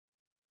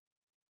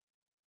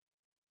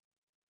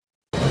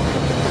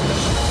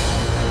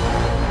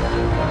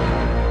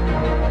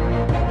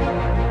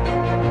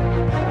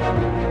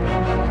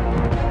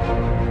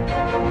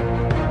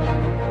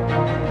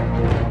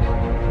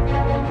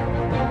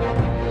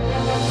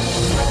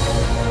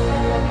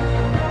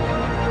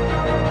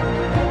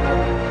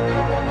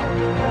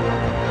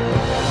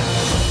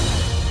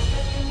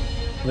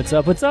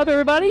What's up,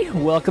 everybody?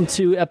 Welcome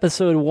to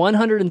episode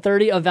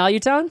 130 of Value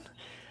Town.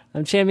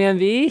 I'm Champion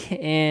V,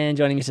 and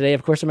joining me today,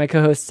 of course, are my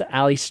co-hosts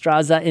Ali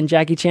Straza and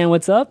Jackie Chan.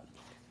 What's up?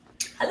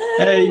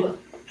 Hello.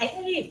 Hey.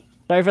 Hey.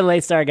 Sorry for the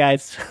late start,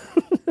 guys.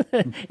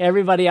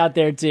 Everybody out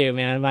there too,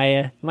 man.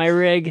 My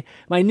rig,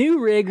 my new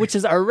rig, which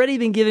has already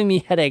been giving me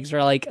headaches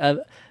for like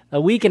a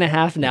week and a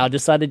half now,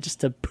 decided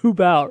just to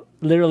poop out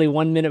literally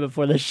 1 minute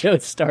before the show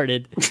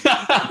started.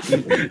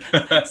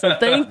 So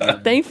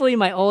thankfully,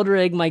 my old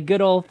rig, my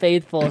good old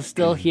faithful, is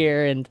still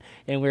here, and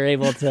we're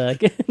able to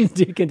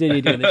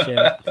continue doing the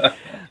show.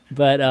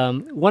 But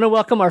want to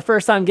welcome our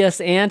first time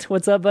guest, Ant.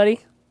 What's up,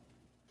 buddy?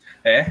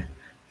 Hey,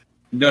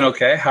 I'm doing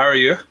okay. How are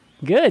you?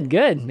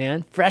 Good,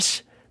 man.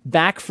 Fresh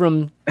back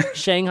from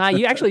Shanghai.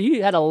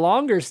 You had a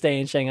longer stay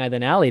in Shanghai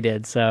than Ali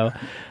did. So,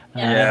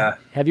 yeah.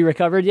 Have you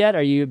recovered yet?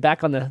 Are you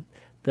back on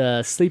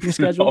the sleeping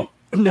schedule?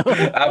 No,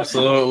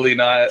 absolutely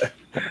not.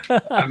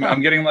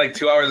 I'm getting like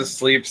 2 hours of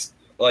sleep.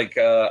 Like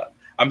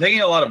I'm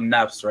taking a lot of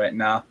naps right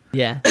now.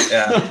 Yeah.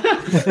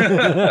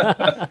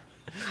 Yeah.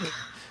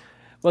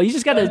 Well, you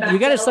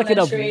gotta suck it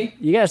up.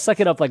 You gotta suck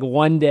it up like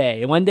one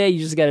day. One day you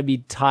just gotta be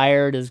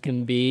tired as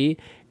can be,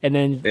 and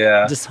then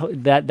just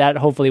that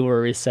hopefully will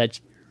reset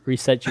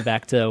you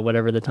back to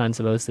whatever the time's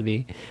supposed to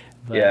be.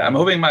 But, yeah, I'm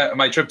hoping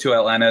my trip to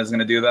Atlanta is going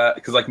to do that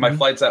because like my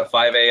flight's at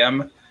 5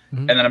 a.m.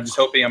 And then I'm just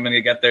hoping I'm going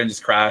to get there and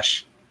just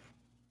crash.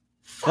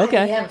 5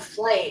 a.m.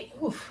 flight.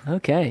 Oof.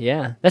 Okay,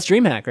 yeah, that's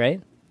DreamHack, right?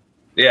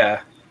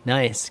 Yeah.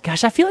 Nice.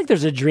 Gosh, I feel like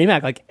there's a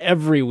DreamHack like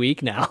every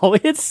week now.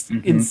 It's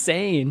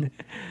insane.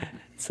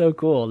 So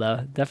cool,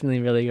 though. Definitely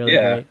really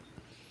great.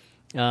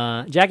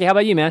 Jackie, how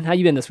about you, man? How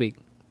you been this week?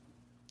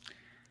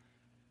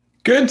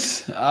 Good.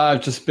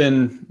 I've just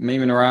been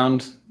memeing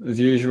around as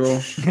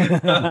usual.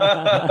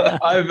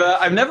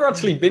 I've never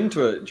actually been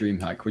to a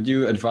DreamHack. Would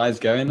you advise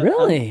going?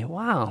 Really?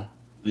 Wow.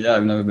 Yeah,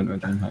 I've never been to a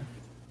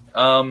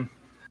DreamHack.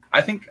 I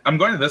think I'm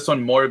going to this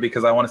one more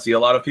because I want to see a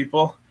lot of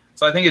people.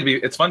 So I think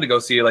it's fun to go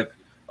see like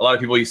a lot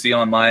of people you see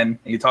online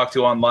and you talk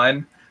to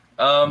online.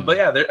 But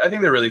yeah, I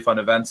think they're really fun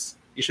events.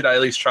 You should at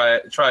least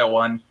try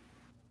one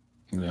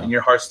in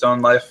your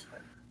Hearthstone life.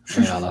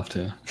 Yeah, I'll have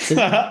to.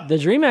 The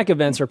DreamHack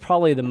events are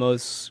probably the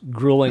most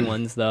grueling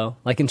ones, though.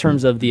 Like in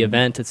terms of the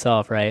event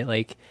itself, right?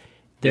 Like,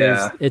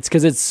 it's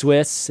because it's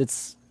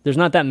Swiss. There's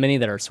not that many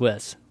that are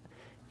Swiss,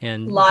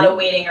 and a lot of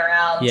waiting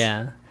around.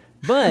 Yeah,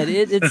 but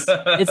it's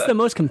the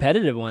most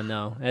competitive one,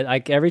 though.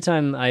 Like every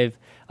time I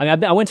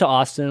went to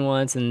Austin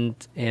once,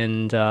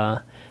 and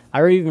I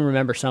even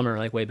remember Summer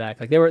like way back.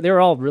 Like they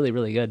were all really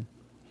really good.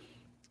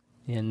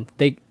 And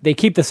they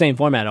keep the same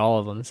format, all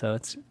of them. So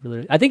it's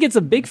really, I think it's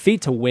a big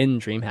feat to win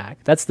DreamHack.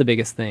 That's the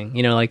biggest thing.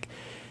 You know, like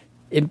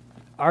it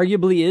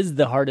arguably is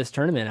the hardest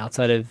tournament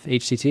outside of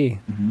HCT.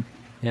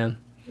 Yeah.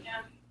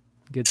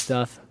 Good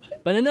stuff.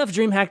 But enough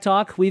DreamHack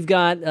talk. We've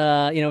got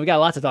we've got a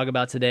lot to talk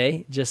about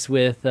today. Just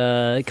with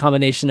a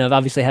combination of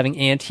obviously having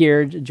Ant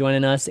here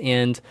joining us,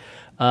 and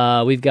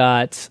we've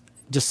got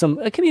just a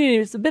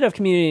bit of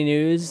community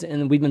news,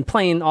 and we've been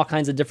playing all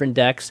kinds of different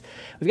decks.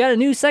 We've got a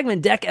new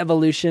segment, Deck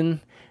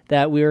Evolution,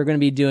 that we were going to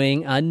be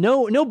doing.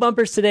 No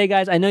bumpers today,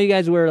 guys. I know you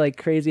guys were like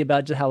crazy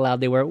about just how loud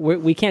they were.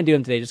 We can't do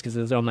them today just because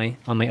it's on my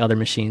other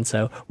machine.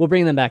 So we'll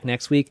bring them back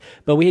next week.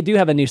 But we do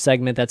have a new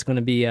segment that's going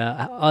to be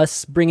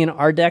us bringing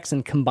our decks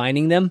and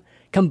combining them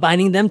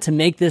to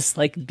make this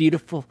like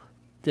beautiful,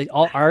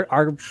 all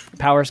our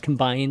powers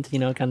combined,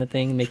 kind of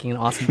thing, making an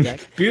awesome deck.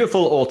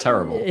 Beautiful or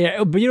terrible?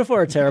 Yeah, beautiful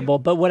or terrible,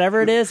 but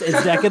whatever it is,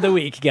 it's deck of the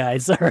week,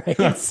 guys. All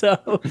right,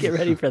 so get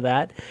ready for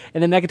that.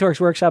 And then Mechatorx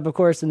Workshop, of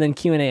course, and then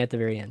Q&A at the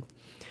very end.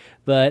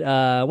 But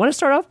I want to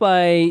start off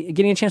by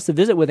getting a chance to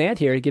visit with Ant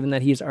here, given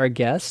that he's our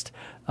guest.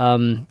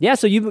 So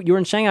you were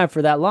in Shanghai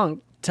for that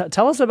long.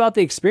 Tell us about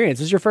the experience.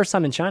 This is your first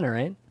time in China,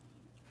 right?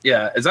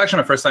 Yeah, it's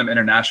actually my first time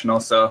international.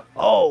 So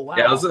oh wow,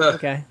 yeah, it was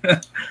okay.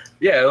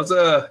 Yeah, it was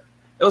a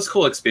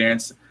cool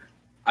experience.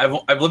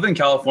 I've lived in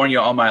California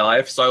all my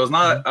life, so I was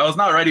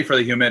not ready for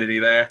the humidity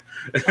there.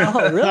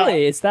 Oh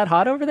really? It's that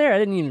hot over there? I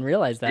didn't even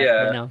realize that.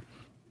 Yeah. Right now.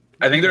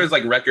 I think there was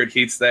like record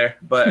heats there,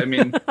 but I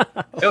mean,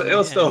 it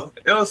was still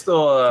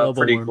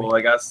pretty warming. cool,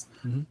 I guess.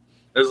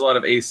 There's a lot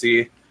of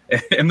AC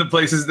in the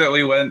places that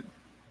we went.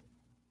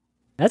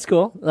 That's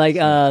cool. Like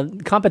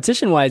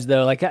competition wise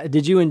though, like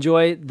did you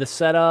enjoy the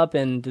setup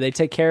and do they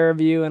take care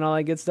of you and all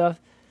that good stuff?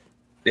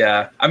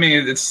 Yeah, I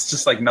mean, it's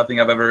just like nothing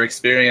I've ever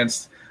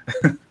experienced.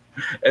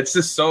 It's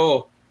just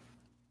so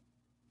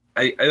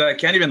I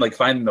can't even like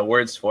find the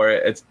words for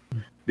it. It's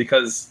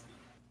because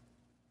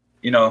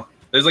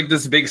there's like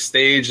this big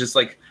stage, it's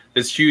like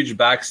this huge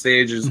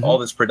backstage, there's all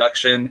this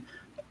production.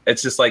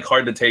 It's just like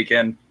hard to take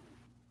in.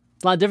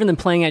 It's a lot different than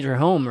playing at your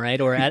home,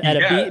 right? Or at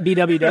a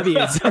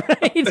BWW's,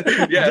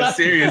 right? Yeah,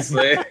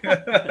 seriously.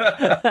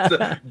 It's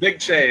a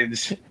big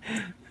change.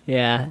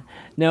 Yeah.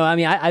 No, I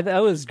mean, I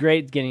was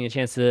great getting a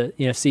chance to,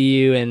 see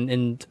you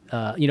and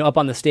up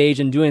on the stage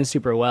and doing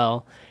super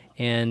well.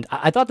 And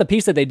I thought the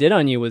piece that they did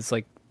on you was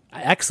like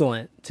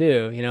excellent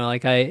too.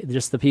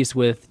 Just the piece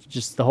with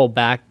just the whole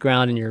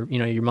background and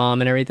your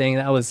mom and everything.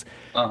 That was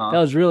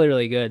really,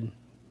 really good.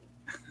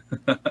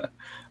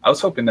 I was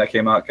hoping that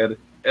came out good.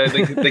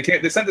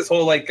 They sent this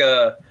whole like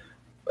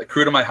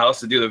crew to my house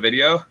to do the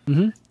video,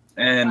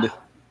 and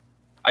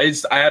I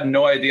had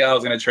no idea how it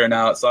was going to turn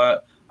out.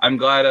 So I'm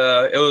glad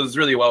it was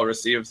really well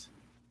received.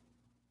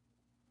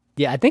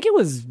 Yeah, I think it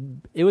was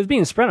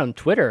being spread on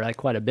Twitter like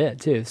quite a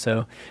bit too.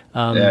 So,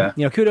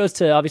 kudos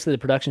to obviously the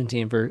production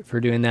team for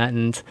doing that.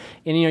 And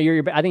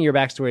I think your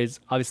backstory is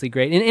obviously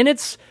great. And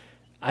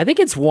I think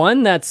it's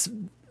one that's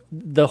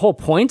the whole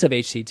point of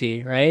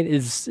HCT, right?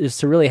 Is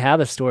to really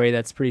have a story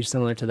that's pretty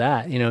similar to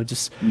that.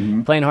 Just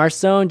playing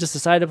Hearthstone, just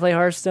decided to play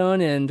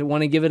Hearthstone and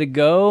want to give it a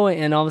go,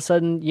 and all of a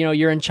sudden,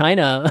 you're in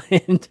China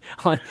and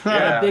on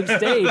a big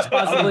stage,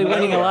 possibly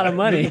winning a lot of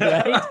money,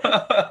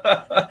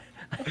 right?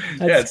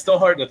 It's still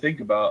hard to think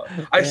about.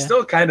 I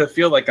still kind of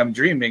feel like I'm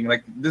dreaming.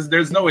 Like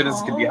there's no way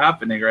this could be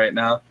happening right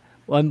now.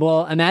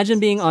 Well, imagine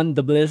being on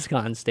the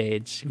BlizzCon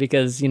stage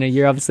because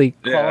you're obviously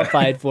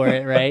qualified for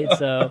it, right?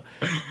 So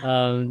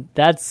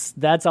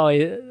that's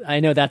always, I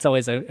know that's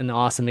always an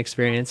awesome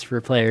experience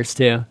for players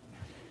too.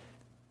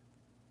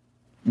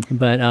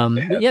 But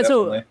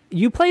so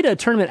you played a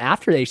tournament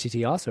after the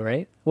HCT also,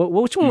 right?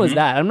 Which one was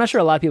that? I'm not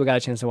sure a lot of people got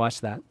a chance to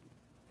watch that.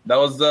 That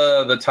was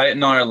the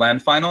Titan R LAN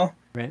final,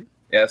 right?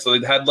 Yeah, so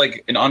they had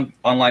like an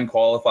online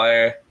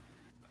qualifier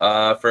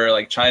for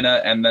like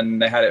China, and then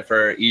they had it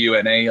for EU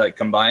and A like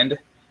combined,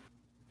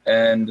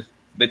 and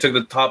they took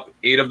the top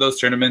 8 of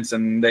those tournaments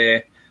and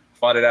they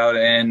fought it out.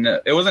 And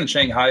it wasn't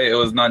Shanghai, it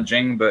was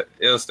Nanjing, but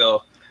it was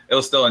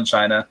still in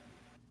China.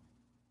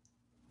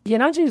 Yeah,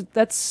 Nanjing,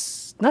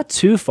 that's not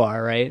too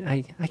far, right?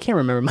 I can't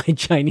remember my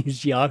Chinese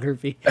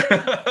geography.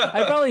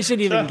 I probably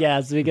shouldn't even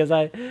guess because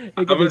it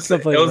could be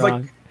completely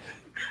wrong.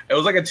 It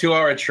was like a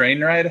 2-hour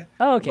train ride.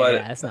 Oh, okay,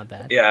 yeah, that's not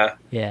bad. Yeah.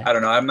 I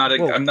don't know. I'm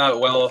not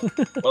well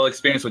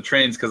experienced with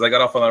trains because I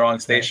got off on the wrong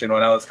station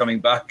when I was coming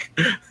back.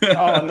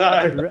 Oh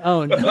no!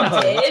 Oh no!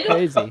 That's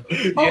crazy.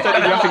 You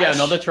have to get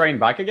another train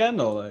back again,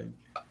 or like?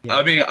 Yeah.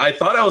 I mean, I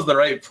thought I was the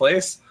right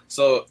place.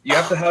 So you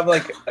have to have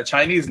like a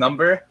Chinese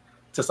number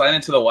to sign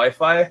into the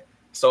Wi-Fi.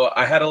 So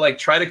I had to like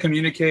try to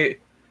communicate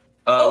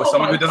with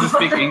someone who doesn't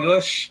speak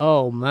English.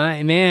 Oh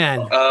my man!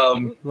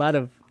 A lot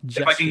of.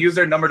 If I can use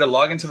their number to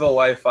log into the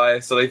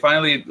Wi-Fi, so he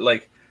finally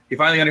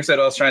understood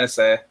what I was trying to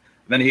say.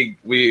 And then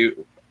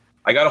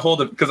I got a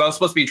hold of, because I was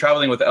supposed to be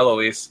traveling with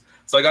Eloise,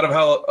 so I got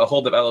a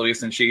hold of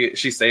Eloise, and she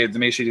saved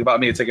me. She bought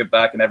me a ticket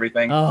back and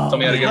everything. Told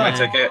me how to get my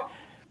ticket.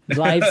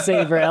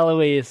 Lifesaver,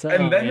 Eloise.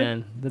 And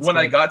then when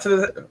I got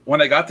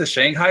to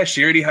Shanghai,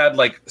 she already had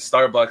like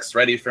Starbucks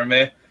ready for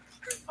me.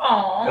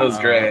 Aww. It was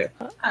great.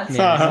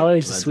 Man,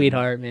 Eloise is a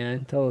sweetheart,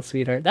 man. Total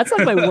sweetheart. That's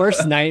like my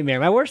worst nightmare.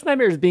 My worst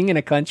nightmare is being in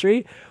a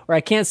country where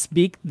I can't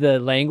speak the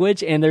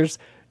language and there's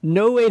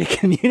no way to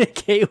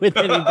communicate with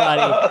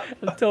anybody.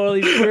 I'm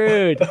totally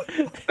screwed.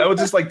 I was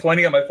just like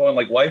pointing at my phone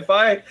like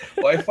Wi-Fi.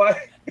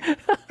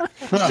 You've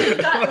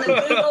gotten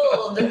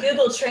the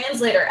Google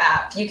Translator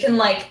app. You can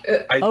like.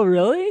 Oh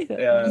really?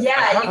 Yeah.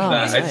 You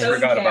can use I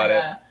forgot about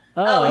it.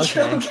 Oh,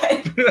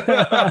 okay.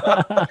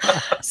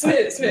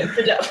 Smooth.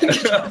 Good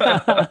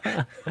job.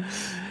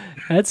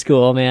 That's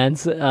cool, man.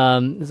 So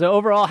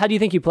overall, how do you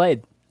think you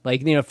played?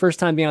 Like, first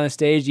time being on the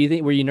stage,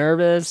 were you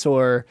nervous,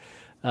 or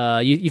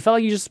you felt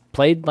like you just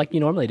played like you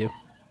normally do?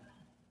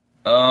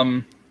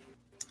 I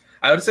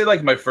would say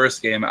like my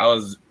first game, I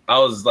was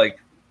like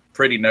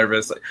pretty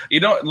nervous.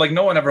 Like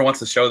no one ever wants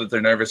to show that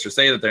they're nervous or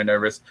say that they're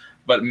nervous,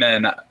 but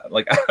man,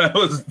 like I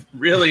was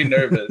really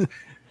nervous.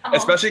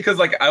 Especially because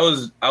like I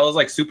was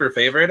like super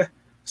favored,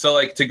 so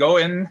like to go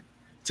in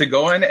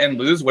and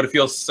lose would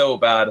feel so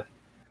bad.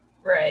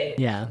 Right.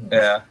 Yeah.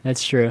 Yeah.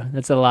 That's true.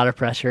 That's a lot of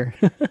pressure.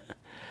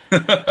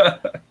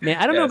 Man,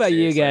 I don't know about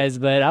you guys,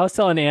 but I was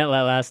telling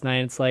Antlet last night.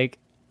 It's like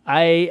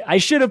I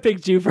should have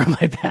picked you for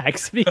my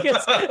packs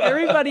because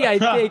everybody I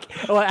pick.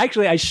 Well,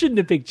 actually, I shouldn't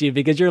have picked you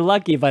because you're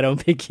lucky if I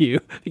don't pick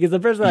you because the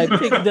person I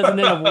pick doesn't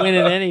end up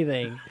winning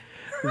anything.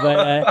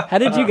 But how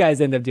did you guys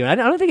end up doing? I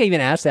don't think I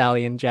even asked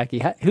Allie and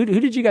Jackie. Who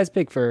did you guys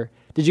pick for?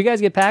 Did you guys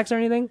get packs or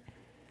anything?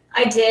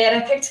 I did. I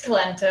picked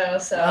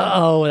Kalento. So.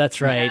 Oh, that's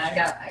right.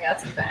 Yeah, I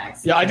got some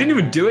packs. Yeah, I didn't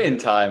even do it in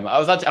time. I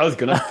was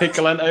gonna pick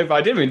Kalento, but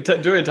I didn't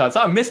even do it in time.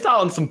 So I missed out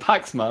on some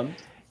packs, man.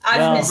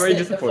 I've missed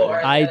it before.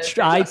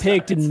 I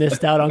picked and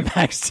missed out on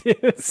packs too.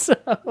 So.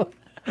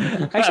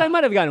 Actually, I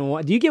might have gotten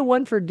one. Do you get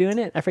one for doing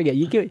it? I forget. Do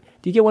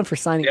you get one for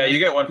signing? Yeah, you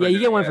get one. You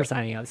get one for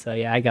signing up. So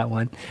yeah, I got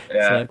one.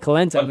 Yeah. So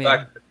Kalento,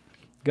 man.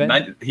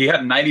 He had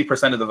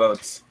 90% of the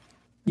votes.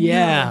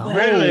 Yeah.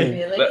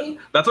 Really?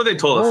 That's what they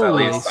told us, at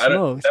least.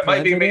 That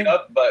might be made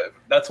up, but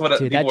that's what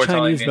people were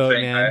telling me.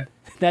 Vote, man.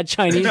 That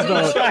Chinese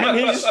vote.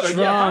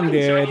 Strong,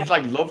 dude. He's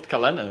like loved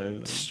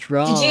Kalento.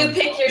 Strong. Did you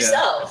pick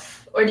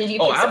yourself? Or did you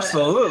pick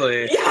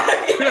absolutely.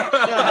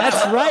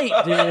 That's right,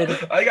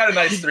 dude. I got a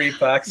nice 3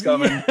 packs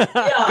coming. You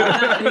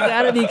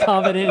gotta be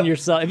confident in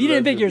yourself. If you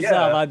didn't pick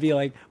yourself, I'd be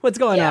like, what's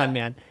going on,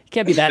 man? You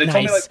can't be that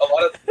nice. Told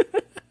me,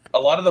 like, a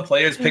lot of the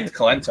players picked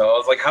Kalento. I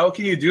was like, how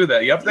can you do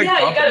that? You have to take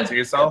confidence in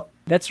yourself.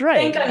 That's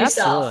right. Think on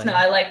yourself. Absolutely. No,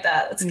 I like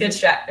that. That's a good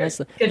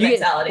strategy. Good You get-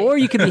 mentality. or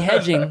you could be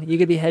hedging. You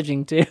could be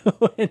hedging too. So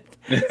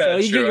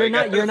true,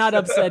 I you're not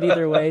guess. upset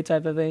either way,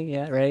 type of thing.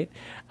 Yeah, right.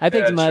 I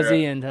picked Yeah, Muzzy,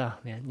 true. and oh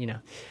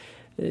man,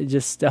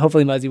 just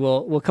hopefully Muzzy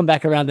will come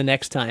back around the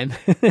next time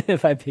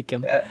if I pick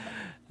him.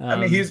 I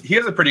mean, he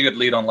has a pretty good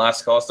lead on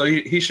last call, so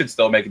he should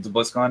still make it to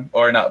BlizzCon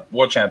or not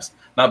World Champs,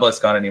 not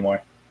BlizzCon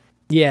anymore.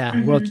 Yeah,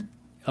 Mm-hmm. world.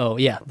 Oh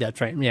yeah,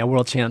 that's right. Yeah,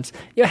 world champs.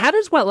 Yeah, how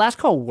does last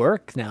call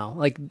work now?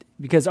 Like,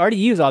 because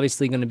RDU is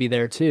obviously going to be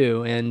there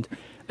too, and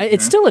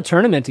it's still a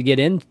tournament to get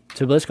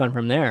into BlizzCon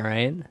from there,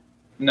 right?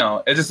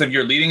 No, it's just if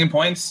you're leading in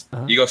points,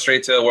 you go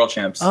straight to World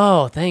Champs.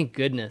 Oh, thank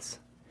goodness.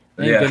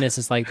 Thank Yeah. goodness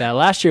it's like that.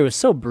 Last year was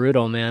so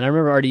brutal, man. I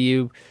remember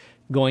RDU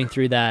going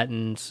through that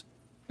and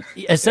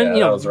Yeah,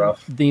 that was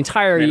rough. the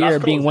entire Man, year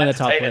last being call one was of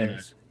the top entertaining.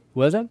 players.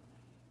 What was that?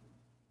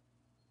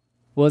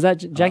 What was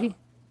that, Jackie?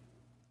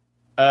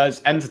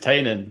 It's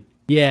entertaining.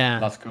 Yeah.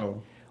 That's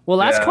cool. Well,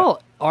 Last Yeah.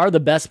 Call are the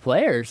best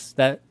players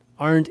that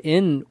aren't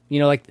in,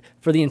 like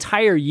for the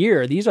entire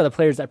year. These are the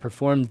players that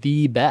perform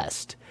the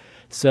best.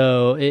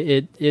 So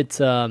it's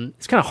kind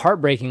of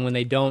heartbreaking when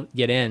they don't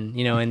get in,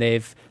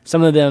 and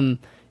some of them,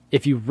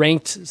 if you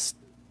ranked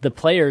the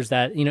players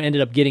that,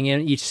 ended up getting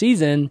in each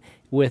season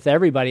with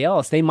everybody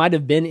else, they might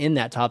have been in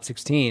that top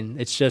 16.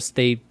 It's just,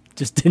 they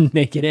just didn't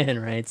make it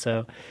in. Right.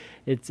 So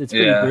it's pretty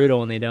Yeah. brutal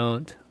when they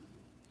don't.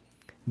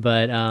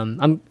 But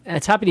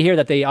it's happy to hear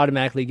that they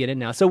automatically get in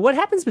now. So what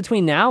happens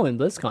between now and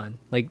BlizzCon?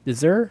 Like,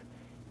 is there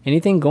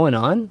anything going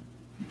on?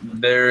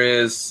 There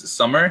is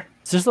summer.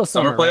 It's just a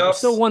Summer summer right? playoffs?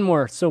 Still one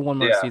more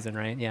Yeah. season,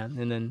 right? Yeah,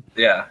 and then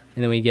Yeah,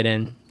 we get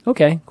in.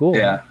 Okay, cool.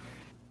 yeah.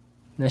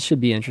 That should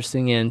be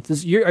interesting. And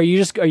are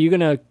you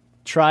gonna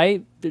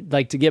try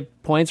like to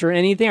get points or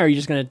anything? Or are you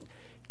just gonna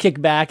kick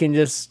back and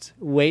just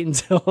wait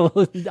until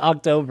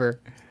October?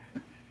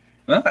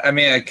 No, I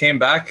mean, I came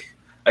back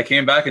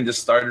and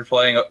just started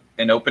playing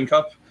in Open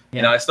Cup.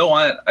 Yeah. I still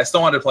want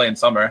to play in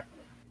summer.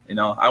 I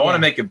want Yeah. to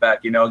make it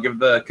back. Give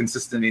the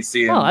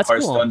consistency in Oh, that's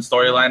Hearthstone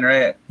storyline,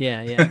 right?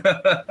 Yeah,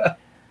 yeah.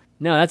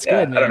 No, that's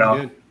Yeah, good, man. I don't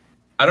know. Good.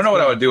 I don't know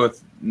what I would do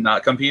with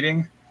not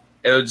competing.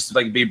 It would just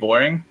be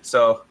boring.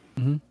 So,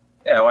 Mm-hmm.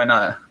 yeah, why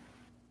not?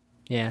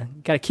 Yeah,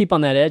 got to keep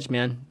on that edge,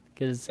 man.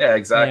 Because Yeah,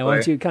 exactly.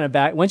 once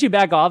you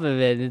back off of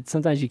it,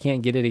 sometimes you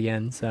can't get it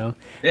again. So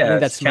Yeah, I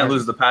think that's just can't smart.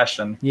 lose the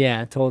passion.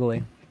 Yeah,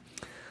 totally.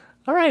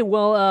 All right.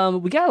 Well,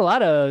 we got a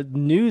lot of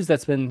news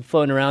that's been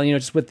floating around.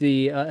 Just with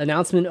the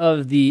announcement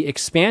of the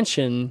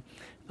expansion.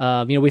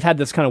 We've had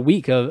this kind of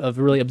week of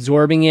really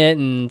absorbing it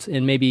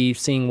and maybe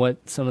seeing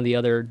what some of the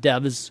other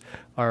devs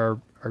are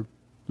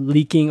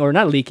leaking, or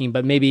not leaking,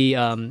 but maybe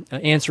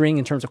answering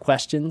in terms of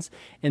questions.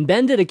 And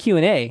Ben did a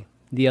Q&A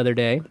the other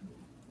day,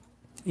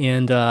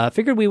 and I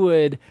figured we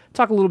would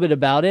talk a little bit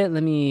about it.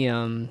 Let me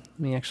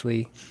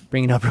actually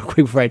bring it up real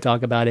quick before I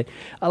talk about it.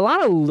 A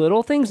lot of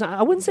little things.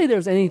 I wouldn't say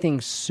there's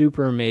anything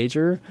super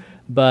major,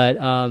 but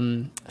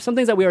some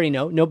things that we already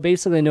know.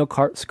 Basically no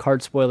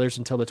card spoilers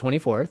until the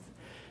 24th.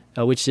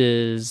 Which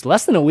is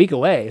less than a week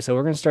away. So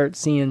we're going to start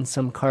seeing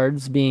some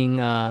cards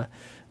being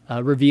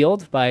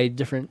revealed by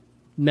different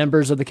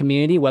members of the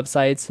community,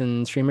 websites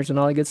and streamers and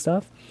all that good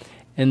stuff.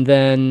 And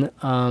then,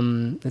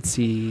 let's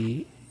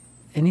see,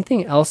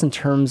 anything else in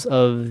terms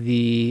of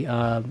the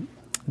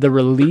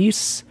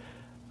release?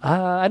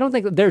 I don't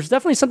think there's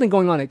definitely something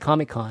going on at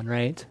Comic-Con,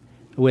 right?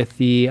 With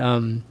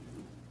the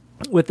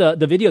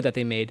video that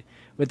they made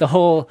with the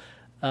whole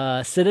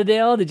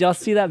Citadel. Did y'all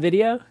see that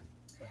video?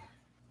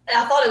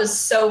 I thought it was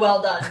so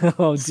well done.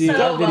 Oh, dude, So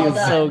that video is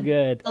well so done.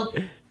 good.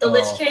 The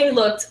Lich King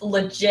looked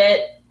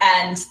legit,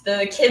 and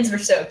the kids were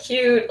so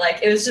cute. Like,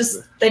 it was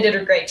just, they did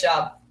a great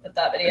job with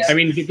that video. I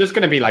mean, is it just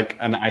going to be like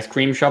an ice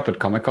cream shop at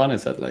Comic Con?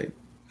 Is that like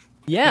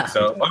Yeah.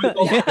 So,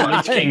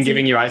 Lich King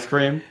giving you ice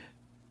cream?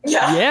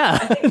 yeah.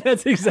 Yeah,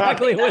 that's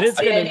exactly what it's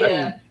That's the going to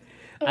idea.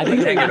 be. I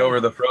think can't get over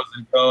the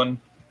frozen cone.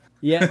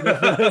 Yeah,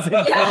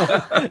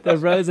 the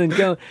frozen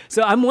cone.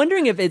 So I'm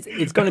wondering if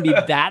it's going to be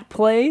that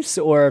place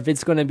or if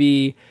it's going to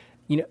be,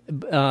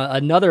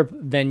 another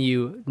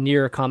venue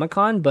near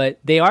Comic-Con. But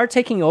they are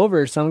taking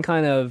over some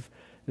kind of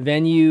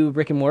venue,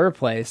 brick and mortar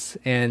place,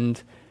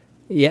 and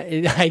yeah,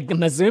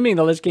 I'm assuming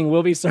the Lich King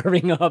will be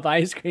serving up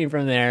ice cream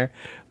from there.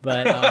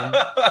 But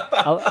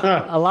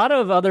a lot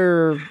of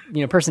other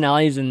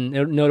personalities and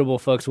notable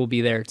folks will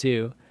be there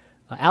too.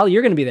 Al,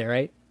 you're going to be there,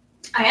 right?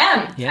 I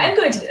am. Yeah. I'm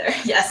going to be there.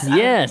 Yes.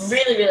 Yes. I'm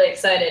really, really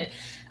excited.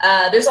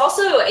 There's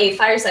also a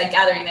fireside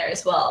gathering there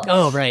as well.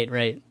 Oh,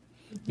 right.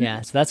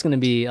 Yeah, so that's going to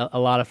be a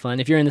lot of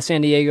fun. If you're in the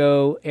San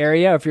Diego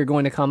area, or if you're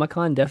going to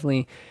Comic-Con,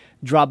 definitely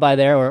drop by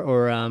there,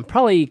 or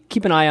probably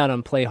keep an eye out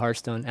on Play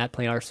Hearthstone, at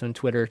Play Hearthstone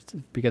Twitter,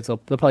 because they'll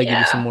probably give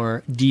you some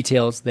more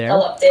details there.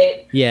 I'll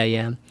update.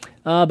 Yeah.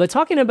 But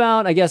talking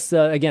about, I guess,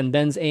 again,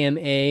 Ben's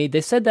AMA,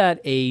 they said that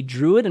a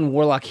Druid and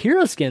Warlock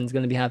hero skin is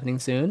going to be happening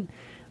soon,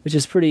 which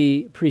is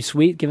pretty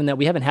sweet, given that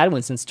we haven't had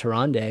one since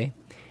Tyrande,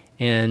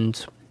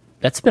 and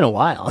that's been a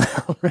while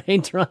now, right?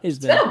 Tyrande's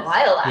It's been a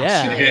while,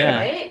 actually, yeah.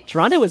 right?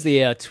 Tyrande was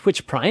the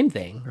Twitch Prime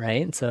thing,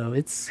 right? So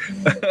it's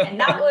And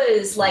that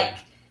was like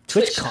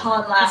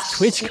TwitchCon last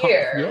TwitchCon,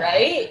 year, yeah.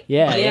 right?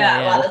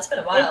 Yeah. Wow, that's been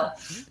a while.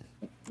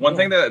 One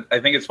thing that I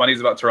think is funny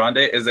about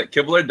Tyrande is that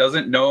Kibler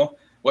doesn't know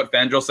what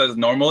Fandral says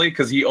normally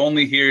because he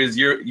only hears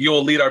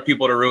you'll lead our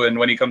people to ruin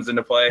when he comes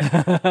into play.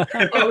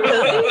 Oh,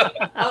 really?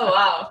 Oh,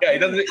 wow. Yeah,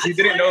 he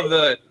didn't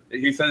know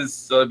he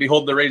says,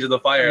 behold the rage of the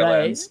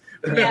Firelands.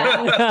 Because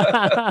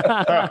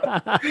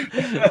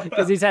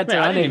he's had Man,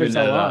 I Tyrande didn't for even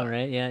so know long, that.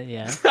 right?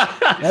 Yeah.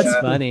 That's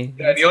funny.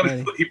 Yeah, That's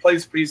funny. he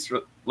plays Priest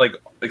like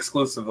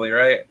exclusively,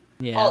 right?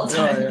 Yeah. All the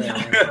time.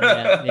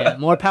 Yeah.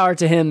 More power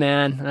to him,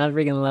 man. I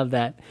freaking love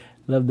that.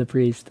 Love the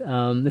priest.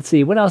 Let's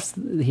see what else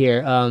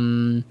here.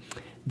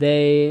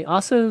 They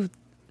also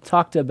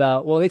talked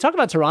about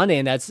Tyrande,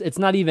 and it's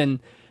not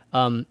even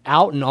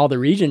out in all the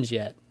regions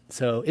yet.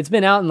 So it's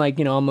been out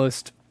in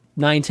almost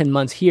 9-10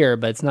 months here,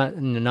 but it's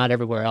not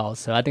everywhere else.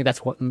 So I think that's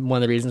one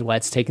of the reasons why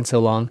it's taken so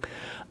long.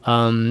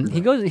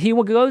 He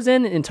goes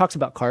in and talks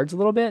about cards a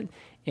little bit,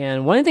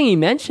 and one thing he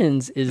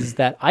mentions is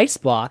that Ice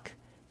Block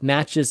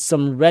matches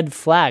some red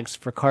flags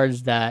for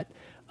cards that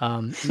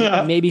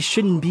maybe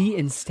shouldn't be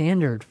in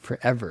standard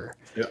forever.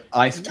 Yeah,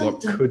 Ice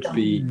Block could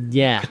be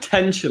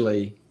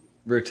potentially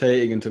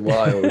rotating into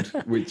wild,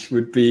 which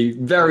would be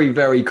very,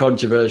 very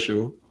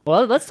controversial.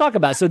 Well, let's talk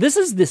about it. So this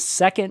is the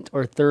second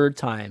or third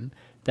time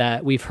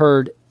that we've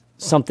heard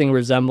something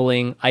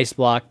resembling Ice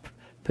Block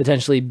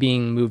potentially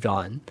being moved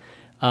on,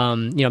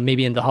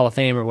 maybe in the Hall of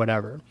Fame or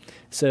whatever.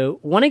 So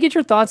want to get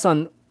your thoughts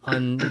on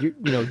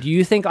do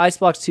you think Ice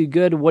Block's too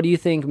good? What do you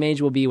think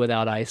Mage will be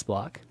without Ice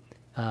Block?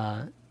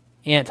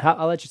 Ant,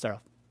 I'll let you start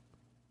off.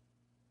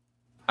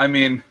 I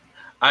mean,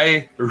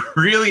 I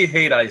really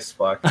hate Ice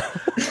Block. Tell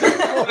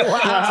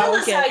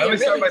us how Let you me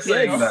start by really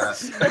saying feel.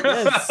 that.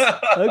 Yes.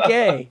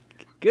 Okay.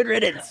 Good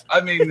riddance.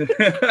 I mean,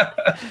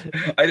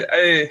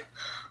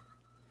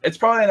 it's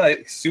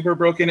probably super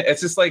broken.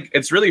 It's just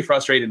it's really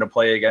frustrating to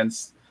play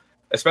against,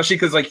 especially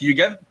because you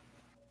get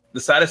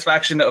the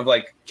satisfaction of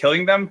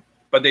killing them,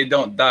 but they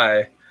don't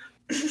die.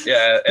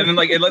 Yeah, and then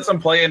it lets them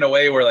play in a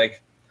way where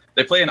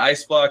they play an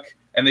Ice Block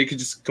and they could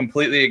just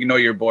completely ignore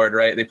your board,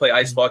 right? They play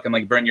Ice Block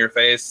and burn your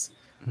face,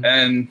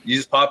 and you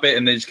just pop it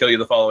and they just kill you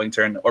the following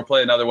turn, or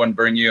play another one,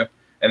 burn you,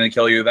 and then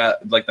kill you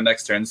the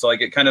next turn. So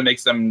it kind of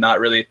makes them not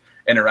really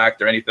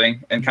interact or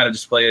anything, and kind of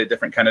just play a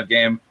different kind of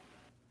game.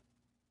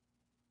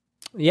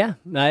 Yeah,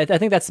 I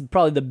think that's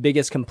probably the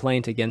biggest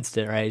complaint against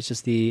it, right? It's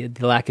just the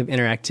lack of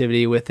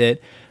interactivity with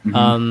it.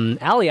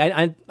 Allie,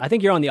 I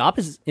think you're in the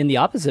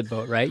opposite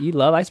boat, right? You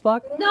love Ice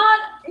Block?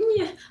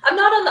 I'm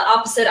not on the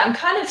opposite. I'm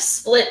kind of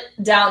split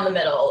down the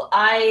middle.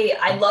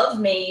 I love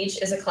Mage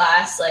as a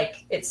class.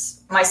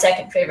 It's my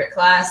second favorite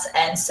class,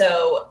 and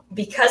so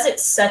because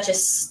it's such a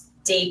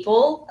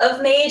staple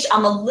of Mage,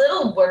 I'm a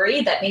little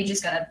worried that Mage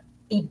is gonna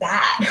be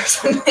bad or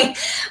something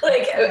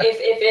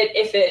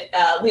if it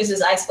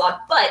loses Ice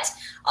Block. But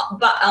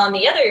on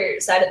the other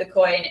side of the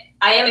coin,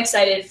 I am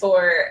excited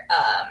for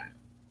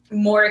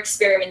more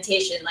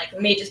experimentation.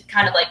 Mage just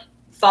kind of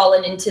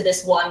fallen into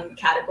this one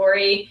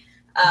category,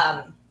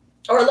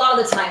 or a lot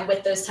of the time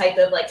with those type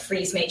of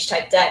freeze Mage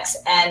type decks,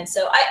 and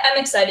so I'm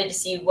excited to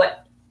see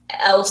what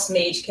else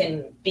Mage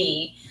can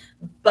be.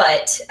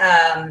 But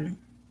I'm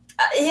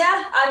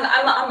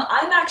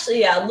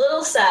actually a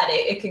little sad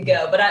it could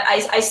go, but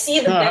I see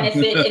the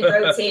benefit in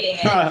rotating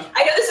it.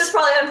 I know this is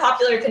probably an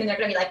unpopular opinion. They're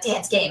going to be like,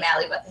 dance game,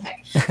 Allie, what the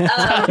heck?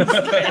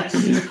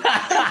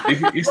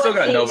 You still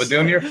got Nova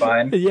Doom, you're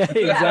fine. Yeah,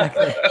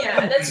 exactly.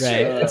 That's true.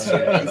 That's true.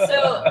 And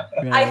so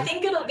I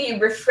think it'll be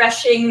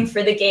refreshing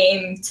for the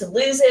game to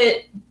lose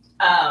it.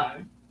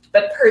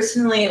 But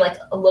personally, a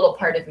little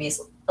part of me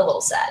is a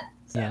little sad.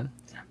 So. Yeah.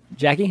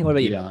 Jackie, what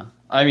about you? Yeah.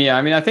 I mean,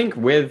 I think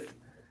with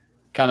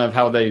kind of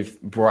how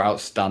they've brought out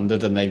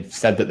standard, and they've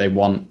said that they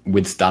want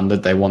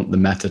the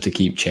meta to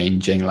keep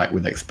changing,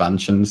 with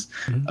expansions.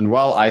 And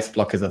while Ice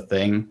Block is a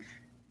thing,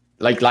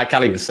 like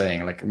Ali was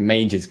saying,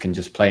 mages can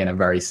just play in a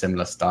very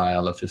similar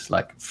style of just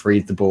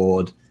freeze the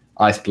board,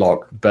 Ice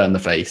Block, burn the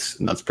face,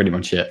 and that's pretty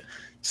much it.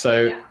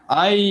 So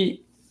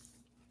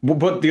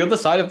but the other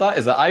side of that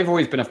is that I've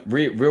always been a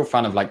real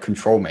fan of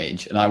Control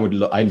Mage, and I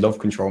love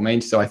Control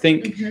Mage. So I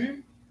think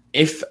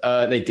if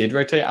they did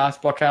rotate Ice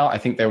Block out, I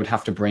think they would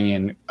have to bring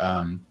in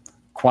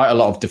quite a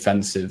lot of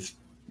defensive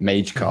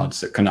Mage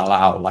cards that can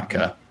allow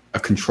a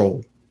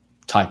control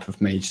type of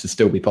Mage to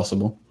still be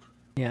possible.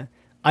 Yeah,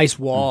 Ice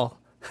Wall.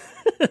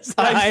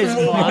 Ice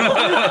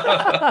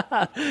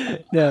Wall.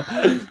 No,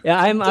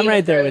 yeah, I'm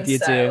right there with you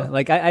too.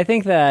 I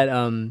think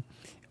that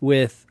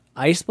with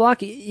Ice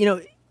Block,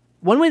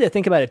 one way to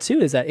think about it too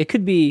is that it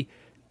could be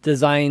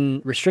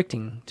design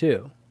restricting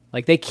too.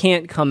 They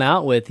can't come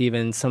out with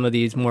even some of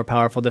these more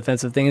powerful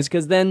defensive things,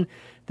 because then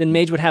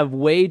Mage would have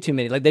way too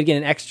many. They'd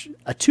get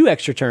two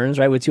extra turns,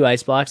 right, with 2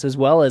 Ice Blocks, as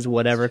well as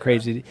whatever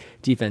crazy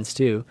defense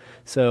too.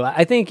 So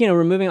I think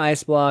removing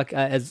Ice Block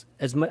as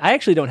much, I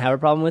actually don't have a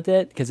problem with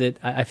it, because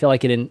I feel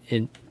like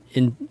it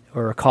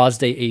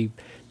caused a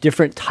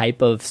different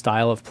type of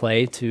style of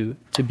play to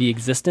be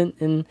existent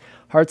in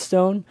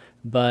Hearthstone.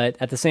 But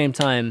at the same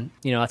time,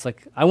 it's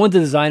I want the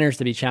designers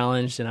to be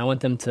challenged, and I want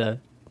them to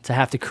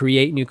have to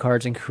create new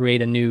cards and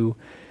create a new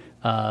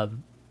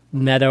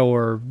meta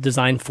or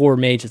designed for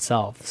Mage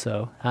itself.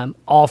 So I'm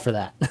all for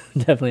that.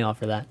 Definitely all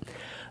for that.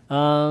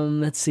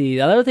 Let's see.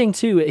 The other thing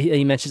too,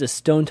 he mentions a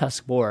Stone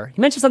Tusk Boar.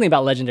 He mentioned something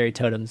about legendary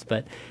totems,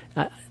 but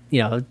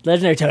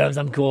legendary totems,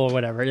 I'm cool or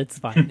whatever. It's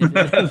fine.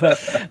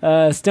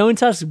 But Stone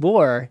Tusk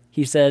Boar,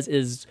 he says,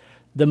 is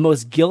the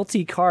most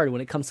guilty card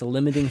when it comes to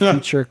limiting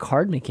future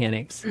card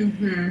mechanics.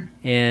 Mm-hmm.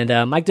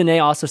 And Mike Dene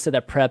also said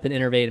that Prep and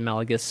Innervate and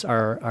Malagus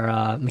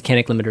are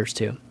mechanic limiters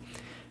too.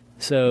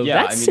 So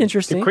that's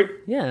interesting.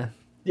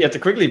 To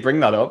quickly bring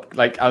that up,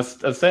 like I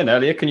was saying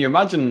earlier, can you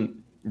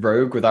imagine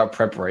Rogue without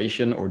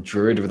preparation or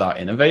Druid without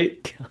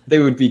Innovate? They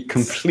would be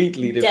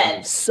completely different.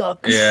 Dead.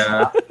 Sucks.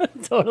 Yeah.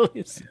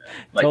 Totally.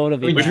 Like,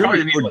 Totally. we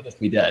probably Druid would just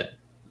be dead.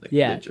 Like,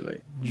 Yeah.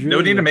 literally. They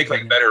would need to make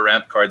like better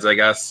ramp cards, I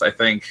guess. I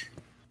think.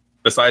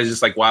 Besides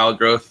just like Wild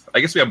Growth,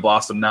 I guess we have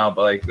Blossom now,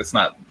 but like it's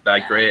not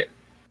that great.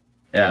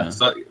 Yeah.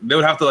 So they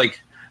would have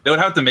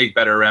to make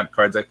better ramp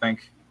cards, I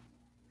think.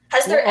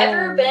 Has there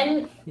ever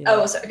been? Yeah.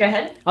 Oh, sorry. Go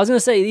ahead. I was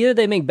gonna say either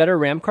they make better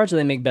ramp cards or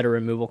they make better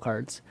removal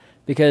cards,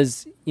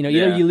 because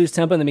either you lose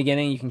tempo in the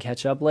beginning, you can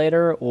catch up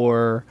later,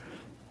 or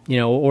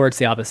or it's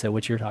the opposite,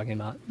 which you're talking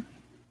about.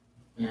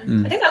 Yeah.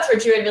 I think that's where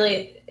Druid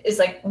really is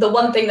like the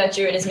one thing that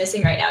Druid is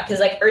missing right now, because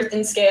like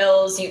Earthen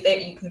Scales, you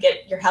can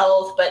get your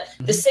health, but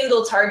the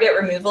single target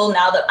removal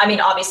now that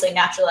obviously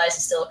Naturalize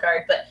is still a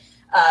card, but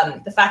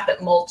the fact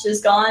that Mulch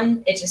is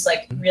gone, it just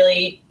like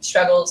really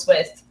struggles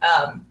with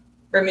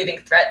removing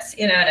threats,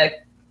 in a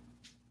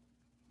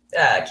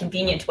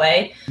convenient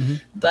way. Mm-hmm.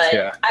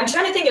 But I'm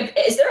trying to think of,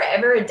 is there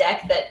ever a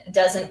deck that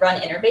doesn't run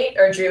Innervate,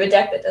 or a Druid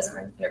deck that doesn't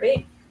run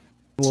Innervate?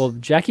 Well,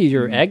 Jackie,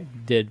 your egg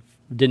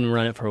didn't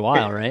run it for a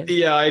while, right?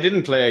 Yeah, I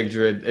didn't play Egg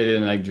Druid. I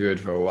didn't Egg Druid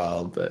for a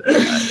while, but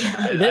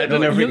I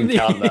don't know if we can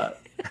count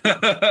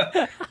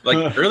that.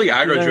 Like early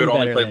aggro Learn Druid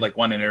only better played then. like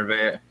one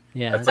Innervate.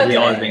 Yeah, That's like the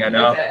only thing I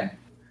know. Okay.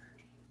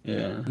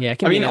 Yeah. Yeah, it I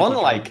can be mean, an on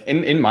amplifier. like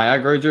in my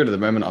aggro Druid at the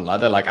moment on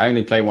ladder, like I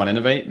only play one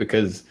Innovate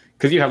because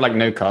you have like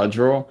no card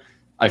draw.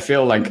 I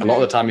feel like a lot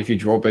of the time if you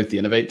draw both the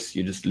Innovates,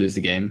 you just lose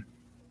the game.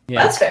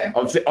 Yeah. That's fair.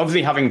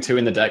 Obviously having two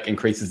in the deck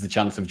increases the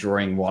chance of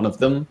drawing one of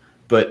them,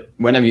 but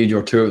whenever you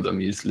draw two of them,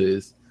 you just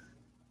lose.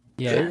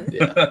 Yeah.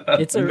 Yeah.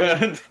 It's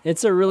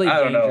a really I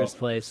don't know. dangerous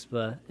place,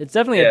 but it's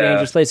definitely a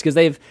dangerous place because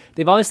they've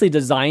obviously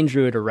designed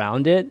Druid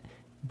around it,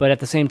 but at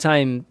the same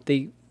time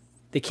they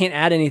can't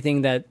add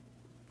anything that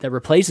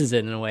replaces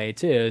it in a way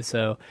too.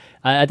 So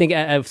I think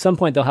at some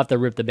point they'll have to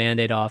rip the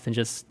Band-Aid off and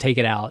just take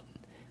it out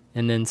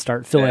and then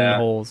start filling the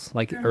holes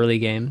like early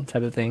game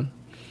type of thing.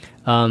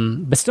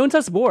 But Stone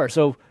Tusk Boar,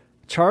 so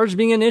charge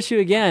being an issue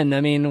again.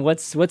 I mean,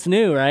 what's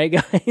new, right,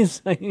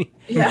 guys? I mean,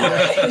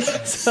 Yeah.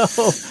 so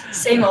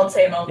Same old.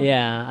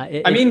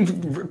 yeah. I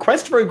mean,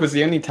 Quest Rogue was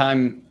the only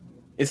time.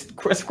 Is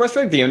Quest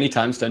Rogue the only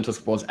time Stone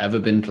Tusk Boar's ever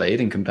been played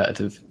in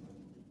competitive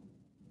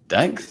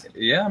decks?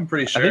 Yeah, I'm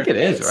pretty sure. I think it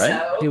is, right?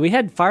 So, Dude, we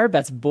had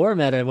Firebat's Boar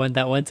meta one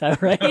time,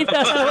 right? Come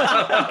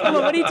on,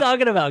 what are you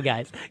talking about,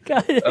 guys?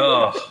 God.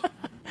 Oh,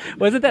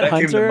 Was it that that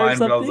came to Hunter or mind,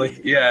 but I something? was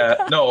like,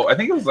 yeah, no, I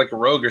think it was like a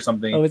Rogue or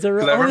something. Oh, it's a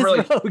Rogue. Because I remember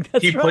it's like Rogue.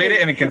 That's he played right.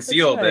 it and it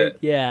concealed That's right.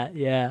 it.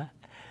 Yeah.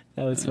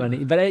 That was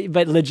funny.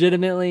 But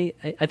legitimately,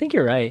 I think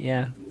you're right.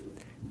 Yeah,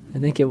 I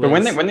think it was.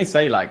 But when they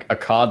say like a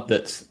card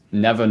that's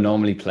never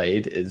normally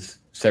played is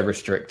so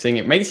restricting,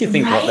 it makes you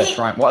think what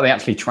are they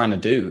actually trying to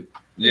do?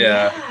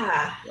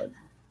 Yeah.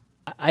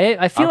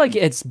 I feel like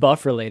it's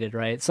buff related,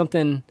 right?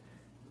 Something.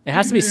 It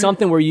has to be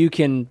something where you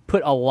can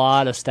put a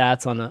lot of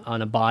stats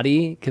on a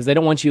body because they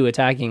don't want you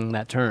attacking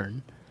that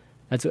turn.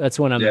 That's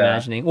what I'm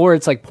imagining. Or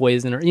it's like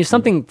poison or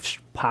something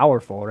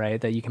powerful, right?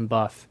 That you can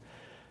buff.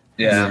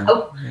 Yeah.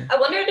 Oh, I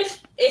wondered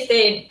if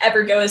they'd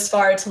ever go as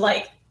far to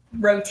like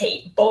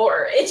rotate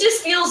Boar. It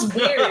just feels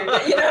weird.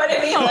 You know what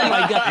I mean? Oh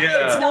my god!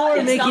 Yeah. It's not,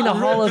 Boar making the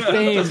Hall of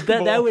Fame.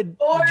 That would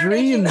Boar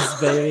dreams, making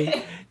the-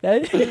 baby.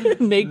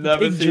 That make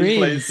Never big seen dreams.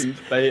 place in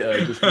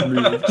beta just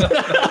moved.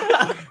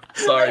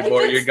 Sorry,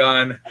 Bort, you're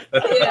gone.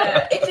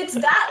 Yeah, if it's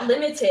that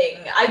limiting,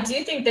 I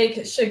do think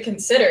they should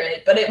consider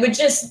it, but it would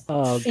just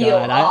feel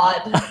God,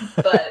 odd.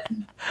 But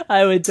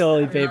I would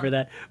totally pay for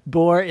that.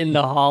 Boar in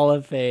the Hall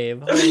of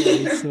Fame.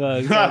 Holy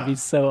smokes, that'd be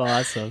so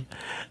awesome.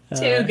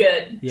 too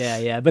good.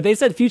 Yeah. But they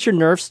said future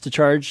nerfs to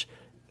charge,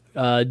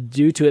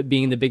 due to it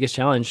being the biggest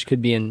challenge,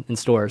 could be in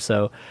store.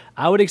 So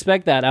I would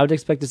expect that. I would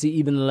expect to see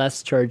even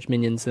less charge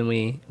minions than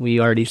we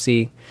already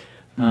see.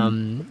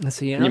 Let's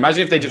see. Can you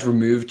imagine if they just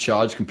removed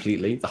charge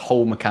completely, the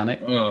whole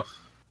mechanic? Ugh.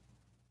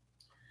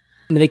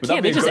 I mean, they that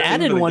can't. be They just good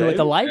added for the one with game?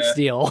 the life Yeah.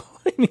 steal.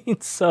 I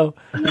mean, so.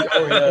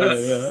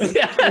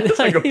 Yeah, that's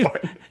a good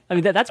point. I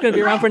mean, that's going to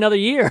be around for another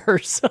year or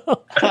so.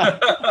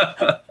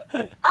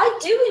 I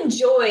do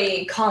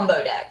enjoy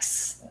combo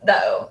decks,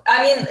 though.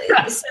 I mean,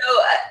 so,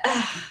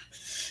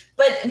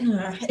 but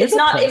it's a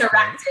not plus,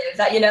 interactive.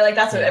 That like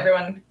that's what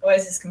everyone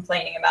always is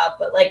complaining about.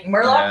 But like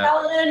Murloc Yeah.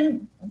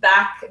 Paladin,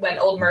 back when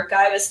old Merc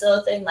guy was still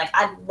a thing, like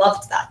I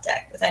loved that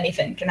deck with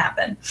anything can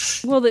happen.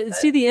 Well, the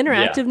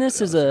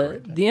interactiveness is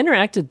the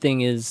interactive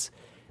thing is,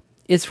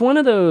 it's one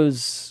of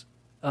those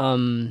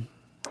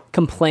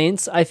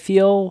complaints I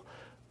feel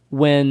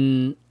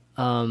when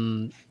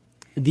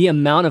the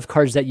amount of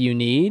cards that you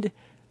need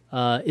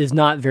is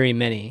not very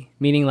many.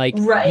 Meaning, like,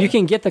 Right. you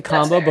can get the That's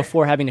combo fair.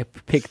 before having to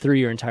pick through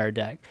your entire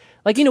deck.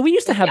 Like, we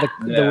used to have the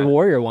Yeah.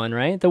 warrior one,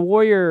 right? The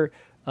warrior,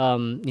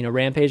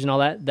 rampage and all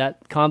that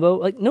combo.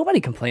 Like, nobody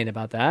complained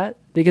about that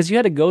because you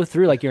had to go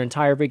through like your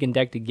entire freaking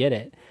deck to get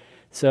it.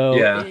 So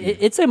Yeah.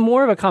 it's a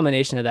more of a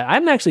combination of that.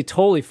 I'm actually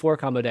totally for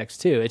combo decks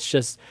too. It's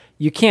just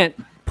you can't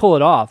pull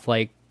it off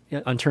like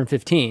on turn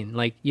 15.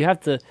 Like, you have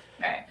to.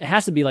 Right. It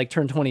has to be like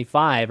turn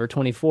 25 or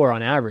 24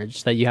 on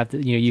average that you have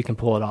to. You can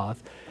pull it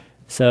off.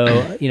 So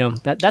I guess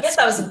that's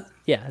that was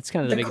it's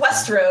kind of the biggest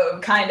quest thing.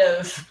 rogue kind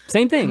of,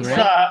 Same thing,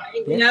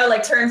 right?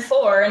 like turn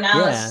 4, and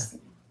now Yeah. it's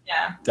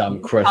Damn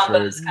quest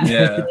rogue. combos kind Yeah.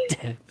 of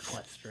really-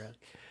 Quest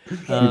rogue.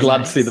 I'm glad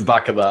to see the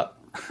back of that.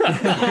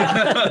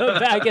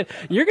 Back in,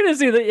 you're gonna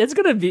see that it's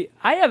gonna be.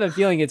 I have a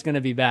feeling it's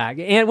gonna be back.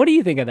 And what do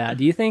you think of that?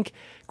 Do you think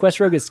Quest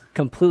Rogue is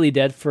completely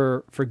dead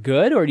for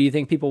good, or do you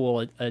think people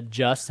will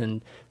adjust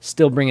and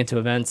still bring it to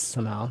events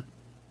somehow?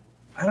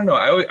 I don't know.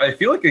 I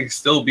feel like it could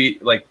still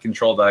beat like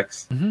control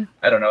decks. Mhm.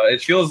 I don't know.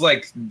 It feels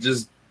like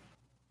just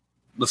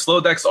the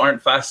slow decks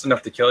aren't fast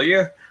enough to kill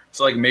you.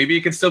 So like maybe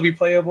it could still be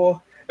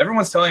playable.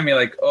 Everyone's telling me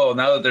like, oh,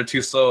 now that they're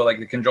too slow, like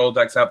the control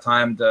decks have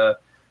time to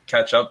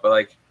catch up. But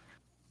like,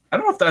 I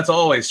don't know if that's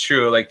always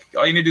true. Like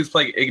all you need to do is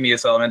play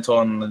Igneous Elemental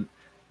and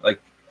like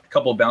a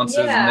couple bounces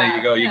and there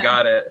you go. You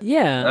got it.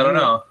 Yeah, I don't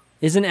know.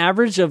 Is an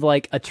average of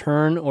like a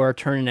turn or a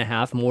turn and a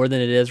half more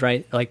than it is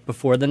right like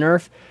before the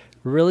nerf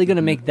really going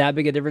to make that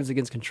big a difference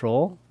against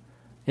control?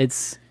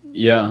 It's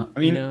Yeah, I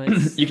mean,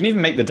 it's- you can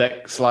even make the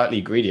deck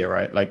slightly greedier,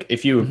 right? Like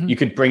if you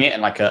could bring it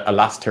in like a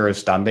last hero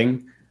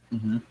standing,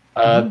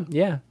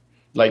 yeah.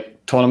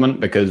 like tournament,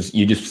 because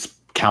you just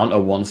counter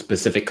one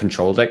specific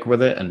control deck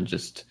with it, and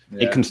just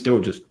Yeah. it can still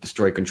just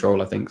destroy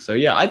control. I think so.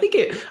 Yeah, I think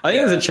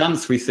there's a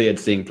chance we see it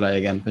seeing play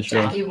again for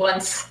sure.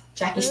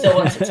 Jackie still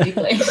wants it to be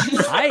played. Because he's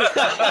a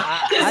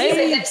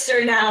I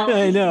hipster now.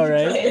 I know,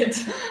 right? Play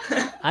it.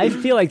 I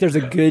feel like there's a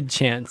good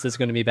chance it's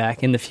going to be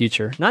back in the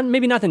future.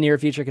 Maybe not the near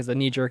future because the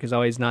knee jerk is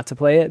always not to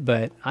play it,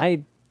 but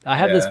I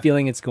have this Yeah.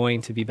 feeling it's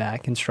going to be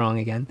back and strong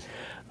again.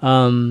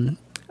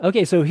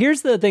 Okay, so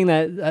here's the thing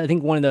that I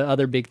think one of the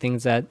other big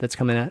things that's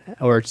coming out,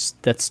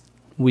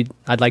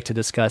 I'd like to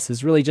discuss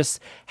is really just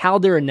how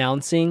they're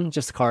announcing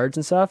just cards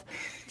and stuff.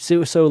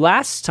 So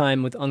last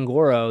time with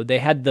Ungoro, they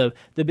had the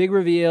big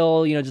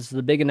reveal, just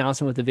the big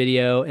announcement with the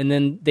video, and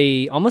then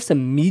they almost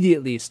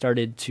immediately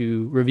started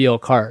to reveal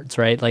cards,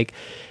 right? Like,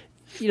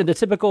 the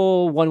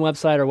typical one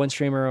website or one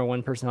streamer or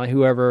one personality,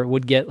 whoever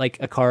would get like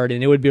a card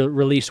and it would be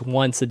released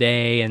once a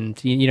day.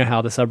 And you know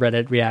how the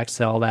subreddit reacts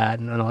to all that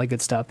and all that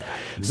good stuff.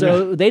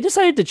 So they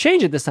decided to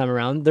change it this time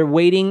around. They're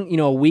waiting,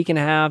 a week and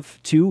a half,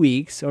 2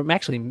 weeks, or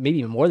actually maybe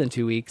even more than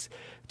 2 weeks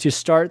to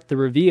start the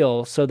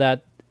reveal so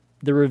that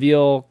the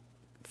reveal,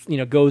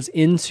 goes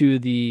into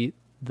the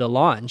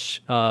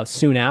launch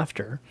soon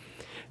after.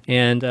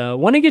 And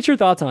want to get your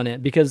thoughts on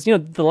it because,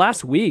 the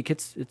last week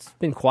it's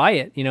been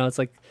quiet. It's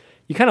like,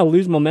 you kind of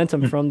lose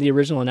momentum from the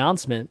original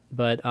announcement,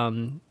 but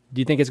do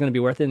you think it's going to be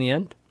worth it in the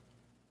end?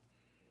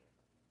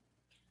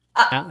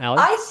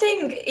 Alex? I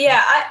think,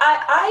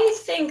 I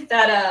think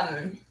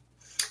that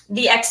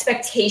the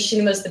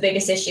expectation was the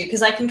biggest issue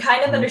because I can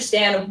kind of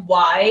understand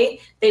why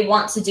they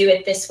want to do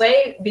it this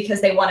way because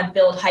they want to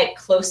build hype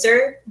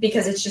closer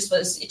because it just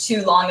was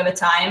too long of a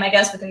time, I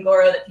guess, with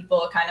Ungoro that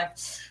people kind of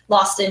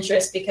lost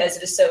interest because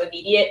it was so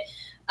immediate.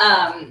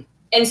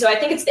 And so I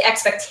think it's the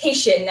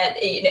expectation that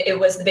it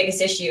was the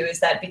biggest issue is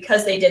that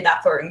because they did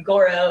that for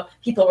Ungoro,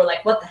 people were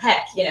like, what the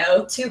heck,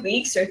 2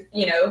 weeks or,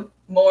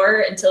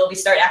 more until we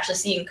start actually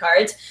seeing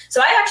cards. So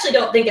I actually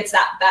don't think it's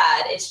that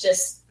bad. It's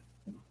just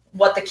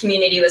what the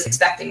community was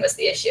expecting was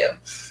the issue.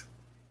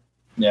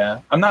 Yeah,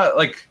 I'm not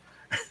like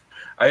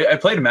I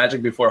played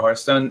Magic before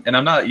Hearthstone, and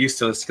I'm not used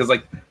to this because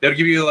like they'll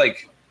give you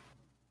like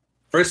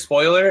first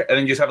spoiler, and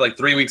then you just have like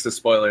 3 weeks of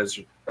spoilers,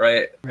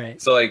 right?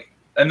 Right. So like,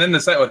 and then the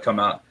set would come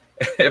out.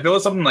 If it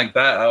was something like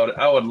that,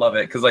 I would love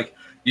it because like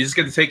you just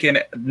get to take in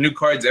new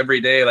cards every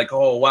day. Like,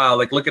 oh wow,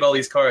 like look at all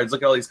these cards,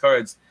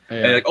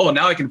 and like, oh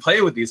now I can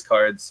play with these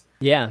cards.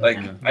 Yeah. Like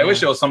I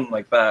wish it was something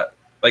like that.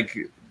 Like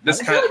this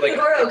I kind feel of like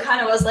like Ungoro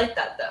kind of was like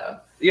that though.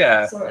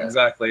 yeah, Sort of.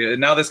 exactly.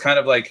 And now this kind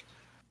of like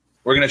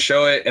we're gonna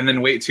show it and then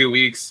wait 2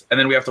 weeks and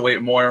then we have to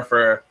wait more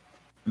for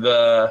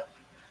the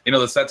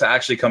the set to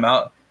actually come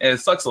out. And it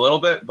sucks a little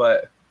bit,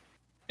 but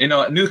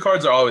new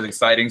cards are always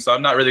exciting, so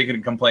I'm not really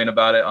gonna complain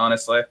about it,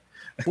 honestly.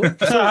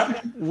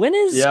 When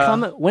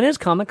is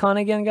Comic-Con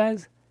again,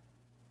 guys?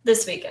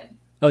 This weekend.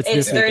 Oh, it's It's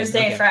this weekend.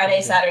 Thursday, Okay.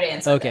 Friday, Saturday,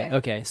 and Sunday.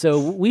 Okay. So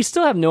we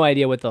still have no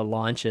idea what the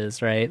launch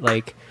is, right?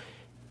 Like,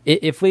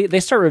 if they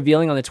start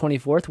revealing on the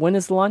 24th, when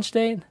is the launch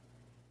date?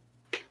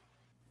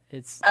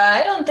 It's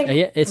I don't think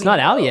it's we not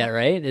out know. yet,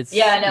 right? It's We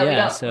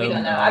don't. So, We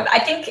don't know. I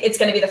think it's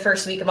going to be the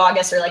first week of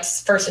August, or like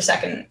first or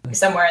second,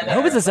 somewhere in I there.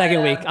 hope it's the second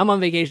but, week. I'm on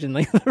vacation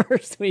like the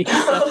first week. So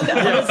Oh, no.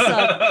 it would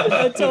suck.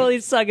 It would totally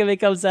suck if it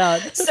comes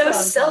out. So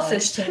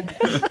selfish, Tim.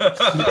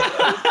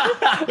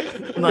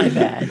 My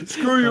bad.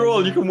 Screw you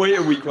all. You can wait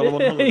a week while I'm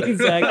on holiday.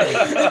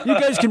 Exactly. You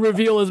guys can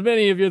reveal as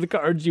many of the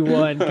cards you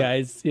want,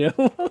 guys. You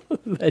know.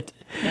 But,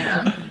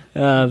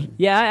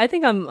 I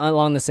think I'm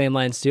along the same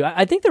lines too.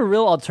 I think the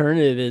real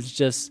alternative is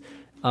just,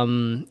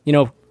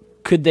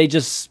 could they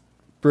just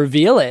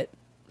reveal it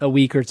a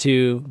week or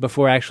two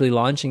before actually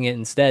launching it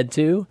instead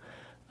too?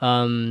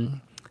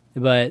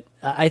 But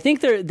I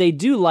think they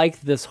do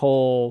like this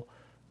whole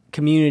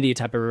community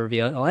type of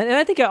reveal, and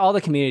I think all the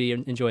community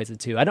enjoys it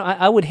too.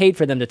 I would hate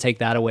for them to take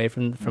that away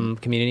from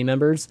community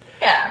members.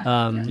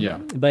 Yeah.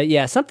 But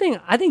yeah,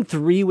 I think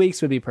 3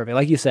 weeks would be perfect.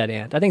 Like you said,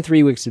 Ant, I think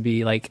 3 weeks would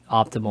be like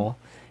optimal,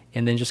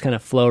 and then just kind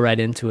of flow right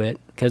into it.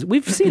 Because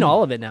we've seen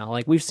all of it now.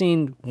 Like we've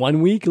seen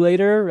 1 week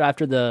later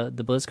after the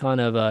BlizzCon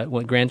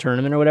of Grand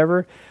Tournament or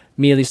whatever,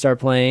 immediately start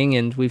playing,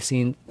 and we've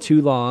seen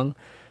too long.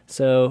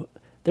 So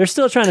they're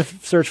still trying to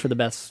search for the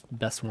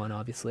best one,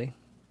 obviously.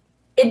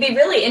 It'd be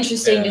really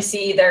interesting to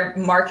see their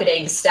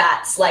marketing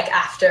stats, like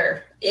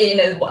after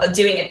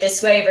doing it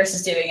this way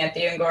versus doing it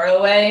the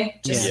Un'Goro way.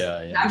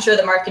 I'm sure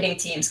the marketing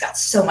team's got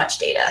so much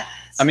data.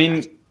 I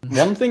mean,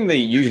 one thing they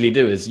usually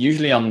do is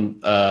on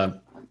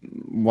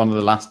one of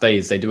the last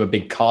days they do a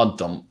big card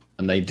dump,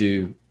 and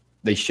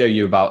they show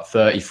you about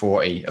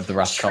 30-40 of the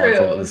Wrath cards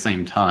all at the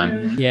same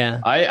time.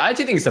 Yeah. I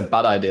actually think it's a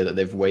bad idea that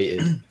they've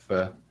waited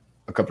for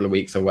a couple of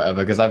weeks or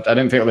whatever, because I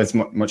don't feel there's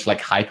much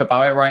like hype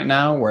about it right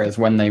now, whereas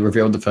when they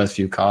revealed the first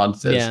few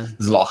cards, there's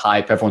a lot of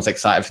hype, everyone's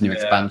excited for new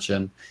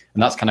expansion,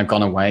 and that's kind of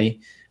gone away.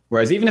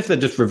 Whereas even if they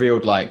just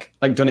revealed like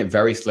done it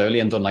very slowly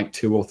and done like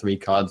 2 or 3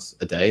 cards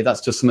a day,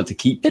 that's just something to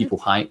keep people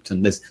hyped,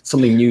 and there's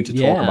something new to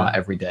talk about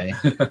every day.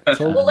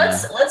 Well,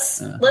 let's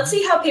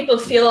see how people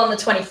feel on the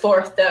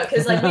 24th though,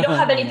 because like we don't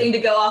have anything to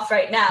go off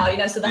right now,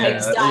 so the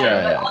hype's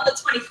dying. But on the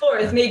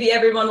 24th, maybe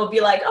everyone will be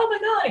like, "Oh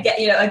my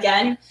god!"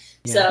 again.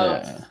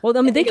 So, well,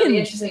 I mean, they can.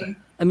 Interesting.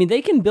 I mean,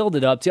 they can build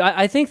it up too.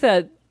 I think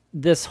that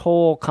this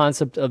whole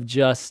concept of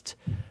just,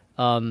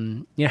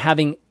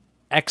 having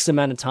X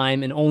amount of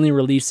time and only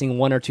releasing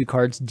 1 or 2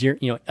 cards,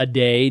 a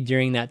day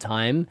during that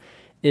time,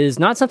 is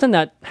not something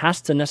that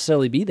has to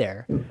necessarily be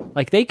there.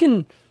 Like they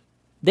can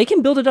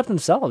build it up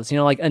themselves.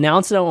 Like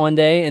announce it on one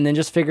day and then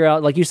just figure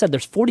out. Like you said,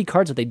 there's 40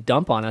 cards that they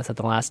dump on us at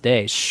the last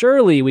day.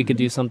 Surely we could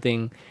do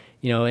something,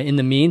 in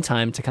the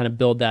meantime to kind of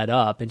build that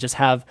up and just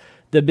have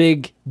the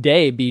big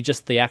day be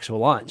just the actual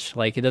launch.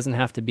 Like it doesn't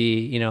have to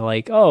be,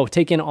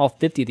 take in all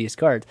 50 of these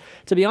cards.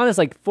 To be honest,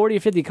 like 40 or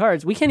 50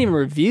 cards, we can't even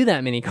review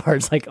that many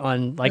cards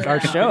on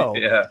our show.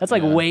 That's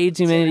way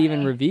too many to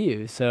even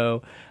review.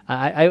 So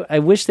I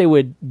wish they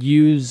would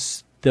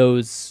use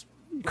those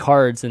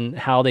cards and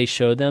how they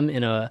show them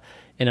in a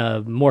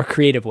more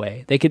creative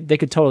way. They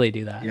could totally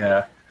do that.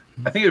 Yeah.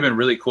 I think it'd been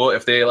really cool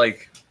if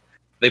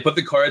they put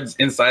the cards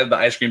inside the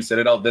Ice Cream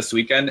Citadel this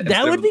weekend.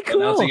 That would be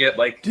cool. Announcing it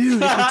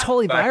dude, it'd be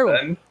totally viral.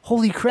 Then.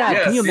 Holy crap.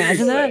 Yeah, can you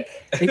imagine that?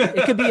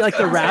 It could be like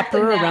the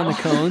wrapper around the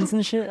cones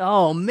and shit.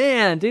 Oh,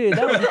 man, dude,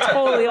 that would be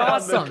totally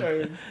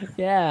awesome.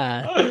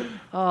 Yeah.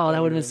 Oh,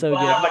 that would have been so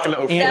good. Like a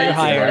little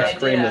ice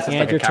cream that's just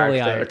like a totally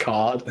character, a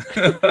card.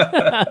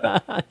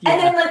 And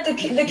then like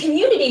the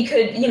community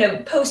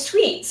could, post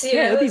tweets.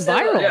 It would be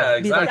viral. Yeah,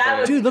 It'd be like,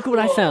 exactly. dude, look at what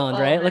I found,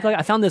 right? Oh, Like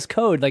I found this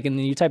code, and then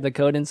you type the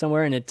code in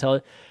somewhere and it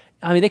tells.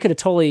 I mean, they could have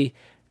totally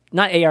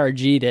not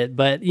ARG'd it,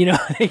 but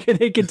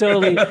they could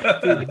totally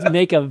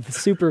make a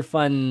super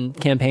fun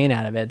campaign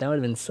out of it. That would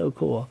have been so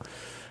cool.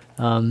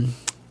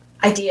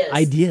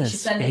 Ideas.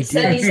 Send these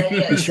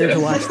ideas. Be sure to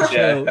watch the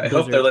show. I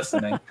hope they're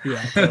listening.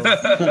 Yeah.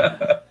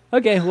 Totally.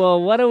 Okay,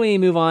 well, why don't we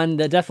move on?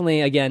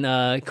 Definitely,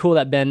 again, cool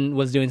that Ben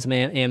was doing some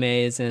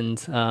AMAs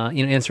and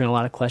answering a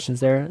lot of questions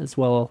there, as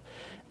well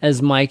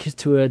as Mike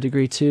to a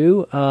degree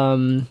too.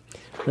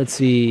 Let's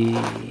see.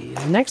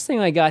 The next thing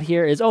I got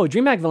here is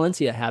DreamHack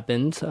Valencia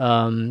happened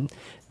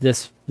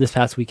this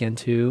past weekend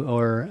too,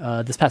 or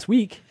this past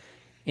week,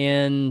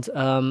 and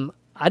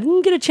I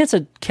didn't get a chance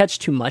to catch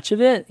too much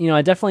of it.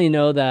 I definitely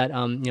know that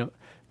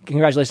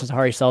congratulations to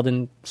Hari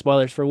Seldon,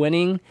 spoilers for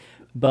winning,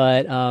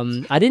 but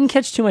I didn't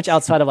catch too much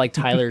outside of like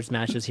Tyler's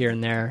matches here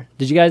and there.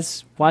 Did you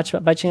guys watch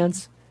by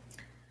chance?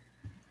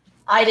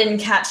 I didn't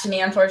catch any,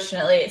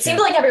 unfortunately. It seemed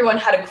like everyone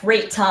had a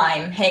great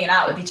time hanging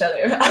out with each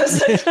other. I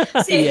was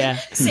like, see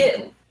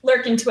it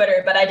lurking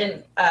Twitter, but I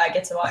didn't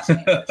get to watch it,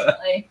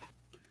 unfortunately.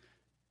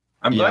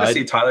 I'm glad to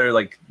see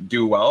Tyler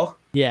do well.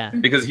 Yeah,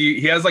 because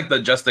he has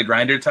the Just a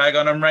Grinder tag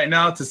on him right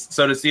now. To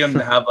see him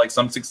have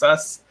some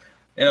success,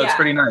 it's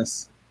pretty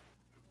nice.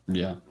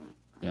 Yeah.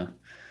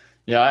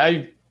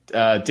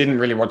 I didn't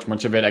really watch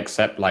much of it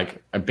except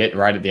a bit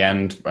right at the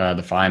end,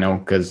 the final,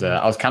 because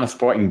I was kind of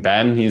supporting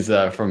Ben. He's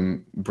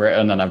from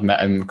Britain, and I've met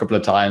him a couple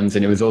of times,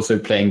 and he was also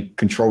playing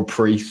Control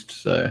Priest,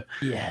 so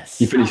yes,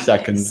 he finished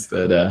second.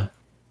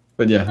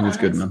 But yeah, it was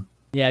good, man.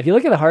 Yeah, if you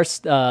look at the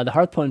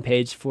Hearthstone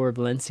page for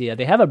Valencia,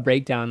 they have a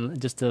breakdown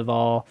just of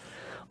all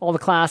all the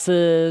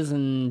classes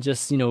and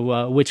just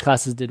which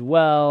classes did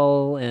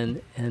well,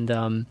 and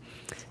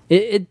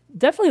it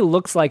definitely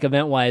looks like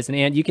event wise.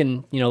 And you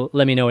can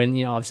let me know,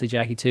 and obviously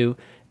Jackie too.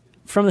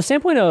 From the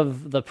standpoint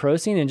of the pro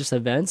scene and just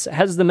events,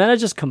 has the meta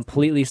just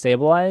completely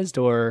stabilized,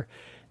 or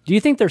do you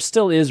think there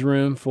still is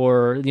room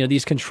for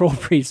these control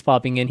priests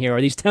popping in here, or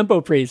these tempo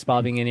priests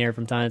popping in here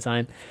from time to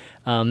time,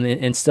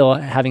 and still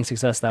having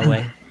success that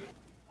way?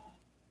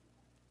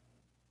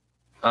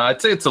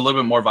 I'd say it's a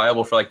little bit more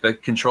viable for like the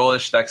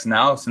control-ish decks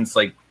now, since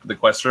like the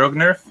Quest Rogue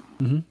nerf.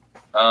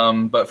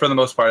 Mm-hmm. But for the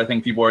most part, I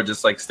think people are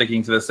just like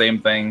sticking to the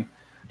same thing.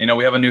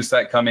 We have a new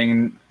set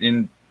coming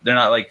in. They're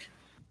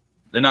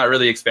not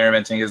really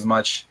experimenting as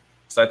much.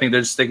 So I think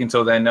they're just sticking to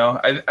what they know.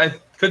 I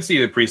could see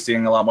the priest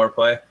seeing a lot more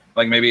play.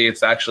 Like maybe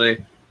it's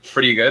actually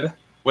pretty good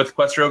with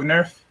Quest Rogue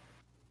nerf.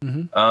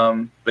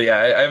 Mm-hmm. But yeah,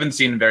 I haven't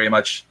seen very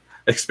much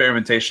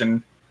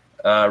experimentation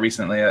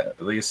recently,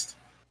 at least.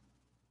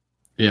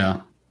 Yeah.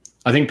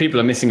 I think people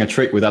are missing a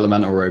trick with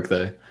Elemental Rogue,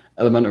 though.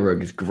 Elemental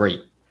Rogue is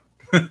great.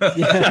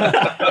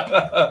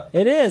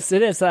 It is.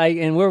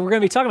 And we're going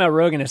to be talking about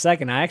Rogue in a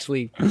second. I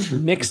actually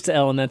mixed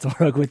Elemental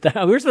Rogue with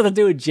that. We were supposed to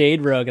do a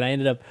Jade Rogue, and I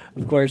ended up,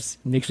 of course,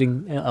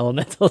 mixing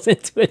Elementals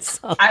into it.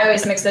 So. I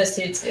always mix those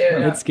two, too.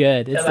 It's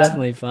good. It's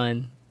definitely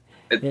fun.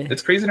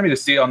 It's crazy to me to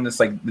see on this,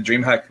 like, the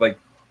DreamHack, like,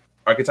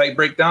 archetype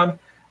breakdown.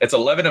 It's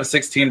 11 of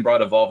 16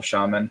 Broad Evolved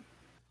Shaman.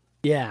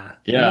 Yeah.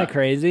 Isn't that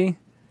crazy?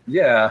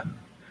 Yeah.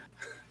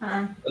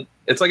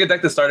 It's like a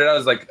deck that started out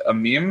as, like, a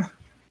meme.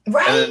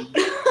 Right.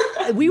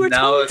 We were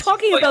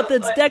talking about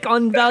this deck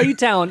on Value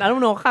Town. I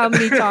don't know how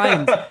many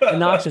times.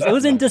 Noxious. It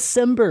was in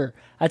December.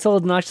 I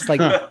told Noxious, like,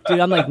 dude,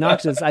 I'm like,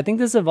 Noxious, I think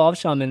this Evolved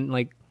Shaman,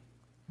 like,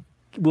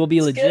 will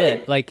be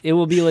legit. Good. Like, it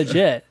will be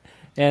legit.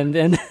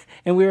 And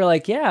we were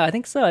like, yeah, I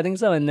think so.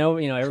 And no,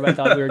 everybody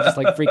thought we were just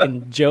like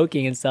freaking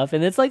joking and stuff.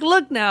 And it's like,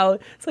 look now,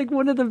 it's like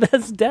one of the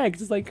best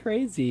decks. It's like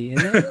crazy.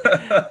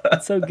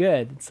 It's so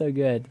good. It's so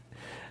good.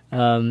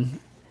 I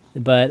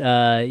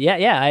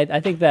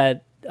think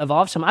that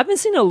Evolved Shaman, I've been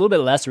seeing it a little bit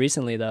less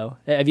recently, though.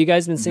 Have you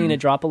guys been seeing it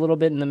drop a little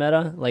bit in the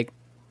meta, like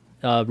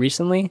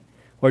recently?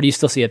 Or do you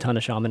still see a ton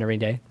of Shaman every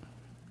day?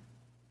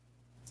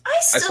 I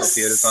still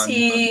see it a ton.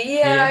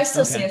 I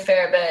still see a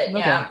fair bit.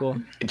 Yeah. Okay,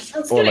 cool. It's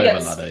Let's all get over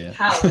against ladder, yeah.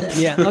 Paladin.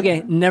 Yeah,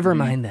 okay, never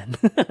mind then.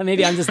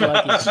 Maybe I'm just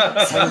lucky.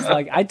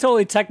 I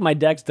totally tech my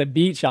decks to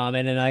beat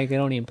Shaman, and I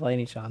don't even play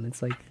any Shaman.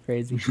 It's like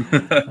crazy.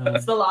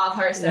 It's the law of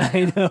Hearthstone.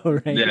 I know,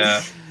 right?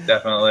 Yeah,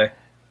 definitely.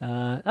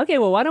 Okay,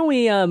 well, why don't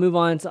we move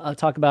on to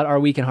talk about our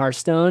week in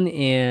Hearthstone,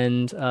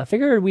 and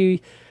figured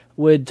we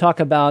would talk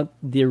about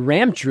the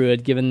Ramp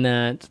Druid, given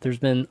that there's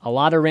been a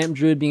lot of Ramp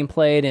Druid being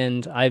played,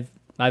 and I've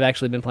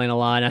actually been playing a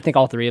lot, and I think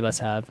all three of us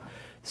have.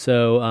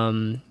 So,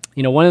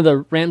 one of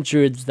the Ramp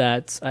Druids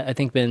that's I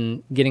think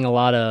been getting a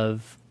lot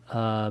of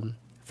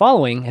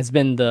following has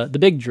been the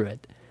Big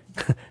Druid.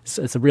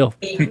 So it's a real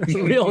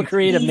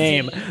creative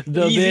name.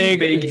 The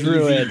Big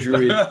Druid.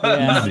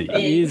 Yeah,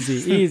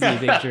 easy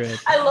Big Druid.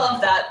 I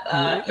love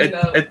that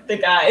the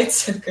guy. It's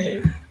so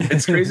great.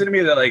 It's crazy to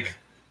me that like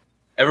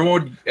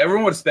everyone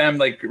would spam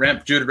like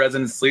Ramp Druid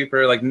Resonant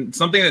Sleeper, like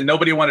something that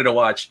nobody wanted to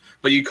watch,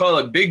 but you call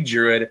it Big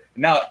Druid.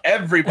 Now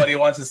everybody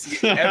wants to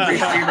see every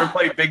streamer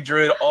play Big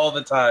Druid all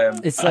the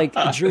time. It's like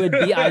Druid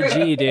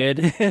BIG,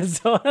 dude.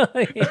 So,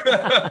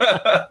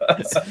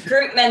 it's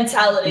group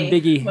mentality.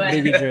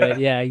 Biggie Druid.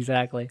 Yeah,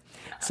 exactly.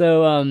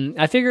 So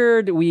I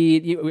figured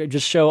we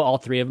just show all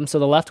three of them. So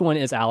the left one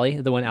is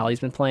Allie, the one Allie's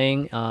been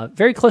playing,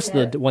 very close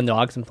to the one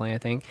Dog's been playing, I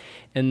think.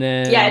 And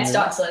then it's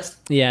Dog's list.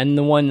 Yeah, and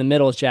the one in the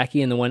middle is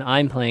Jackie, and the one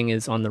I'm playing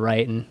is on the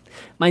right. And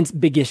mine's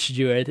Biggish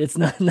Druid. It's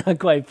not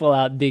quite full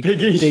out big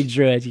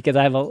Druid, because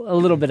I have a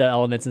little bit of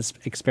elements and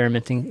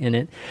experimenting in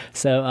it.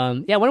 So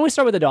why don't we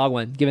start with the Dog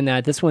one, given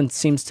that this one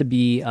seems to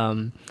be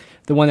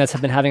the one that's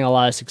been having a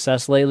lot of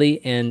success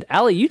lately. And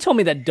Allie, you told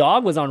me that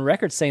Dog was on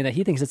record saying that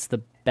he thinks it's the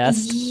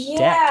best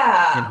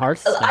deck in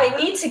Hearthstone. I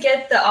need to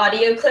get the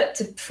audio clip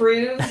to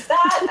prove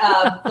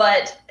that,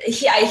 but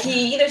he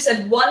either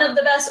said one of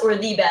the best or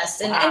the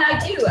best, and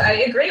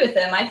I agree with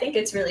him. I think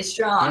it's really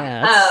strong.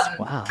 Yeah,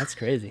 wow, that's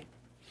crazy.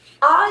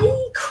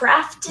 I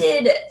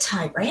crafted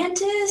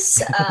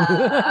Tyrantus.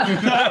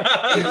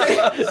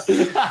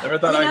 Never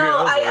thought I'd hear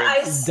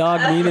those words.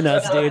 Dog memeing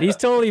us, dude. He's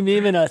totally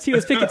memeing us. He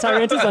was picking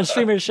Tyrantus on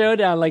Streamer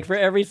Showdown, like for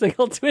every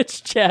single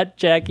Twitch chat.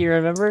 Jack, you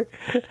remember?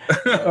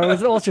 Or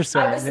was it Ultra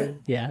Sword?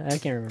 Yeah, I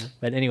can't remember.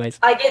 But anyways,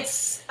 I get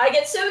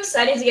so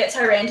excited to get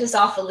Tyrantus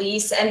off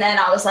Elise, and then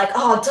I was like,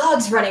 "Oh,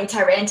 Dog's running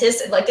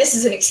Tyrantus, and like this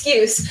is an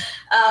excuse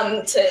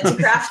to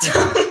craft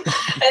him."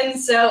 And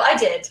so I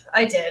did.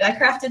 I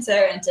crafted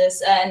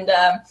Tyrantus, and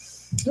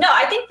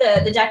I think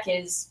the deck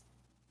is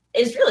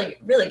really,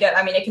 really good.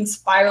 I mean, it can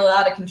spiral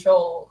out of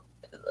control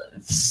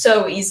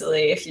so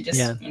easily if you just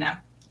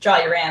draw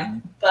your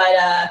ram. But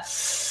I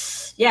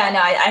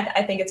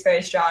think it's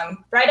very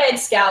strong. Bright-Eyed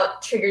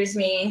Scout triggers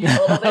me a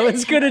little bit. I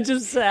was gonna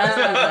just ask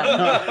you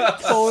that.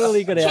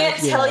 Totally gonna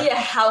ask you. Can't tell you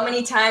how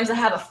many times I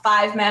have a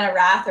 5-mana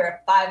Wrath or a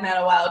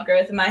 5-mana Wild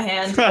Growth in my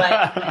hand,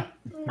 but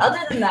other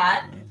than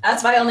that,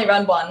 That's why I only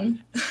run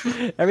one.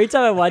 Every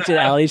time I watch an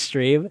Allie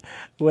stream,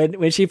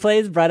 when she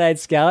plays Bright Eyed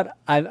Scout,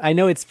 I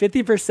know it's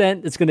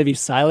 50% it's going to be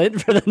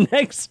silent for the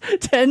next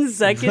 10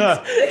 seconds,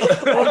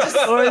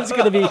 or it's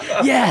going to be,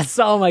 yes,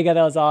 oh my God,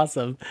 that was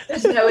awesome.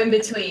 There's no in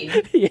between.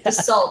 Yeah. The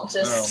salt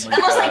just, Oh my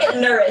unless I God.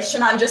 get nourished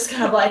and I'm just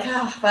kind of like,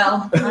 oh,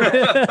 well.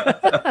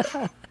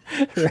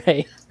 all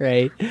right.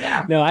 Right.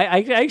 Yeah. No,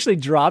 I actually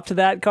dropped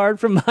that card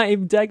from my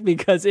deck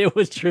because it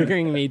was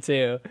triggering me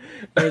too.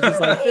 I was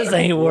just like, this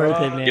ain't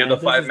worth it, man. You have the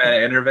This 5 is- mana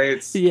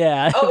innervates.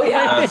 Yeah. Oh,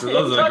 yeah.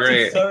 Those are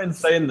great. So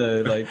insane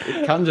though. Like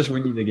it can just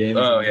win you the game.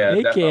 Oh yeah,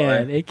 It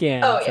definitely.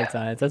 can Oh, yeah.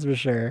 sometimes, that's for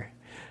sure.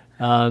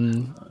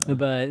 But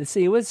let's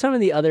see, what's some of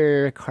the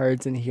other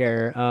cards in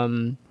here?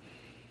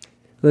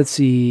 Let's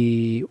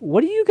see,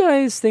 what do you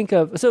guys think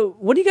of? So,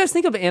 what do you guys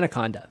think of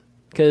Anaconda?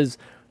 Because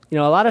a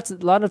lot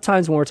of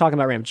times when we're talking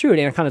about Ramchud,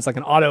 Anaconda's like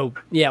an auto.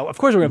 Yeah, of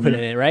course we're gonna put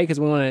it in, right? Because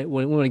we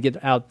want to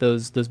get out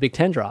those big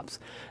 10 drops.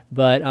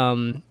 But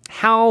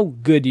how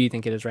good do you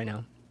think it is right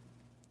now?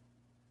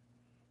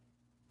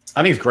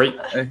 I think it's great.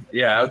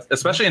 Yeah,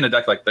 especially in a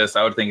deck like this,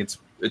 I would think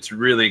it's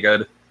really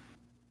good.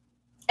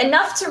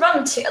 Enough to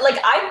run two. Like,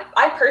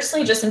 I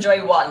personally just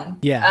enjoy one.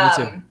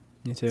 Yeah,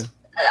 me too.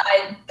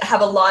 I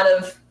have a lot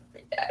of,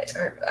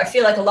 I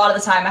feel like a lot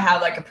of the time I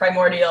have like a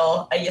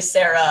Primordial, a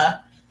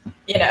Ysera,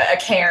 a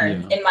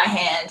Cairn in my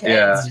hand, and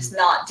Yeah. it's just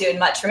not doing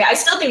much for me. I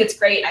still think it's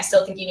great, and I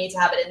still think you need to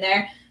have it in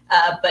there.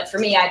 But for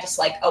me, I just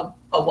like a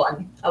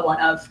one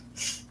of.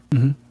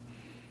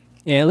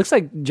 Yeah, it looks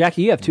like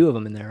Jackie, you have 2 of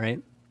them in there, right?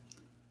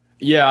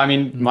 Yeah, I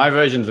mean, my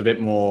version's a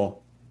bit more.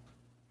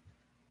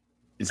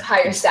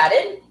 Higher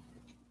statted.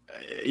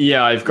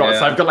 Yeah, I've got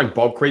Yeah. like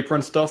Bog Creeper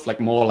and stuff, like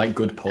more like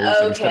good pulls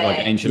instead of like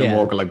Okay. Ancient Yeah.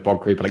 Awoga, like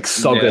Bog Creeper. Like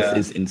Soggoth Yeah.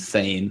 is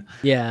insane.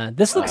 Yeah,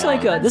 this looks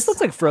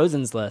like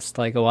Frozen's list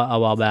like a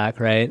while back,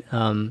 right?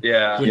 Yeah. With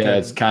Yeah, the-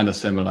 it's kind of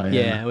similar.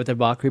 yeah, with their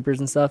bot creepers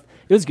and stuff.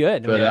 It was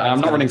good. But I'm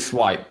not running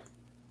Swipe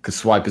because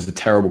Swipe is a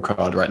terrible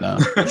card right now.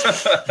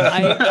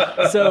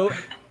 So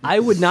I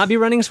would not be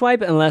running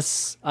Swipe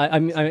unless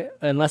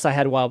unless I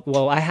had Wild.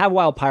 Well, I have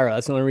Wild Pyro.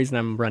 That's the only reason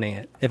I'm running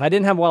it. If I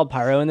didn't have Wild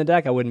Pyro in the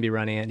deck, I wouldn't be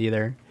running it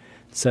either.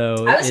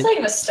 So I was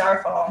playing with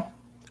Starfall.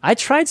 I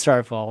tried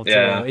Starfall too.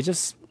 Yeah. It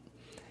just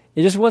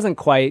wasn't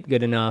quite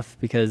good enough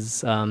because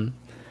the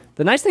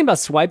nice thing about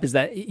Swipe is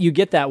that you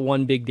get that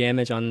one big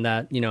damage on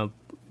that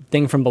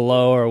thing from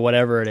below or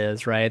whatever it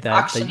is, right?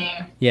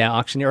 Auctioneer.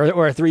 Auctioneer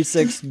or a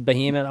 3/6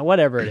 behemoth, or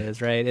whatever it is,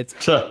 right?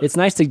 It's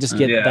nice to just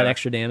get Yeah. that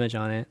extra damage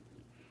on it.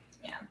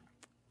 Yeah.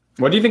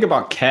 What do you think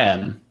about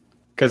Cairn?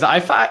 Because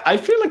I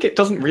feel like it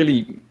doesn't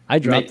really. I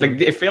dropped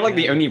like, I feel like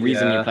the only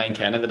reason Yeah. you're playing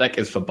Cairn in the deck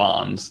is for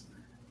Barnes.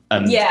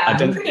 And Yeah, I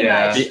don't, pretty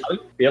yeah. much. I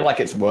don't feel like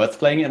it's worth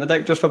playing it in the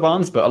deck just for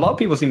Barnes, but a lot of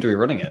people seem to be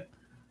running it.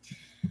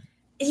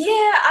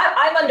 Yeah,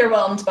 I'm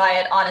underwhelmed by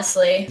it,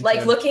 honestly.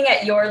 Like, looking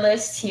at your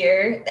list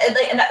here,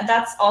 and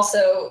that's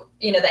also,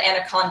 the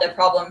Anaconda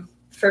problem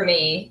for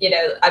me.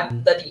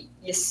 The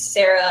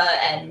Ysera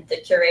and the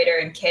Curator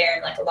and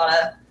Cairn, like a lot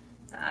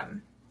of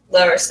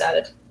lower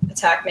statted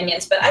attack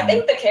minions. But I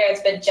think the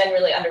Cairn's been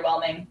generally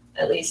underwhelming,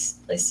 at least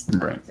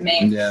Right. to me.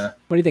 Yeah.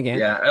 What do you think, Ant?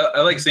 Yeah,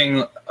 I like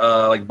seeing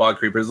like Bog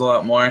Creepers a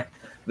lot more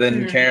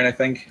than Cairn, I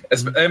think.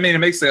 I mean, it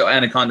makes the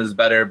Anacondas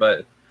better,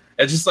 but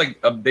it's just like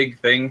a big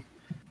thing.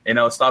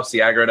 It stops the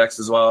aggro decks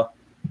as well.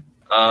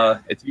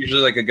 It's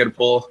usually like a good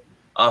pull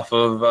off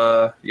of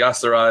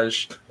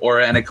Yasiraj or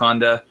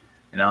Anaconda.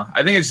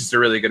 I think it's just a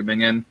really good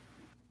minion.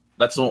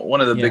 That's one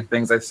of the Yeah. big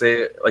things I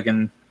say, like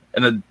in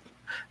the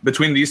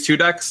between these 2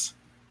 decks.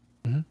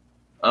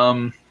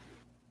 But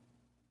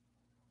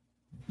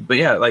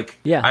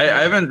yeah, I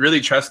haven't really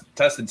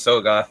tested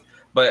Sogoth,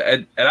 but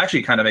it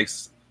actually kind of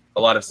makes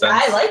a lot of sense.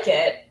 I like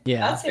it.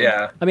 Yeah. That's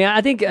Yeah. I mean,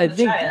 I think try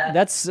that.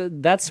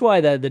 that's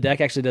why the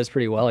deck actually does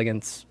pretty well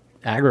against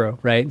aggro,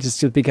 right?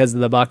 Just because of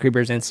the bot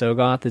creepers and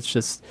Sogoth,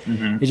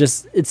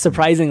 it's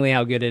surprisingly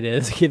how good it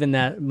is. Given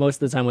that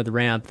most of the time with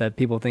ramp, that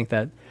people think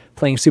that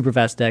playing super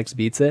fast decks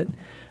beats it,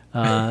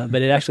 but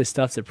it actually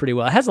stuffs it pretty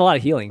well. It has a lot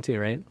of healing too,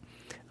 right?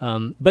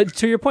 But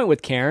to your point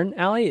with Cairn,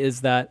 Allie,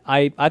 is that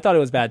I thought it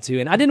was bad too,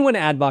 and I didn't want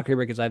to add bot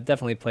creeper because I've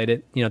definitely played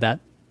it,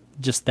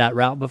 that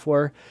route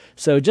before.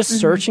 So just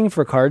searching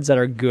for cards that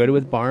are good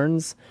with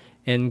Barnes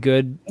and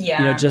good,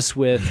 Yeah. just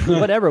with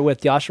whatever,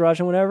 with Yasiraj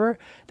and whatever.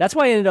 That's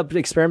why I ended up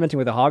experimenting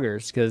with the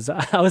Hoggers, because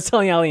I was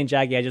telling Ali and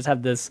Jackie I just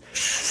have this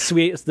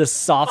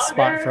soft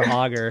spot for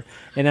Hogger.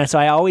 And so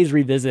I always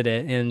revisit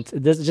it. And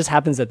this just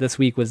happens that this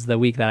week was the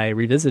week that I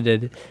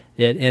revisited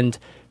it. And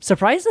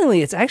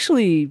surprisingly, it's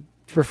actually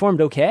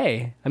performed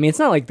okay. I mean, it's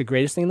not like the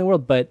greatest thing in the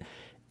world, but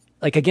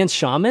like against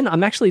Shaman,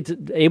 I'm actually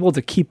able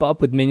to keep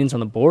up with minions on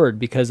the board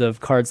because of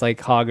cards like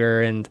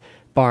Hogger and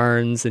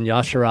Barnes and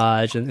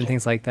Yasiraj and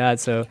things like that.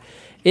 So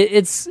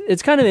it's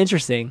kind of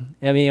interesting.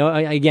 I mean,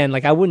 again,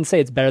 like I wouldn't say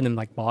it's better than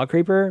like Bog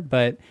Creeper,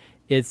 but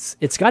it's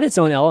got its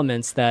own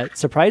elements that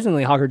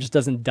surprisingly Hogger just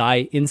doesn't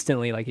die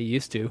instantly like it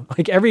used to.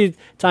 Like every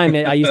time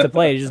I used to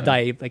play, it just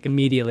die like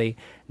immediately.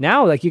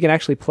 Now, like you can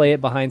actually play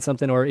it behind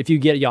something, or if you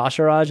get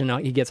Yasiraj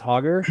and he gets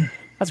Hogger,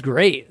 that's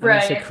great. I mean,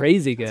 it's Right.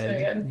 crazy good.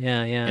 very good.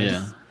 Yeah.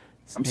 Yeah.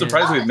 I'm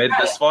surprised we've made it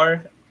this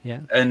far, Yeah.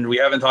 and we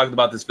haven't talked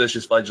about this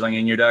vicious fledgling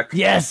in your deck.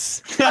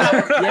 Yes.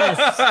 Yes.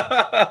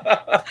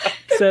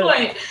 Good So-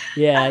 point.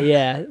 Yeah,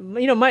 yeah.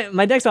 You know,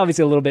 my deck's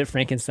obviously a little bit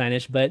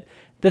Frankensteinish, but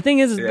the thing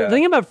is, Yeah. the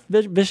thing about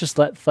Vicious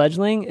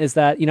Fledgling is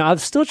that, you know, I'm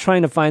still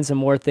trying to find some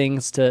more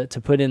things to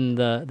put in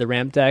the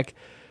ramp deck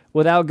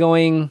without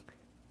going,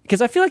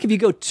 because I feel like if you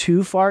go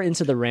too far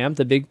into the ramp,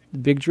 the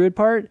big druid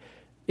part,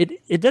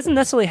 it doesn't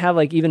necessarily have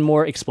like even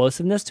more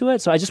explosiveness to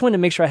it. So I just wanted to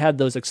make sure I had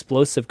those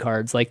explosive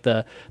cards like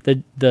the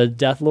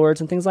Death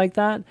Lords and things like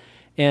that.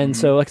 And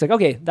so it's like,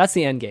 okay, that's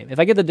the end game. If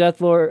I get the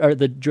Death Lord or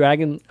the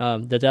Dragon,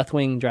 the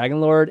Deathwing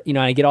Dragon Lord, you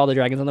know, I get all the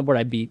dragons on the board,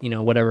 I beat, you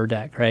know, whatever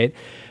deck, right?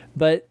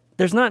 But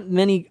there's not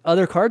many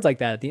other cards like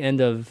that at the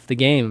end of the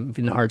game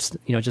in Hearts,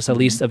 you know, just at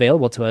least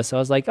available to us. So I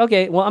was like,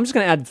 okay, well, I'm just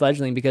going to add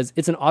Fledgling because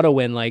it's an auto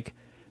win, like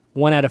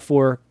 1 out of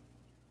 4,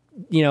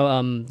 you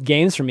know,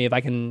 games for me if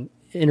I can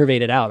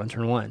innervate it out on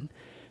turn 1.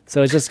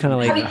 So it's just kind of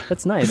like,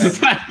 that's nice.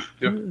 It's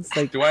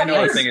like, Do I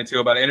know a thing or two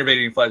about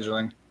innovating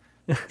fledgling?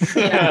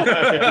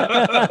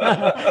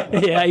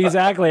 yeah,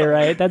 exactly,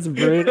 right? That's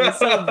brutal. It's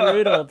so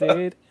brutal,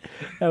 dude.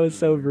 That was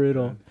so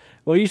brutal.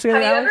 What were you saying,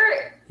 Have you Alex?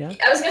 ever?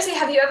 Yeah. I was gonna say,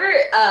 have you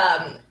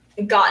ever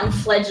gotten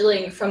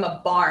fledgling from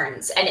a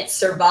Barnes and it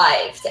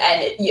survived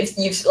and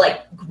you've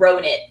like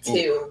grown it to?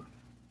 You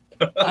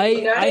know what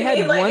I had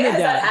mean? Like, one has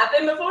that adapt.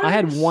 happened before? I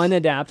had one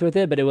adapt with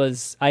it, but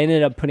I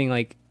ended up putting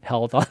like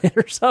health on it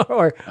or so,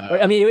 or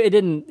I mean,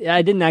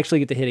 I didn't actually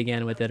get to hit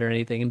again with it or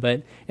anything,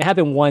 but it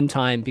happened one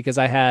time because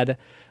I had,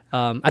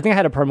 I think I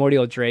had a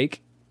Primordial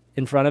Drake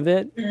in front of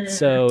it,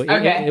 so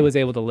Okay. it was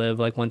able to live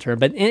like one turn,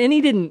 but and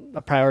he didn't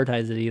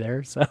prioritize it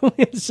either, so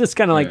it's just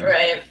kind of like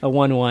Right. a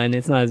 1/1.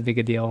 It's not as big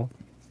a deal.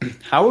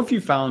 How have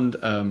you found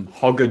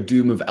Hogger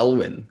Doom of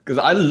Elwyn? Because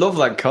I love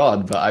that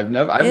card, but I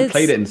haven't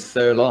played it in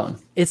so long.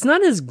 It's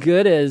not as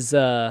good as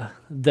the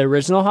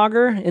original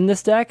Hogger in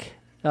this deck,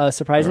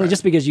 surprisingly,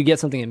 just because you get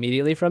something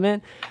immediately from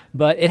it.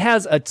 But it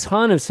has a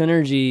ton of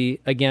synergy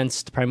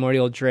against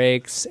Primordial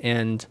Drakes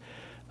and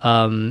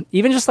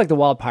even just like the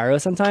Wild Pyro.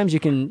 Sometimes you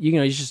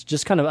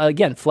just kind of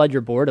again flood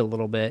your board a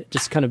little bit,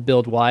 just kind of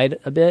build wide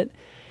a bit,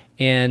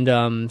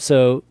 and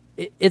so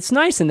it's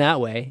nice in that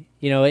way.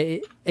 You know,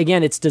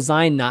 again, it's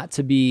designed not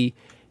to be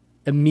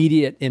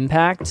immediate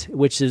impact,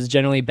 which is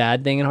generally a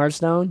bad thing in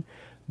Hearthstone.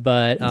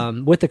 But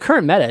with the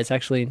current meta, it's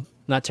actually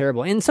not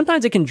terrible. And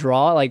sometimes it can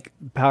draw like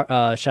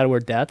Shadow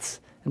Word Deaths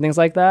and things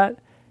like that.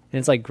 And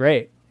it's like,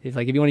 great. If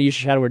you want to use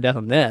Shadow Word Death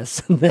on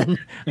this, then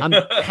I'm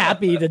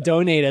happy to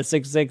donate a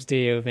 6/6 to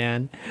you,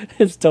 man.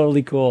 It's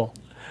totally cool.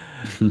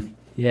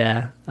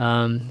 Yeah.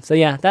 So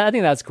yeah, I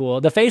think that's cool.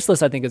 The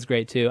Faceless, I think, is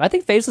great too. I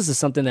think Faceless is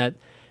something that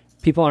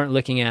people aren't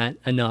looking at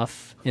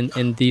enough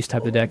in these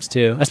type of decks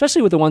too,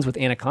 especially with the ones with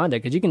Anaconda,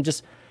 because you can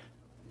just,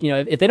 you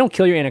know, if they don't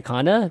kill your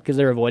Anaconda because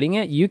they're avoiding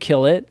it, you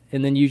kill it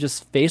and then you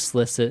just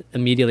Faceless it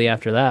immediately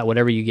after that,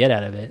 whatever you get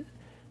out of it.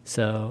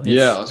 So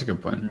Yeah, that's a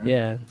good point.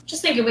 yeah,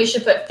 Just thinking we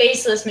should put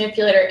faceless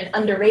manipulator in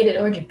underrated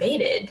or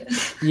debated.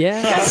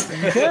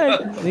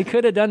 yeah, we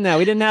could have done that.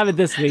 We didn't have it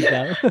this week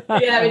though.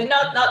 Yeah, I mean,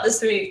 not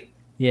this week.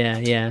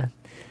 Yeah.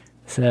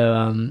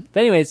 So, but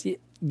anyways,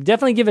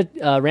 definitely give it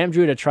Ramp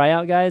Druid a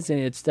tryout, guys, and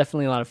it's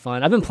definitely a lot of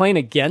fun. I've been playing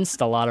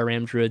against a lot of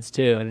Ramp Druids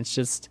too, and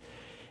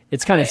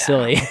it's kind of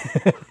silly,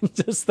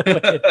 just the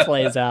way it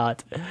plays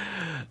out.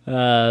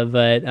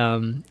 But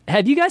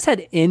have you guys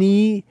had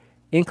any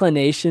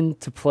inclination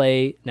to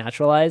play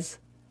Naturalize?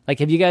 Like,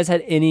 have you guys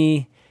had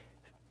any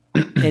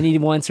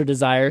wants or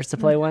desires to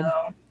play one?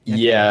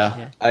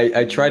 Yeah.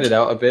 I tried it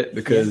out a bit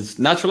because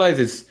Naturalize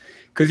is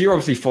because you're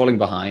obviously falling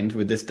behind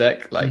with this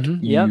deck. Like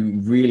you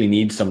really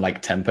need some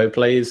like tempo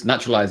plays.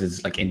 Naturalize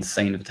is like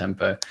insane for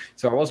tempo.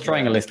 So I was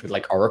trying a list with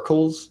like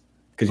oracles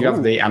because you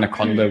have the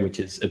Anaconda, which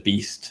is a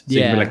beast. So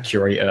you can be like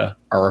Curator,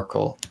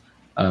 Oracle.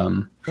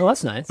 Oh,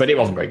 that's nice. But it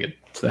wasn't very good.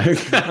 So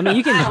I mean,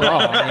 you can draw.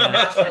 Yeah.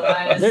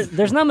 Naturalize.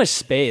 There's not much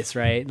space,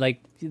 right?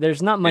 Like,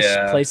 there's not much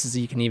places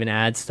that you can even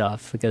add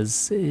stuff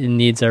because it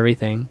needs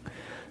everything.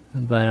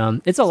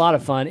 But it's a lot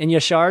of fun. And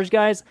Yasharj,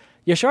 guys,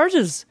 Yasharj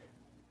is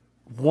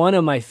one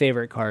of my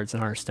favorite cards in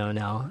Hearthstone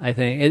now. I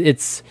think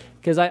it's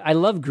because I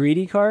love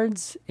greedy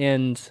cards,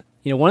 and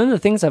you know, one of the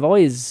things I've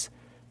always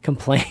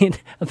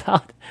complained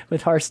about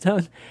with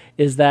Hearthstone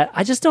is that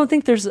I just don't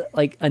think there's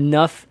like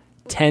enough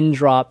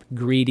 10-drop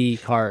greedy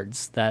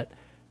cards that.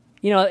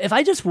 You know, if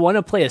I just want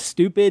to play a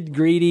stupid,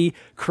 greedy,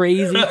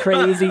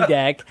 crazy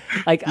deck,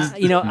 like,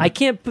 you know, I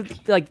can't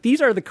put, like,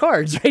 these are the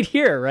cards right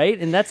here, right?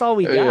 And that's all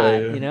we got,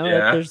 you know?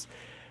 Yeah. Like,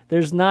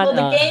 there's not...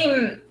 Well, the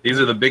game These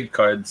are the big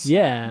cards.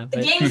 Yeah.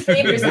 the game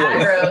favors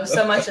aggro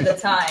so much of the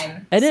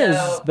time. It is,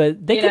 So,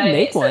 but they you could know what I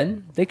make mean? So-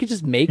 one. They could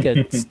just make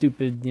a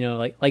stupid, you know,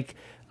 like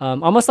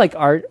almost like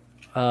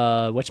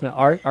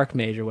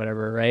Archmage or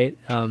whatever, right?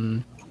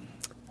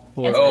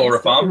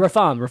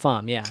 Rafam?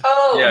 Rafam, yeah.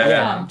 Oh, Yeah,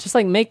 Yeah, just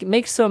like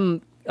make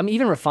some. I mean,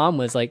 even Rafam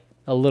was like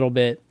a little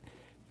bit,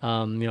 you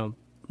know,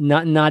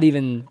 not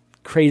even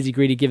crazy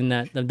greedy, given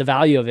that the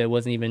value of it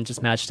wasn't even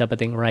just matched up, I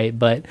think, right.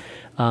 But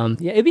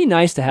yeah, it'd be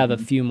nice to have a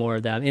few more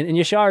of them. And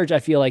Yasharj, I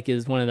feel like,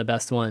 is one of the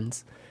best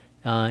ones.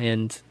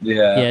 And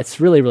Yeah. it's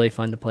really, really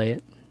fun to play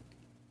it.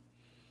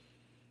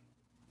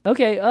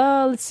 Okay,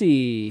 let's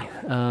see.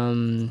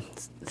 I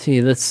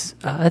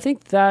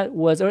think that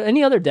was. Or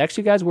any other decks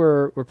you guys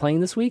were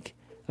playing this week?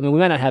 I mean, we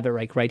might not have it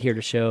right here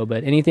to show,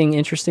 but anything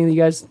interesting that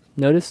you guys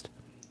noticed?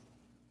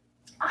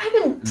 I've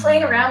been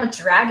playing around with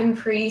Dragon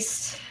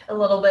Priest a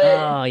little bit.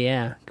 Oh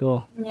yeah,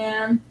 cool.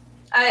 Yeah.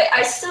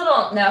 I still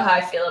don't know how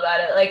I feel about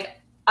it. Like,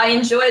 I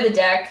enjoy the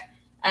deck,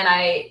 and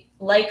I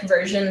like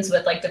versions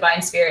with like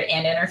Divine Spirit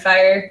and Inner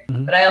Fire,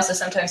 but I also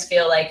sometimes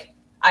feel like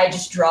I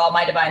just draw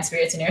my Divine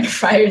Spirits and Inner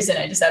Fires and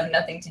I just have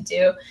nothing to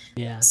do.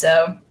 Yeah.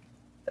 So,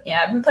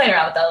 yeah, I've been playing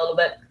around with that a little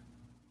bit.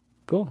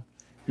 Cool.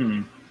 I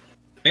think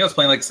I was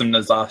playing like some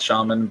Nazoth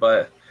Shaman,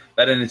 but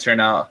that didn't turn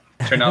out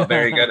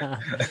very good.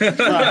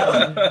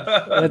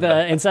 With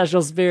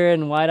Ancestral Spirit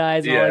and White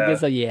Eyes and all that Yeah. good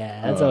stuff.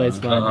 Yeah, that's always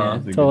fun, man.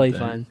 That's a good Totally thing.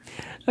 fun.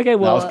 Okay,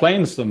 well, I was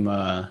playing some.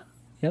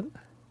 Yep.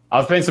 I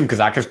was playing some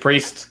Kazakus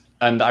Priest,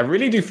 and I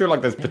really do feel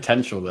like there's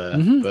potential there,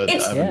 but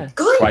It's I haven't Yeah.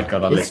 good. quite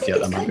got a It's- list yet.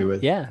 it's I'm happy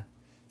with. Yeah.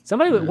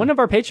 One of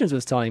our patrons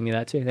was telling me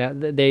that too.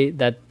 That they've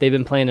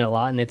been playing it a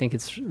lot and they think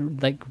it's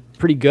like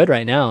pretty good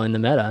right now in the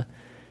meta.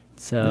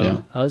 So Yeah.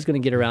 I was gonna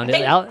get around it.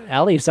 think-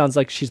 Allie sounds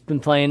like she's been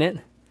playing it.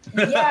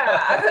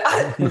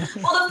 Yeah.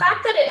 Well, the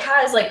fact that it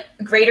has like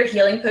greater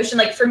healing potion,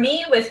 like for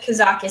me with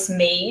Kazakus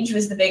Mage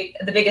was the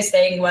biggest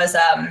thing was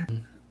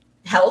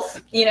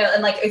health,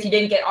 and like if you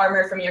didn't get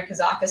armor from your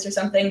Kazakus or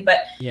something, but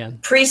Yeah.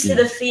 Priest of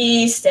the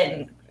Feast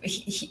and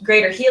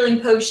greater healing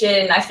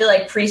potion, I feel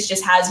like Priest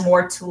just has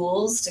more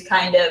tools to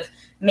kind of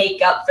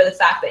make up for the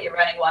fact that you're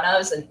running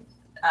one-ofs and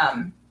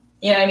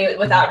you know what I mean,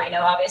 without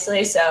Reno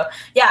obviously. So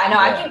yeah, I know.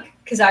 I think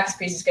Kazakus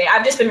Priest is great.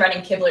 I've just been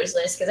running Kibler's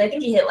List because I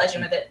think he hit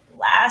Legend with it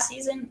last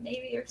season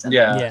maybe or something.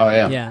 Yeah. Yeah. Oh,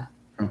 yeah.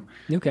 Yeah.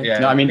 Okay. Yeah.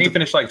 No, I mean, he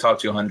finished like top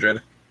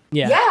 200.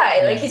 Yeah.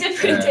 Yeah, like he did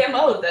pretty Yeah. damn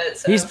well with it.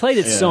 So. He's played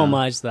it so Yeah.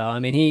 much though. I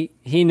mean,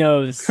 he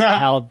knows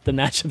how the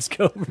matchups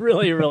go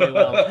really, really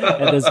well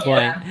at this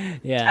point.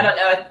 Yeah. I don't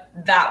know it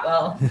that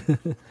well.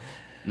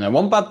 No,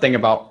 one bad thing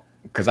about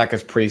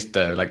Kazakus Priest,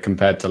 though, like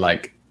compared to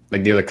like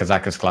the other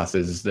Kazakus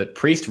classes, is that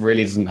Priest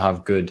really doesn't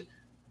have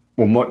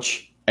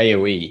much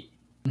AOE.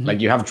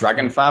 Like you have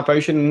Dragonfire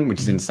Potion, which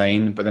is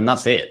insane, but then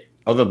that's it.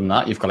 Other than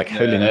that, you've got like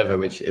Holy Nova,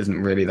 which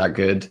isn't really that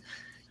good.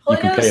 Holy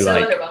can Nova play, is so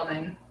like-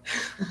 underwhelming.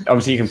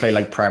 Obviously, you can play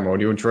like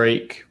Primordial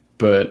Drake,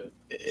 but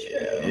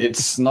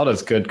it's not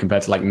as good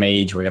compared to like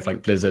Mage, where you have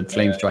like Blizzard,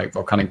 Flame Strike,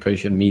 Volcanic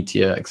Potion,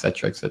 Meteor,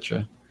 etc.,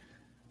 etc.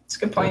 It's a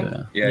good point.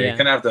 Yeah, Yeah. you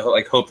kind of have to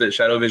like hope that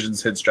Shadow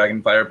Visions hits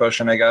Dragonfire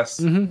Potion, I guess.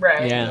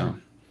 Right. Yeah.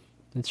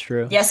 That's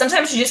true. Yeah,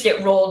 sometimes you just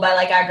get rolled by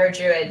like aggro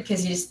druid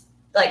because you just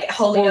like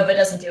Holy Nova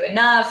doesn't do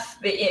enough,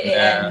 but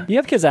Yeah. and You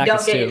have you don't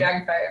Kazakus get your too.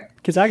 Dragonfire.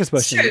 Kazakus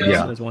Potion True.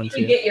 Yeah. was one You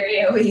too. get your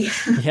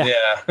AOE. Yeah. Yeah.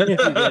 If you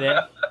get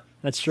it.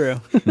 That's true.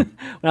 When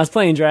I was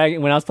playing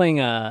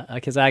a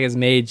Kazakus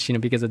Mage,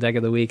 because of Deck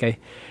of the Week, I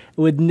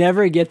would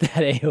never get that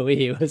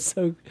AOE. It was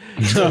so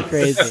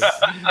crazy.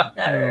 Oh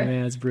Never.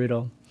 man, it's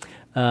brutal.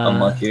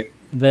 Unlucky.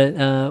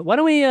 But why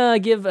don't we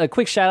give a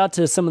quick shout out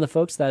to some of the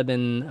folks that have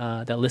been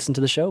that listen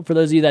to the show. For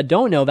those of you that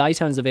don't know, Value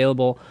Town is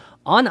available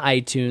on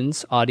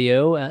iTunes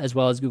audio as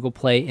well as Google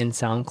Play and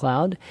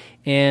SoundCloud.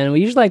 And we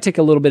usually like to take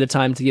a little bit of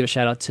time to give a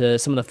shout out to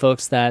some of the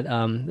folks that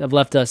have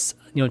left us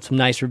some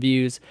nice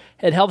reviews.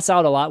 It helps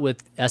out a lot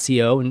with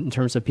SEO in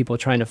terms of people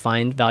trying to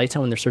find Value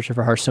Town when they're searching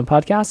for Hearthstone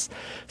podcasts.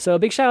 So a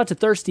big shout out to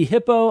Thirsty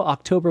Hippo,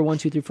 October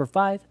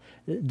 12345,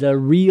 The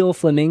Real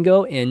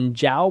Flamingo, and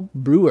Jow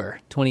Brewer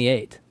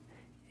 28.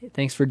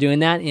 Thanks for doing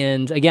that.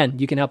 And again,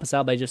 you can help us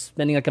out by just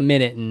spending like a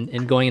minute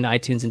and going into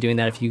iTunes and doing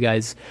that if you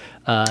guys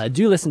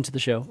do listen to the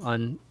show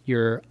on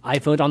your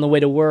iPhone on the way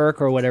to work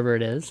or whatever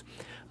it is.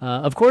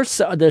 Of course,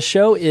 the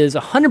show is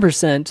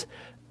 100%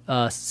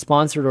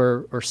 sponsored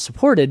or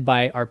supported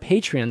by our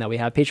Patreon that we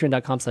have,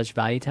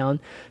 patreon.com/valuetown.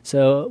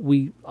 So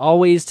we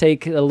always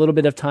take a little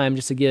bit of time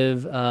just to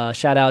give a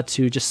shout out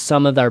to just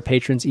some of our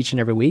patrons each and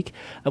every week.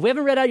 If we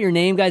haven't read out your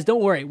name, guys,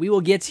 don't worry. We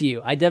will get to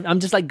you. I'm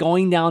just like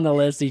going down the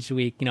list each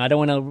week. I don't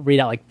want to read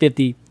out like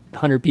 50,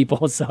 100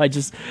 people, so I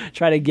just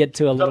try to get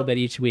to a little bit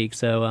each week.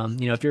 So,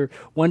 if you're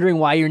wondering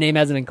why your name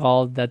hasn't been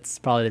called, that's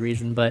probably the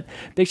reason. But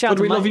big shout out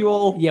to we love you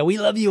all. Yeah, we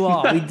love you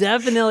all. We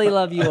definitely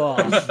love you all.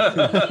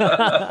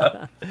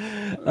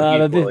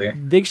 Equally.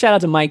 Big shout out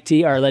to Mike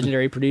T, our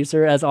legendary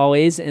producer, as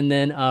always. And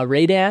then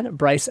Raydan,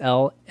 Bryce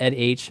L, Ed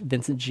H,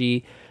 Vincent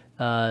G,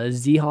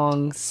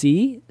 Zihong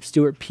C,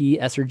 Stuart P,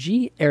 Esser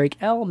G, Eric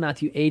L,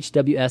 Matthew H,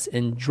 WS,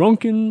 and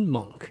Drunken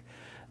Monk.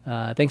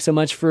 Thanks so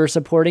much for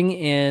supporting.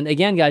 And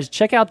again, guys,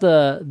 check out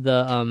the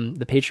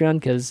Patreon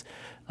because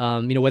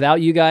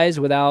without you guys,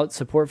 without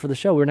support for the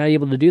show, we're not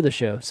able to do the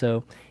show.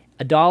 So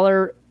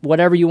 $1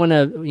 whatever you want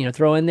to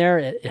throw in there,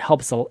 it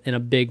helps in a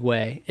big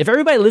way. If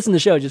everybody listened to the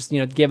show, just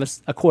give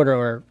us a quarter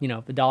or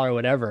 $1 or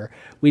whatever,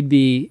 we'd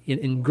be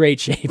in great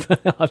shape,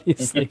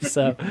 obviously.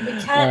 So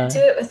we can't do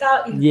it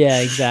without you. Yeah,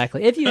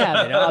 exactly. If you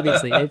have it,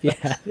 obviously, if you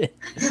have it.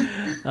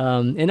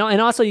 And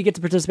also you get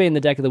to participate in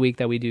the deck of the week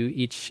that we do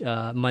each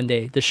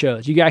Monday. The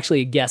shows, you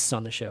actually guests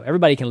on the show.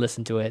 Everybody can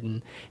listen to it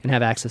and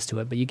have access to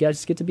it, but you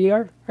guys get to be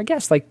our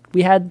guests. Like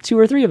we had 2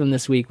 or 3 of them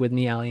this week with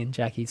me, Allie, and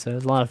Jackie. So it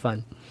was a lot of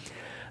fun.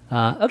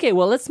 Okay,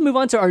 well, let's move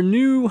on to our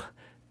new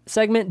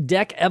segment,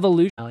 Deck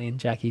Evolution. Allie and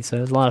Jackie, so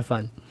it was a lot of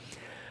fun.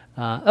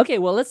 Okay,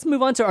 well, let's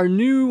move on to our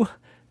new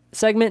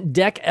segment,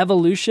 Deck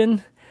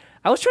Evolution.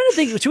 I was trying to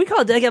think, should we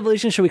call it Deck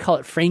Evolution? Should we call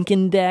it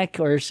Franken Deck?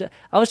 I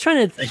was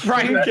trying to...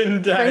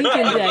 Franken Deck.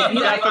 Franken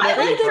Deck. I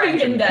like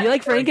Franken Deck. You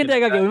like Franken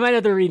Deck? Okay, we might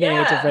have to rename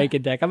it to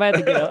Franken Deck. I might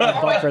have to get a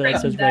bumper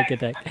that says Franken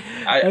Deck.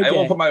 I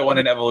won't put my one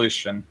in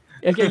evolution.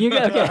 Okay,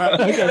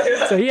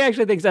 okay. So he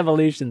actually thinks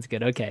evolution's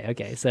good.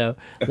 Okay. So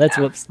let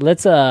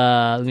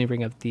me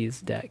bring up these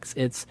decks.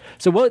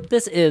 So what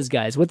this is,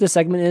 guys. What this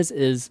segment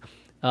is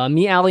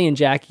me, Allie, and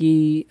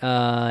Jackie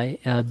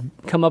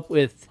come up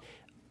with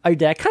our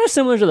deck, kind of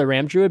similar to the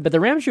Ram Druid, but the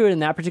Ram Druid in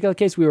that particular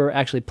case, we were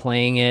actually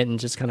playing it and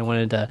just kind of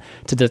wanted to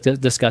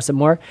discuss it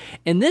more.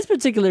 In this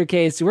particular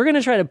case, we're going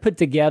to try to put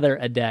together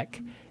a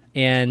deck.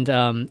 And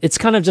it's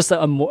kind of just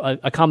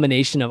a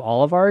combination of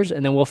all of ours,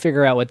 and then we'll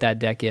figure out what that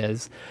deck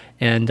is.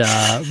 And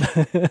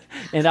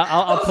and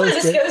I'll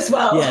post it. Goes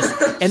well.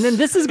 Yes, and then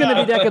this is going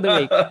to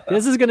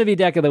be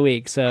deck of the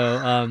week.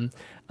 So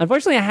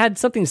unfortunately, I had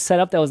something set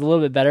up that was a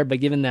little bit better, but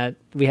given that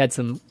we had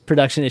some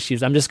production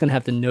issues, I'm just going to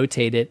have to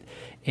notate it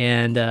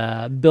and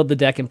build the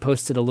deck and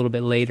post it a little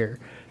bit later.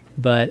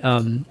 But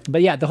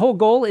yeah, the whole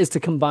goal is to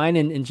combine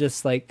and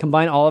just like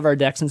combine all of our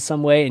decks in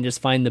some way and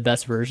just find the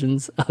best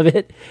versions of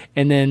it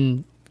and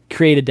then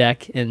create a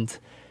deck and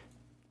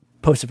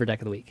post it for deck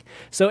of the week.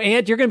 So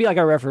Ant, you're going to be like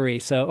our referee.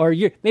 So, or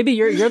you're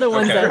the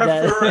ones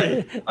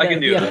that I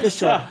can do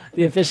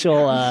the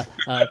official,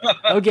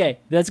 okay,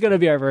 that's going to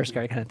be our verse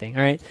card kind of thing.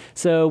 All right.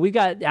 So we've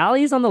got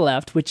Allie's on the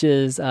left, which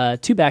is 2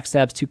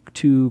 backstabs,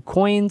 2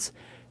 coins,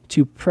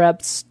 2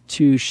 preps,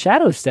 2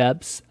 shadow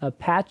steps,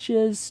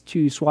 patches,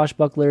 2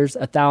 swashbucklers,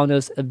 a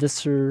Thalanos,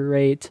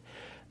 eviscerate,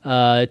 2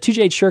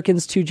 Jade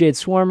Shurikens, 2 Jade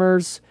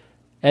Swarmers,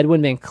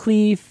 Edwin Van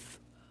Cleef,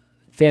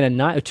 2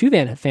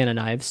 Fan of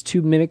Knives,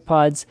 2 Mimic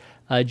Pods,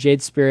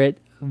 Jade Spirit,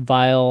 2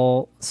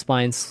 Vile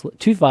Spine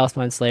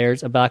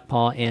Slayers, a Black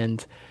Paw, and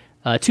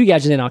 2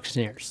 Gadgetzan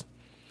Auctioneers.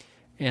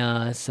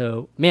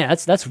 So man,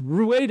 that's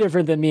way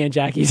different than me and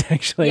Jackie's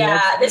actually.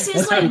 Yeah, this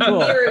is like cool.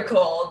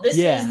 Miracle. This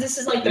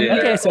is like the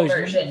miracle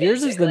version.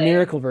 Yours is the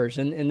miracle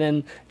version, and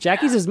then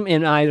Jackie's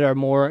and I are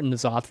more in the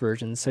Zoth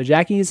versions. So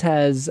Jackie's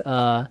has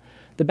the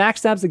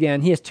backstabs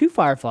again. He has 2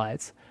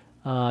 Fireflies,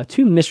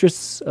 2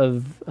 Mistress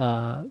of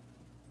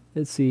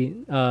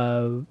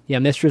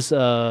Mistress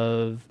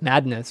of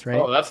Madness,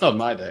 right? Oh, that's not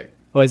my deck.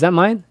 Oh, is that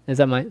mine?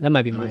 That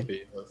might be mine.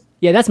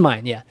 Yeah, that's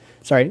mine. Yeah.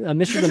 Sorry,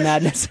 Mistress of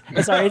Madness.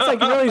 Sorry, it's like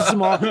really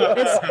small.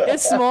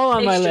 It's small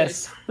on my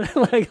list.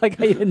 like I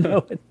didn't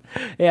know it.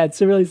 Yeah, it's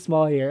really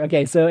small here.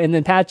 Okay, so and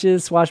then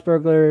patches,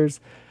 swashbucklers,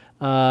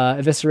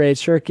 eviscerate,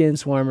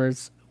 shurikens,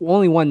 swarmers,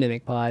 only 1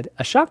 mimic pod,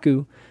 a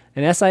shaku,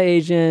 an SI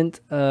agent,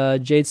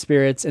 Jade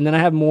Spirits, and then I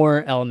have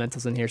more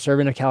elementals in here: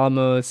 Servant of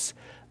Kalamos,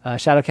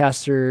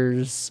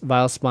 Shadowcasters,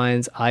 Vile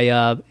Spines,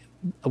 Aya,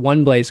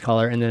 1 Blaze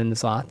Caller, and then the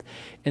Zoth.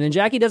 And then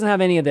Jackie doesn't have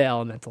any of the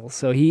elementals,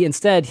 so he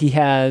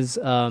has.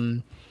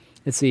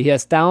 He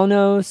has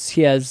Thalanos,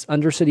 he has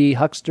Undercity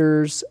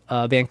Hucksters,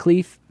 Van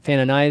Cleef, Fan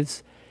of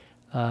Knives,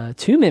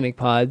 2 Mimic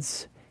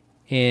Pods,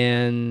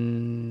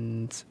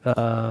 and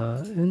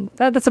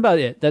that's about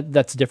it.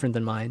 That's different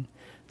than mine.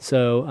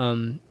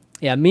 So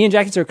yeah, me and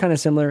Jackie's are kind of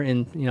similar,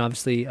 and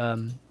obviously,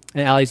 and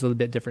Allie's a little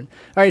bit different.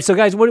 All right, so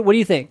guys, what do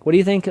you think? What do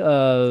you think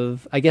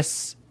of, I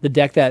guess, the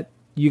deck that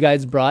you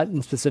guys brought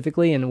and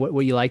specifically, and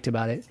what you liked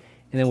about it?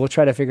 And then we'll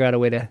try to figure out a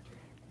way to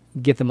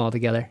get them all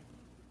together.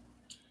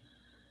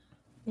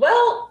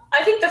 Well,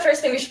 I think the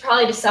first thing we should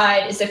probably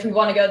decide is if we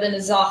want to go the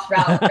N'Zoth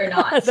route or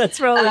not. That's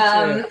probably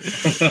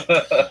true.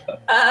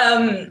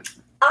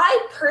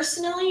 I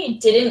personally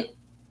didn't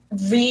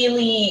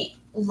really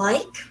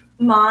like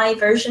my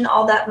version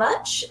all that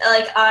much.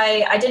 Like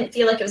I didn't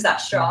feel like it was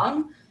that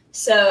strong.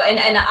 So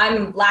and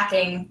I'm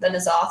lacking the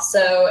N'Zoth.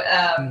 So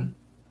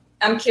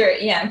I'm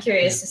curious. Yeah, I'm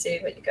curious to see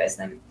what you guys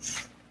think.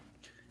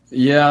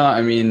 Yeah,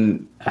 I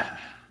mean,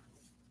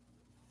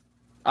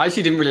 I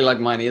actually didn't really like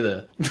mine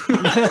either.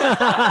 Well,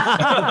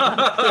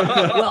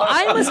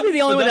 I must be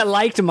the only one that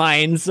liked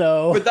mine,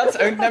 so. But that's,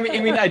 I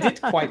mean, I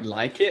did quite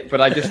like it, but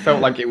I just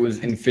felt like it was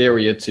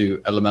inferior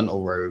to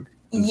Elemental Rogue.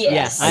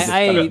 Yes. I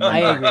agree with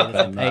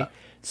that.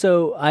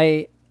 So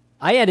I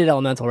added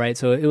Elemental, right?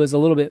 So it was a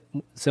little bit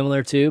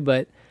similar too,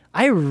 but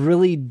I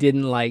really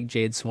didn't like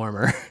Jade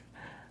Swarmer.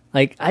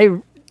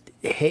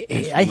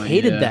 I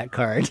hated that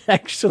card,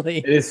 actually.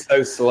 It is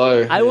so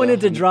slow. I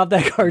wanted to drop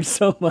that card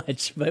so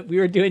much, but we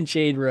were doing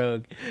Jade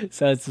Rogue.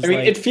 So it's just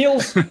it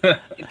feels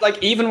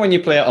like even when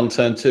you play it on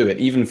turn 2, it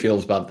even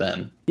feels bad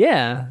then.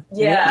 Yeah.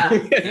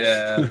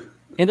 Yeah.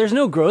 And there's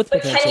no growth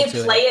But potential can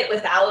you play it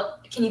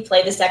without? Can you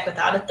play this deck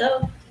without it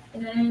though?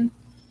 You know what I mean?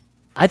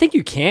 I think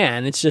you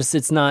can. It's just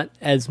it's not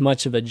as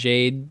much of a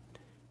Jade,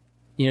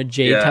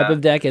 type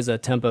of deck as a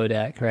tempo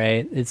deck,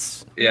 right?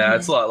 It's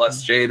it's a lot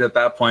less Jade at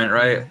that point,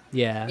 right?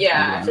 Yeah.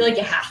 I feel like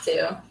you have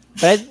to.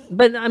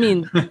 But I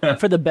mean,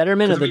 for the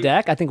betterment of the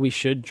deck, I think we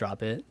should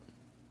drop it.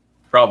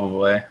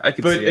 Probably. I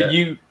could see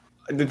it.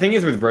 The thing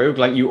is with Rogue,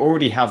 like you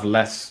already have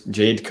less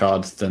Jade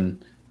cards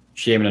than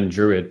Shaman and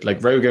Druid.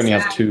 Like Rogue only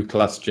has 2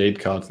 class Jade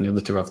cards, and the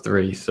other 2 have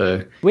 3.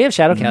 So we have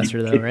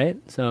Shadowcaster though, right?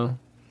 So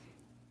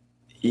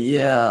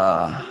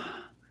yeah.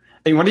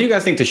 Hey, what do you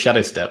guys think to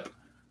Shadow Step?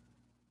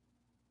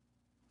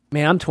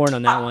 Man, I'm torn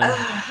on that one.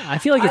 I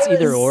feel like it's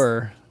either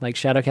or, like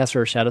Shadowcaster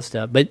or Shadow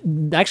Step. But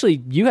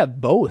actually, you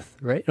have both,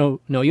 right? No,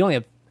 you only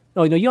have.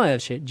 Oh no, you only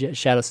have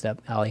Shadow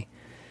Step, Allie.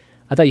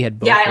 I thought you had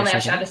both. Yeah, I only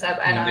have Shadow Step.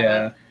 I know.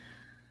 Yeah.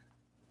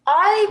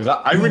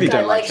 I really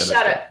don't like Shadow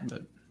Step.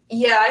 But...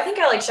 Yeah, I think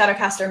I like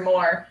Shadowcaster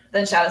more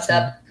than Shadow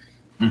Step.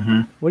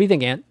 Mm-hmm. What do you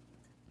think, Ant?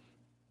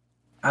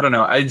 I don't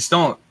know. I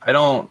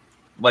don't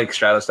like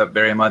Shadow Step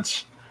very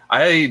much.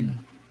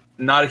 I'm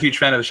not a huge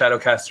fan of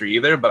Shadowcaster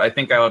either, but I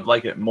think I would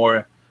like it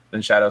more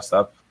than Shadow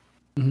Step.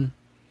 Mm-hmm.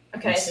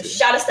 Okay, so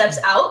Shadow Step's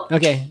out.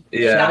 Okay.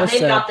 Yeah.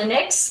 They've got the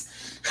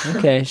Nyx.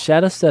 Okay,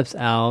 Shadow Step's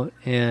out,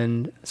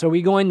 and so are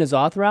we going the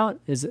Zoth route?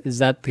 Is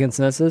that the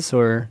consensus,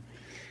 or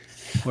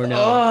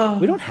no?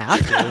 We don't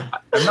have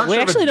to. I'm not we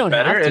sure actually if it's don't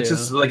better. have to. It's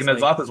just like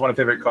Zoth is one of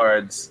my favorite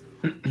cards.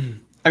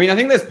 I mean, I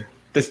think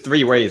there's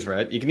 3 ways,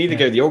 right? You can either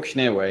go the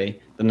Auctioneer way,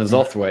 the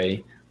N'Zoth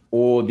way,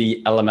 or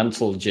the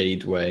Elemental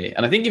Jade way.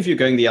 And I think if you're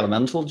going the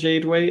Elemental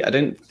Jade way, I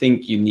don't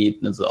think you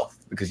need N'Zoth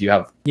because you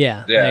have I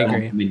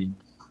agree.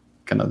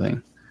 Kind of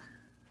thing.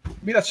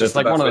 Maybe that's just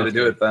the best way to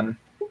do it then.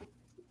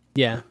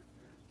 Yeah,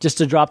 just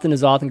to drop the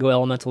N'Zoth and go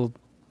Elemental.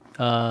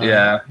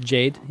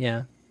 Jade.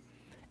 Yeah,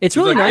 it's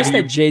really nice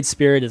that Jade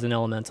Spirit is an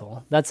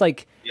Elemental. That's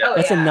like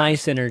a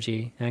nice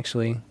energy,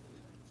 actually.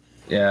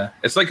 Yeah,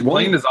 it's like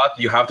playing N'Zoth.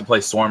 You have to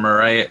play Stormer,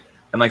 right?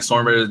 And like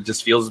Stormer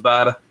just feels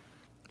bad.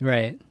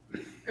 Right.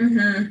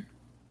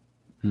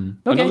 Mm-hmm.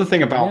 Okay. Another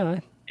thing about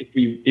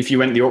if you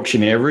went the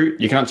Auctioneer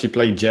route, you can actually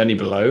play Journey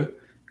Below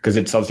because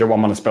it's obviously a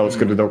 1-mana spell. It's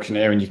good with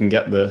Auctioneer, and you can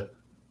get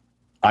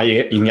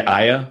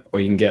Aya, or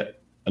you can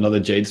get another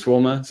Jade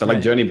Swarmer. So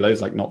like Journey Below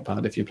is like not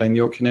bad if you're playing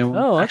the Auctioneer one.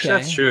 Oh, okay. Actually,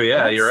 that's true.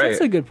 Yeah, you're right.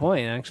 That's a good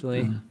point,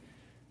 actually.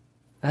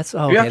 That's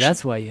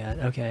that's why you had.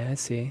 Okay, I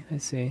see.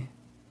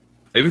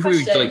 Maybe if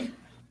we like.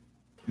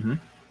 Mm-hmm.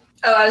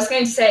 Oh, I was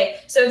going to say.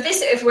 So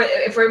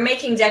if we're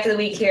making deck of the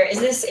week here,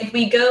 is this if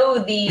we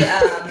go the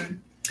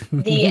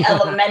the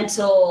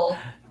elemental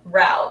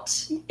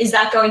route? Is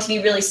that going to be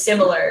really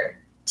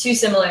too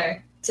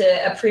similar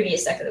to a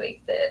previous deck of the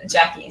week, the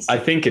Jackie's? I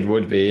think it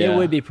would be. Yeah. It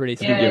would be pretty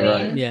similar. You know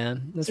what I mean? Yeah,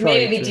 that's so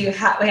maybe we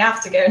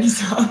have to go into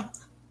some.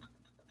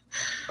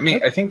 I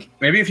mean, I think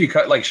maybe if you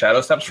cut like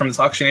Shadow Steps from this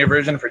Auctioneer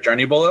version for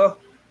Journey Below,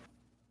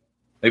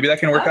 maybe that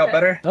can work out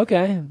better.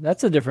 Okay,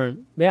 that's a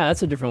different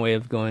way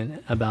of going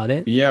about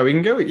it. Yeah, we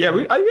can go. Yeah,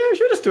 we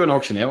should just do an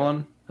Auctioneer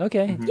one.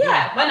 Okay.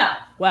 Yeah, why not?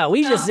 Wow,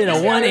 we just did a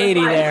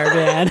 180 there,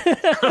 man.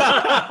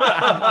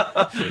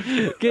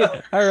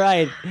 Good. All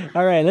right.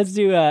 Let's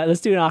do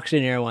an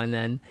Auctioneer one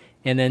then.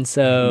 And then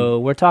so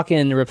we're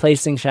talking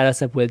replacing Shadow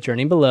Step with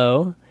Journey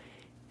Below,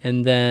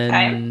 and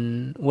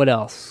then what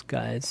else,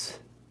 guys?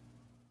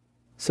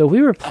 So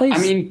we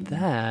replace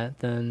that,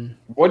 then...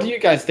 What do you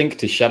guys think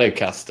to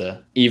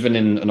Shadowcaster, even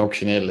in an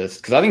Auctioneer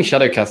list? Because I think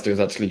Shadowcaster is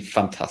actually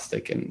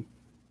fantastic in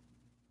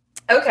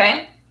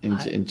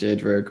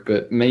Jade Rogue,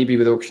 but maybe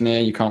with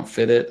Auctioneer you can't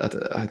fit it.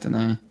 I don't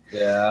know.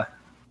 Yeah.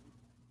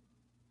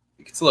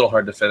 It's a little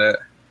hard to fit it.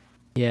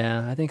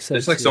 Yeah, I think so.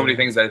 There's like so many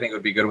things that I think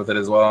would be good with it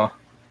as well.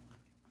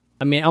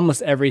 I mean,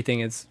 almost everything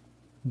is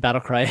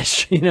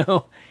Battlecry-ish,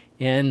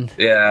 And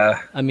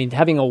yeah. I mean,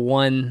 having a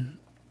one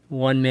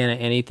mana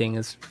anything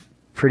is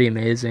pretty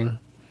amazing.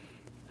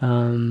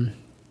 I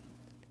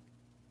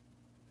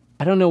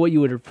don't know what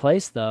you would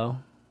replace though.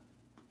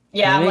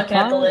 Yeah, I'm looking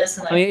at the list.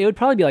 I mean, it would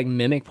probably be like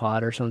Mimic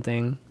Pod or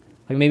something.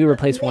 Like maybe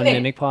replace one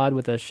Mimic Pod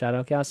with a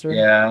Shadowcaster.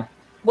 Yeah.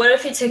 What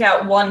if you took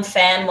out one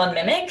Fan, one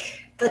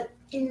Mimic? But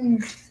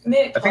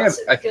Mimic Pod's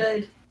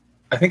good.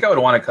 I think I would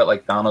want to cut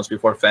like Thanos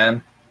before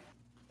Fan.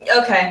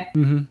 Okay.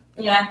 Mm-hmm.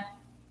 Yeah.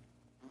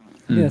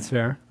 Yeah, that's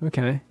fair.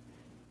 Okay.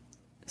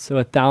 So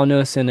a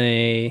Thanos and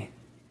a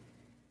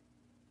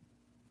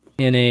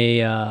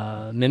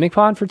Mimic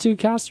Pod for 2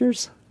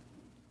 casters?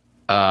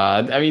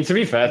 I mean, to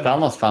be fair,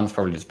 Thanos Fan's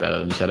probably just better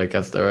than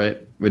Shadowcaster, right?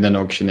 With an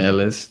Auctioneer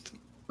list.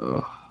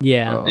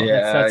 Yeah,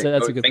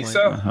 that's a good point.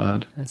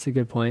 So. That's a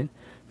good point.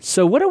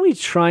 So what are we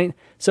trying...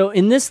 So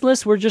in this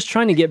list, we're just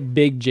trying to get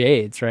big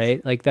Jades,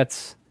 right? Like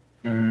that's...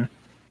 Mm-hmm.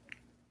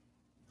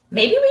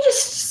 Maybe we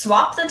just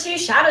swap the 2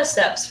 Shadow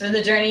Steps for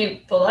the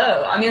Journey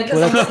Below. I mean,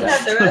 because I'm looking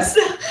at the rest.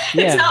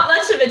 It's not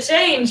much of a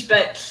change,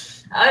 but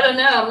I don't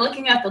know. I'm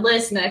looking at the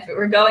list, and if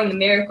we're going the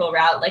miracle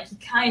route, like you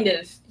can't cut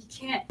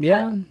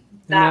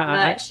that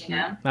much, you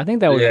know. I think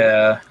that would.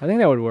 Yeah. I think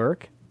that would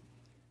work.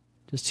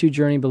 Just 2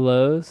 journey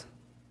belows.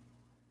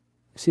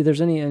 See if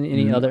there's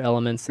any other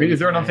elements. I mean, is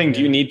there another thing?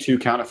 Do you need 2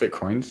 counterfeit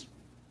coins?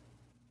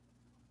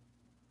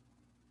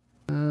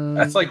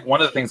 That's like one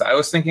of the things I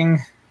was thinking.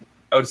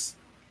 I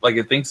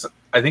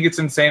think it's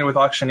insane with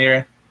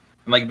Auctioneer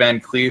and like Van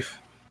Cleef.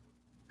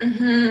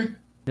 Mm-hmm.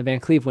 The Van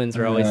Cleef wins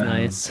are always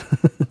nice.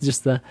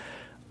 Just the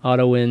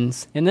auto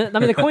wins, and then I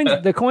mean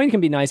the coin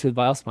can be nice with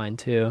Vilespine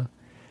too.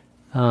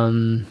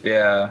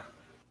 Yeah.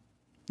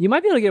 You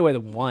might be able to get away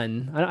with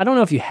 1. I don't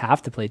know if you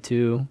have to play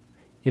 2.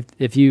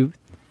 If you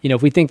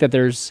if we think that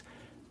there's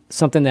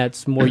something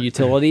that's more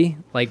utility,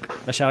 like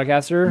a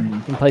Shadowcaster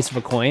in place of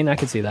a coin, I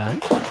could see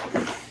that.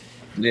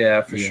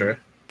 Yeah, for sure.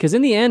 Because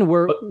in the end,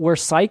 we're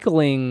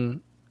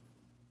cycling,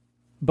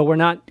 but we're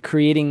not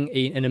creating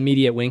an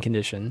immediate win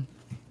condition.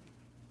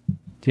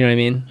 Do you know what I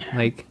mean?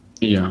 Like,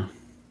 yeah.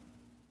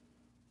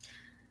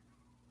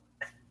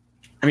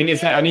 I mean,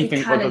 is there anything?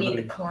 You kind of need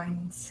the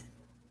coins.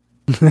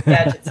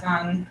 Gadgets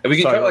on. If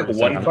we can cut like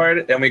 1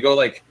 card, and we go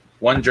like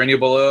 1 journey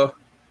below,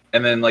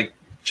 and then like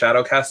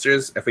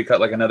Shadowcasters. If we cut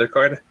like another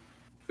card,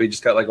 if we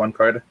just cut like 1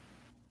 card.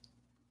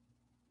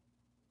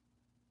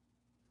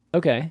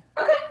 Okay.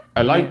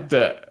 I like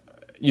that.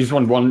 You just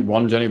want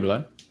one journey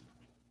below.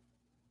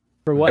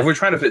 For what? If we're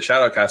trying to fit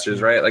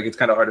Shadowcasters, right? Like it's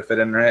kind of hard to fit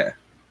in, right?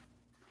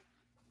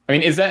 I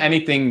mean, is there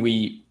anything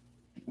we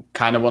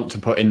kind of want to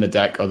put in the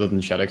deck other than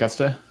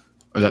Shadowcaster?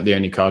 Or is that the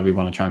only card we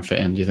want to try and fit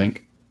in, do you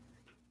think?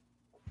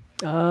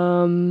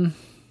 I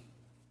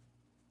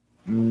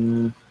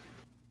mean,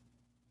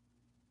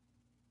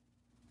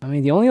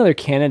 the only other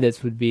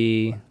candidates would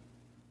be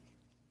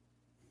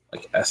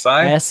Like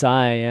SI? SI,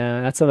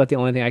 yeah. That's about the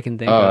only thing I can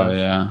think of. Oh,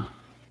 yeah.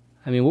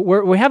 I mean,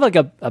 we have like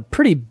a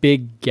pretty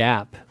big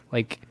gap,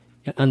 like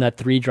on that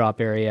 3-drop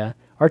area.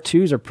 Our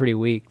 2s are pretty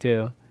weak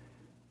too.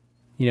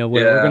 We're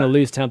going to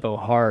lose tempo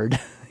hard.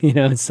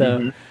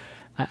 So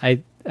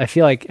I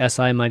feel like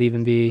SI might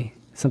even be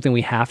something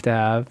we have to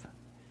have.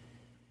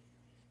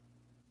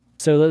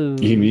 So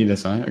you need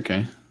SI,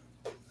 okay.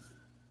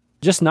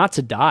 Just not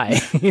to die,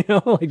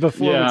 like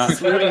before we I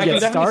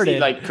get can started. see,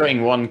 like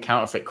creating 1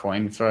 counterfeit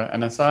coin for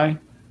an SI.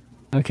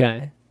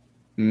 Okay.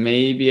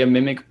 Maybe a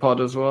Mimic Pod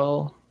as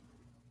well.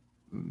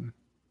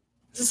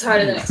 This is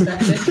harder than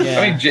expected. Yeah.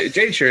 I mean, Jade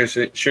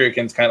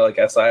Shuriken's kind of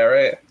like SI,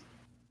 right?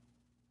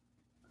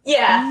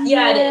 Yeah,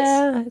 it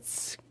is.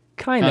 It's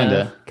kind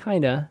of.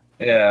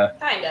 Yeah.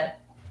 Kinda.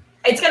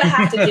 It's gonna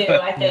have to do,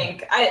 I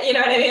think. You know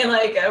what I mean?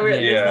 Like,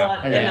 there's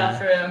not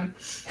enough room.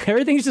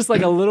 Everything's just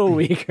like a little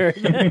weaker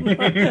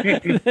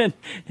than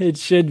it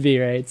should be,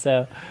 right?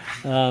 So,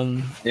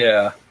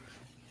 Yeah.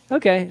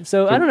 okay.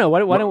 So I don't know.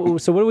 Why don't?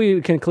 So what do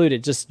we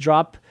concluded? Just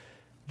drop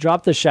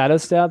the Shadow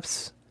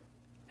Steps,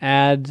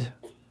 add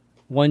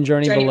 1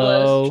 journey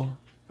below,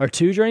 or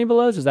 2 journey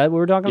belows. Is that what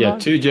we're talking about?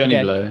 Yeah, 2 journey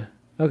below.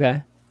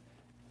 Okay.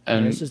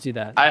 And let's just do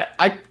that.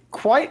 I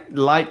quite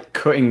like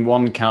cutting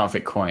 1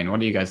 counterfeit coin. What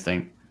do you guys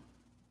think?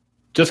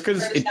 Just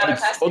because it's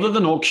other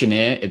than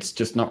Auctioneer, it's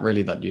just not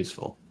really that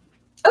useful.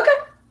 Okay.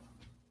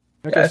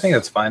 Yeah, I think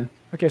that's fine.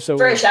 Okay, so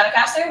for a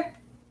Shadowcaster?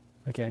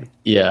 Okay.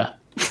 Yeah.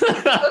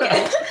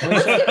 Okay.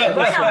 Let's do it.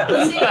 Why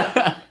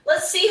not?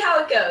 Let's see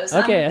how it goes.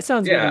 Okay, that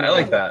sounds good. Yeah, I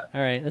like that.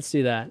 All right, let's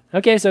do that.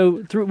 Okay,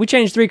 so we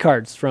changed 3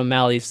 cards from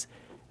Allie's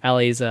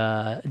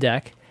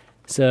deck.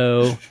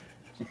 So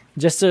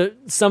just to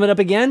sum it up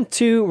again,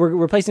 we're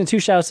replacing 2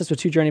 Shadow Steps with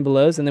 2 Journey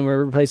Belows, and then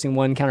we're replacing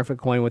 1 Counterfeit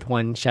Coin with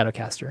 1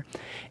 Shadowcaster.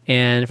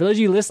 And for those of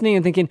you listening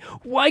and thinking,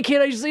 why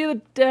can't I see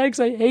the decks?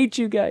 I hate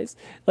you guys.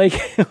 Like,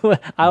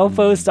 I'll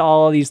post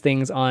all of these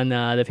things on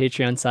the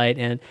Patreon site,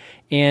 and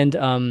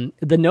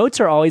the notes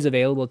are always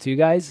available too,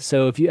 guys.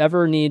 So if you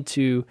ever need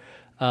to,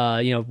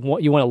 you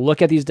want to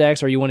look at these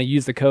decks or you want to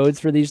use the codes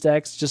for these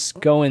decks, just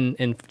go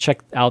and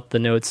check out the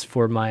notes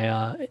for my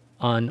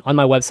on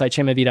my website,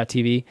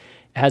 chainmv.tv.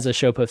 It has a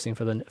show posting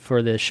for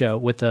the show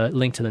with the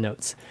link to the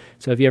notes.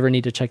 So if you ever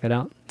need to check that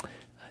out,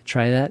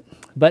 try that.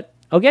 But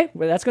okay,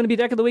 well, that's going to be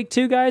deck of the week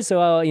too, guys.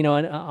 So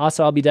and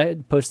also I'll be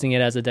posting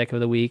it as a deck of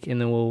the week, and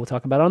then we'll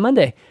talk about it on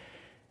Monday.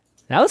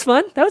 That was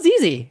fun. That was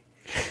easy.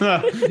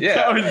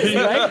 Yeah,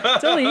 right?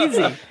 Totally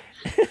easy.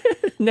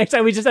 Next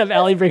time we just have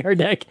Allie bring her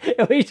deck,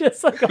 and we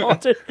just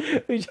alter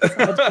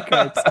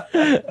cards.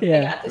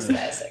 Yeah, I got this,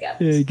 guys. I got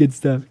this. Yeah,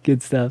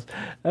 good stuff.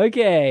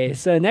 Okay,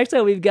 so next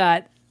up we've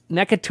got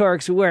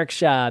Mechatork's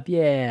Workshop.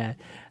 Yeah.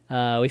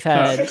 We've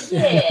had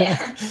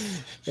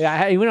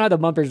Yeah. we don't have the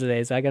bumpers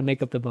today, so I gotta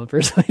make up the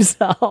bumpers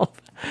myself.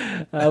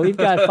 We've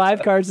got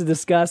 5 cards to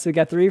discuss. We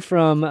got 3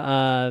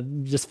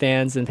 from just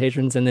fans and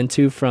patrons, and then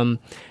 2 from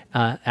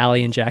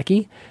Allie and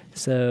Jackie.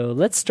 So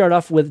let's start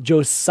off with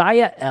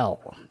Josiah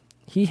L.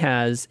 He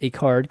has a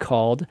card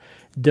called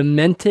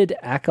Demented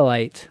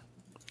Acolyte,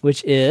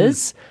 which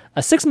is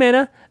a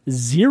 6-mana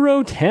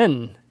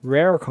 0/10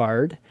 rare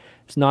card.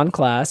 It's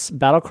non-class.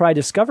 Battlecry,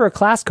 discover a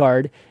class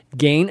card,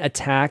 gain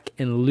attack,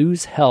 and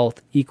lose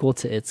health equal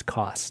to its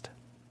cost.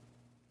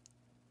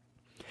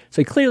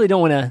 So you clearly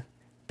don't want to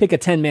pick a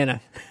 10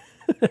 mana.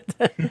 a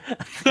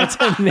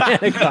 10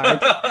 mana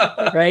card,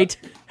 right?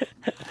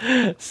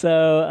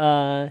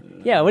 So,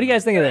 yeah, what do you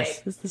guys think of this?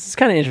 This is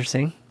kind of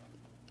interesting.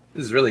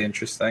 This is really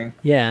interesting.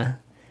 Yeah.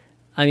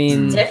 I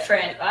mean,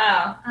 Different.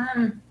 Wow.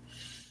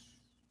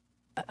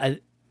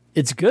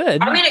 it's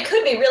good. I mean, it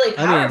could be really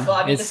powerful.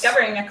 I mean, it's-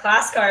 discovering a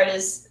class card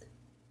is.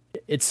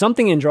 It's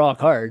something and draw a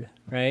card,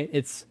 right?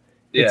 It's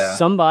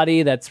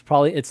somebody that's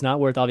probably, it's not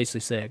worth obviously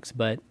 6,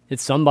 but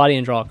it's somebody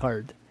and draw a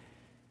card.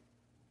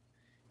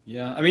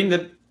 Yeah, I mean,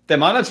 there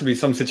might actually be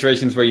some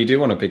situations where you do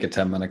want to pick a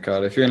 10 mana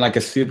card. If you're in like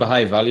a super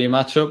high value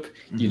matchup,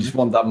 you just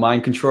want that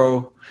mind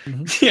control.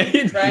 Yeah,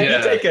 you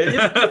take it.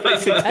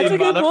 That's a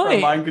good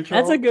point.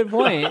 That's a good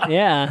point.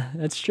 Yeah,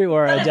 that's true.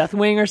 Or a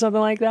Deathwing or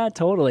something like that.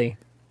 Totally.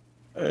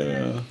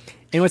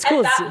 And what's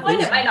cool At that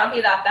point, it might not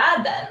be that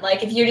bad then.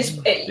 Like, if you just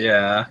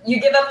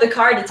you give up the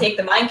card to take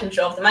the mind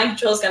control. If the mind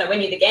control is going to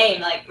win you the game,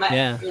 like,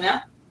 you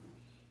know,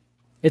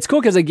 it's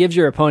cool because it gives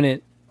your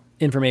opponent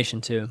information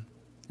too.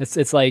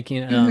 It's like,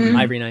 you know,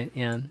 Ivory Knight.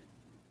 Yeah,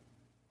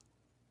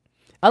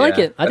 I like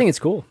it. I think it's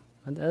cool.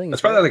 I think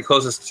That's probably the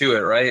closest to it,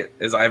 right?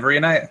 Is Ivory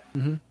Knight?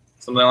 Mm-hmm.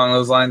 Something along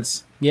those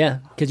lines. Yeah,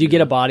 because you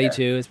get a body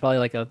too. It's probably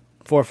like a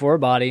 4/4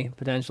 body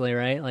potentially,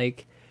 right?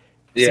 Like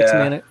 6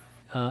 mana.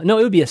 No,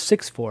 it would be a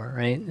 6/4,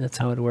 right? That's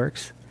how it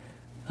works.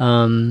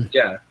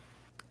 Yeah.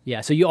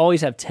 Yeah, so you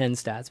always have 10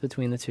 stats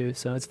between the two.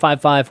 So it's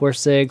 5/5,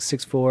 4/6,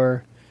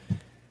 6/4,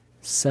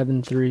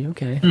 7/3.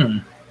 Okay.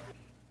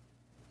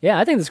 Yeah,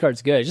 I think this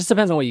card's good. It just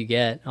depends on what you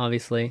get,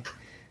 obviously.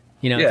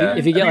 You know,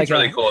 if you get like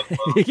really cool.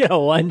 if you get a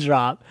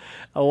 1-drop,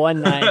 a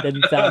 1/9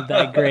 doesn't sound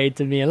that great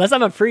to me, unless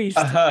I'm a priest.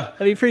 That'd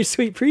be a pretty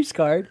sweet priest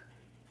card.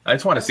 I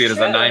just want to see it as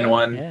a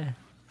 9/1.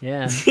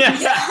 Yeah.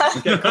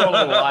 Get called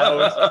a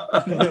wild.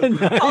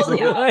 it's like,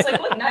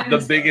 what,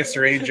 The biggest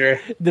rager.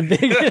 The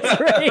biggest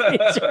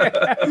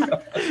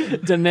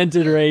rager.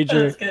 Demented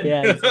rager.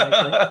 Yeah,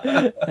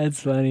 exactly. That's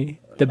funny.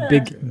 The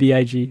big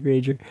BIG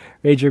rager.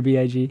 Rager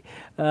BIG.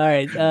 All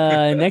right.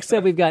 Next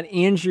up, we've got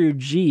Andrew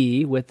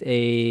G with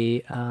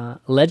a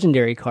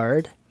legendary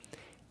card.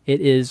 It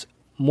is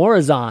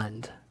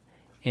Morazond.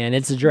 And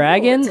it's a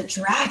dragon. It's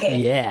a dragon.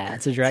 Yeah,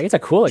 it's a dragon. It's a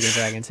cool looking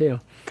dragon, too.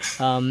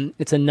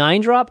 It's a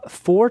 9-drop,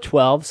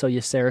 4/12, so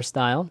Ysera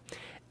style.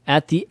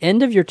 At the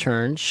end of your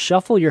turn,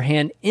 shuffle your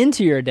hand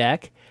into your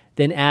deck,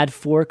 then add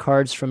 4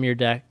 cards from your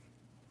deck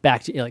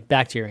back to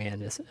your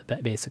hand,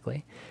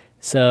 basically.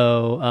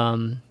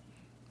 So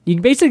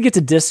you basically get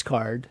to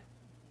discard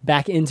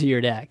back into your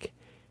deck,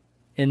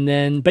 and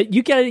then but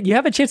you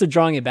have a chance of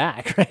drawing it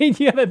back, right?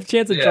 You have a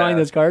chance of drawing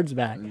those cards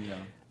back. Yeah.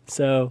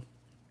 So,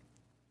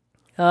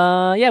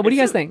 what do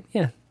you guys think?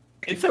 Yeah.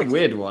 It's a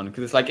weird one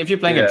because it's like if you're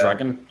playing a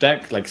dragon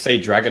deck, like say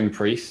Dragon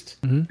Priest,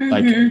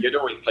 like you'd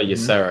always play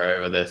Ysera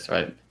over this,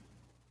 right?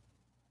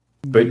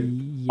 But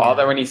are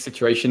there any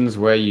situations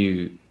where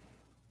you,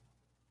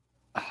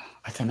 I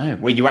don't know,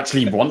 where you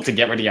actually want to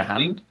get rid of your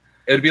hand?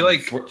 It would be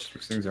like switch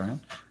things around,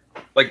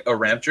 like a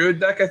ramp druid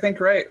deck, I think,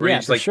 right? Where you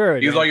just like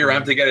use all your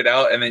ramp to get it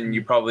out, and then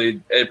it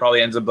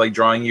probably ends up like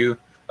drawing you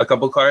a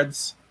couple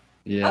cards.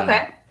 Yeah.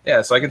 Okay.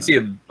 Yeah, so I can see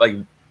it like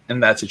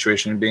in that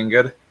situation being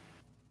good.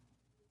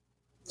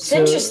 It's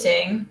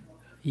interesting.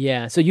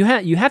 Yeah, so you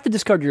have to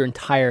discard your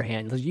entire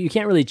hand. You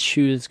can't really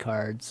choose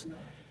cards.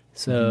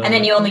 So and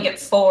then you only get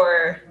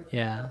 4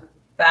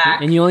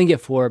 back. And you only get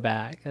 4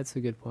 back. That's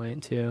a good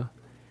point too.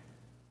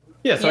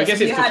 Yeah, so I guess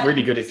it's just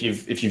really good if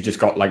you've just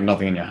got like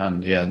nothing in your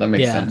hand. Yeah, that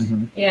makes sense.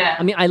 Mm-hmm. Yeah.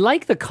 I mean, I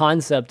like the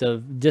concept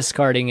of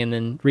discarding and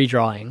then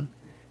redrawing.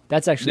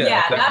 That's actually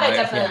that I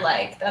definitely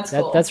like. That's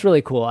cool. That's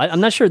really cool.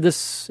 I'm not sure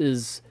this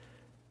is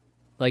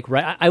like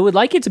right. I would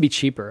like it to be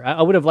cheaper.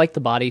 I would have liked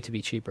the body to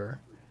be cheaper,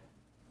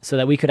 so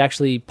that we could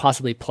actually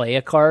possibly play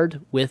a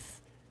card with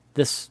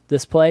this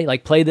play.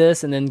 Like play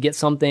this and then get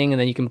something, and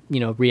then you can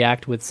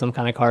react with some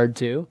kind of card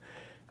too.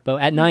 But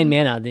at 9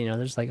 mana,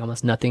 there's like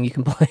almost nothing you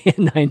can play at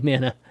 9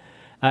 mana.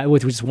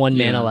 With just 1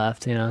 mana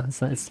left,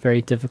 it's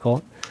very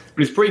difficult.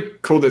 But it's pretty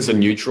cool that it's a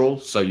neutral,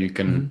 so you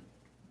can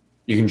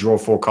draw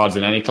 4 cards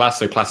in any class.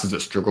 So classes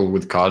that struggle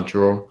with card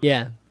draw.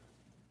 Yeah.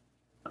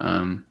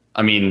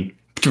 I mean,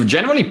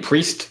 generally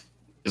Priest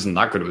isn't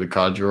that good with a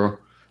card draw.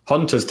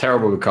 Hunter's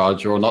terrible with card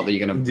draw. Not that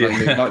you're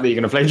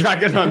gonna play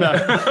Dragon on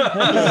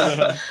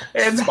that.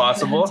 It's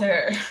possible. Been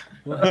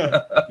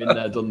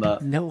there, done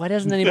that. No, why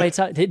doesn't anybody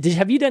talk?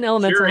 Have you done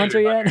Elemental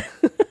Hunter yet?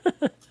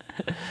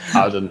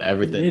 I've done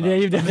everything.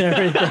 You've done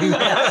everything.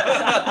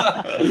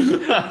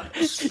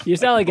 You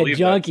sound like a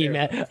junkie,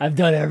 man. I've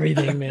done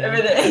everything, man.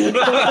 Everything.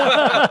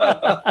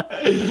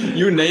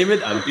 You name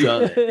it, I've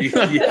done it. You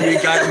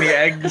got any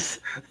eggs?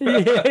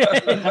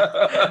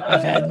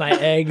 I've had my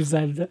eggs.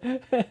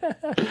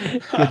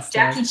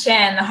 Jackie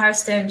Chan, the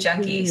Hearthstone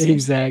junkies.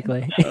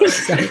 Exactly.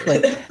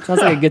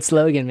 Sounds like a good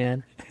slogan,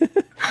 man.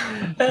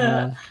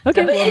 Okay. But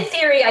in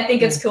theory, I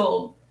think it's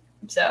cool.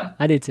 So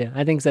I do too.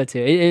 I think so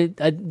too.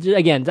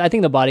 Again, I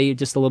think the body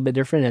just a little bit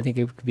different. I think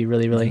it could be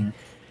really, really,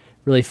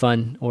 really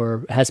fun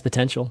or has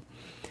potential.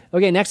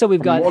 Okay, next up we've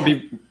got. Go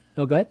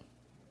ahead.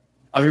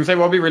 I was going to say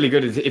what would be really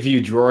good is if you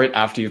draw it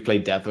after you've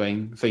played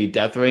Deathwing. So you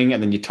Deathwing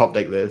and then you top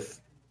deck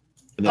this,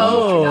 And then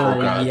Oh, you Oh,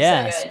 draw cards.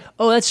 yes. So good.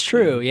 Oh, that's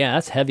true. Yeah,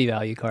 that's heavy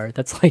value card.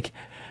 That's like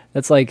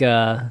what's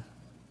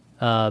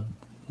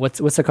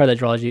the card that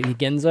draws you?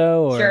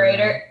 Genzo or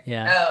Curator.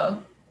 Yeah. Oh.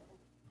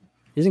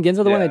 Isn't Genzo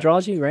the one Yeah. that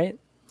draws you, right?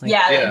 Like,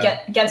 Yeah.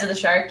 Genzo the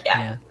Shark. Yeah.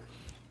 Yeah.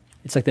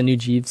 It's like the new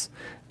Jeeves.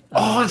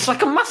 Oh, it's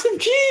like a massive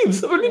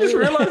Jeeves. I've only just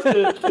realized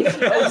it.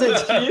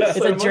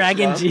 It's a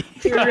dragon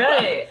Jeeves. You're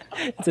right.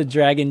 It's a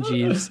dragon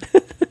Jeeves.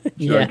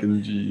 Yeah.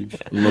 Dragon Jeeves.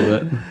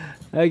 Love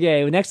it.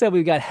 Okay, next up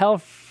we've got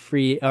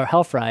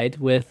Hellfried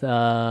with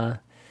a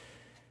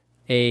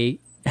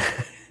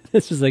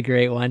this is a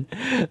great one.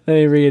 Let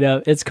me read it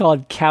up. It's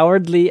called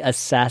Cowardly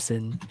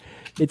Assassin.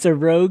 It's a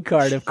rogue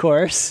card, of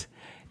course.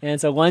 And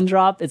it's a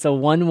 1-drop. It's a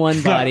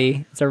 1/1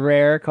 body. It's a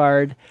rare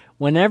card.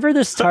 Whenever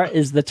the start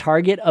is the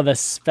target of a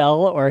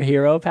spell or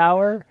hero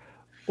power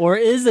or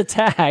is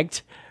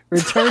attacked,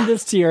 return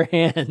this to your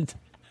hand.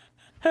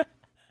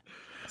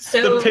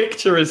 So The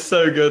picture is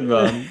so good,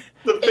 man.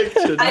 The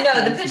picture. I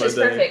know the makes picture's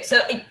my day. perfect. So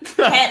it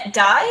can't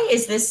die.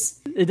 Is this?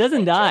 It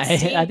doesn't die.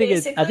 Judge I think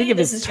basically? if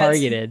This it's is Judge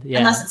targeted. Yeah.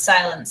 Unless it's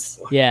silence.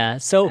 Yeah.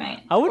 So Right.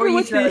 I wonder Or you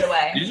what throw it the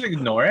away. You just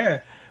ignore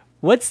it.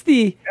 what's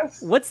the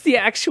Yes. what's the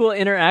actual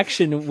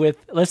interaction with,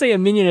 let's say a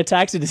minion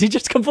attacks it, does he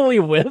just completely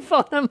whiff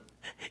on him?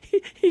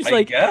 He's I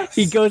like guess.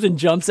 he goes and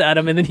jumps at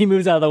him and then he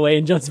moves out of the way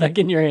and jumps back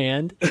in your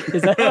hand.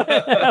 Is that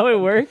how it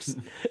works?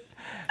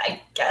 I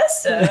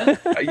guess so.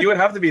 You would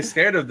have to be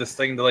scared of this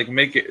thing to like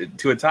make it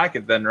to attack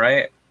it, then,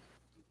 right?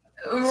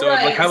 So it would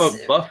like have a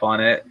buff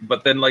on it,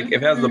 but then like if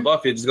it has the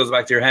buff, it just goes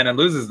back to your hand and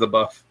loses the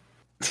buff.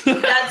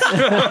 That's,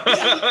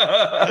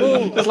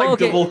 Just like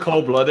okay. double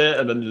cold blood it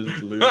and then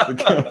just lose the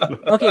cold.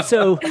 Okay,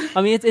 so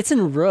I mean it's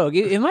in Rogue.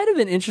 It might have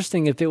been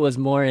interesting if it was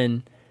more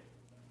in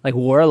like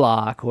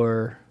Warlock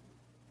or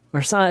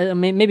some, I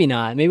mean, maybe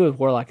not. Maybe with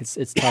Warlock it's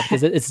tough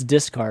because it's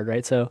discard,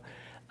 right? So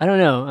I don't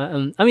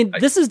know. I mean,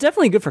 this is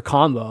definitely good for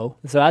combo.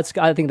 So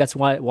I think that's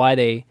why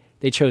they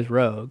chose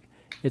Rogue.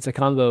 It's a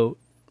combo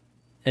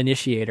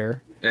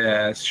initiator.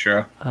 Yeah, it's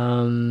true.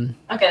 okay,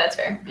 that's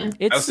fair.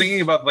 Yeah. I was thinking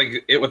about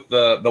like it with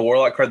the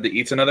Warlock card that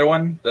eats another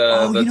one,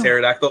 the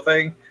pterodactyl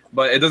thing,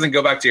 but it doesn't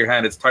go back to your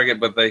hand. It's target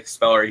with like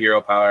spell or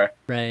hero power.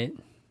 Right.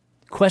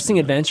 Questing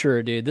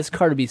Adventurer, dude. This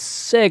card would be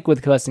sick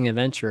with Questing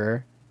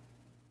Adventurer.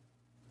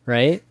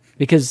 Right?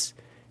 Because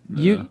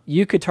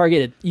you could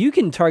target it. You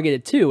can target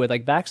it too with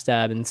like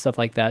backstab and stuff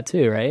like that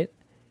too, right?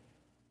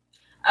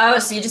 Oh,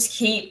 so you just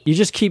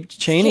keep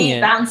chaining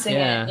it. bouncing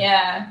it.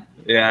 Yeah.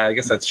 Yeah, I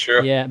guess that's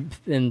true. Yeah,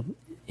 and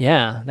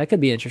yeah, that could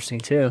be interesting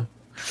too.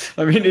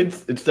 I mean,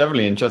 it's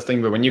definitely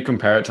interesting, but when you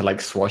compare it to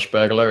like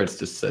Swashbuckler, it's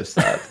just so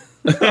sad.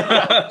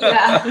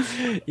 Yeah.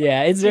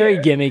 Yeah, it's very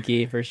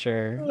gimmicky for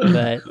sure,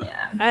 but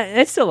Yeah.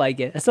 I still like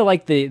it. I still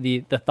like the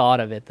thought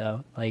of it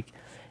though, like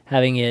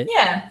having it.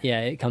 Yeah.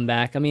 It come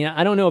back. I mean,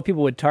 I don't know if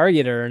people would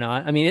target it or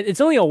not. I mean,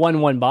 it's only a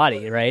 1/1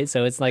 body, right?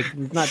 So it's like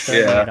it's not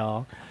targeting Yeah. at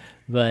all.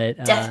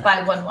 But Death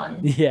by 1/1.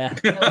 yeah,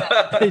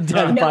 Okay.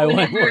 death by No,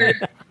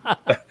 1/1.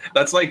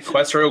 That's like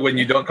quest rogue when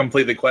you don't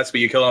complete the quest, but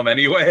you kill him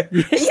anyway.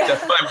 It's Yeah.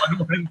 death by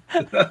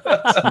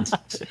 1/1.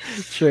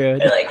 True.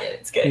 I like it.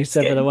 It's good.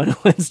 Except for the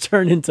 1/1s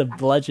turn into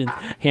bludgeon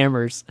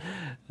hammers.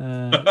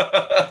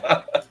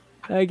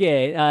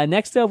 Okay,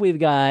 next up we've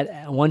got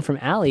one from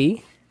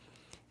Allie.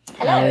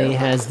 Allie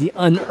has the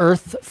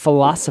Unearthed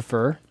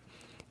Philosopher,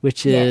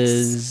 which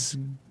is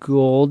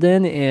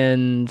golden.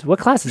 And what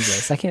class is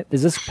this?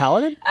 Is this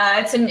Paladin?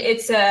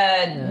 It's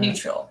a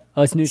neutral.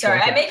 Oh, it's neutral. Sorry,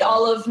 okay. I make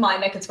all of my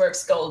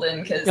Mechasworks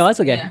golden because. No,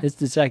 that's okay. Yeah.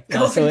 It's like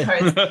Golden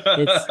cards.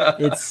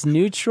 it's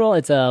neutral.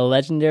 It's a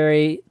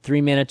legendary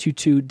 3-mana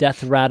 2/2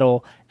 Death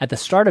Rattle. At the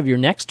start of your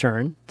next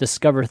turn,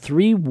 discover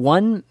 3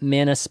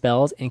 1-mana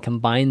spells and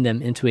combine them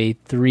into a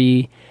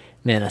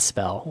 3-mana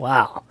spell.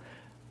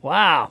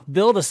 Wow!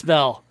 Build a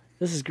spell.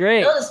 This is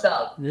great. Build a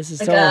spell. This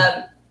is like so.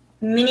 a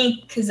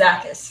mini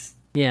Kazakis.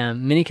 Yeah,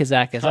 mini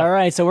Kazakis. All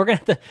right, so we're gonna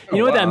have to. You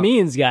know what that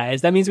means,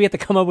 guys? That means we have to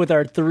come up with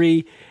our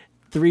three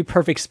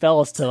perfect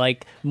spells to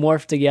like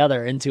morph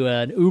together into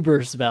an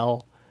Uber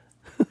spell.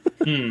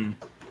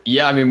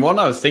 Yeah, I mean, one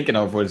I was thinking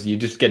of was you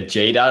just get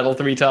Jade Idol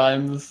 3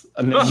 times,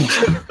 and then you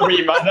get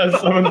 3 mana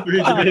summon 3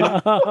 Jade.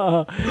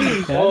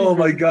 Oh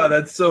my god,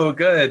 that's so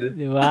good.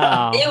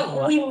 Wow.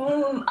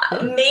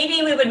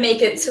 Maybe we would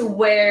make it to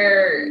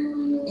where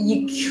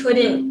you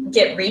couldn't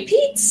get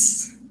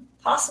repeats,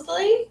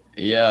 possibly.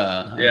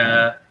 Yeah.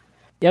 Yeah.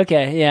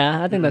 Okay,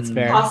 yeah, I think that's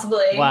fair.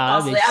 Possibly. Wow,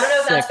 that'd be possibly. I don't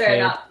know if that's sick, fair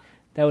dude. or not.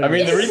 That would I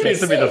mean, the It's repeats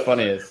would be the sick.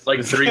 funniest.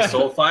 Like 3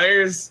 soul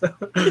fires.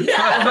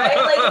 Yeah, right?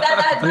 Like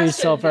that 3 should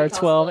so be far 12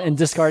 possible. and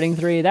discarding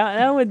 3.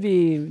 That would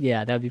be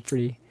that'd be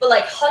pretty. But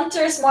like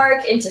Hunter's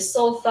Mark into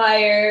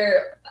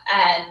Soulfire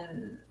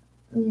and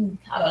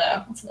I don't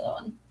know. What's another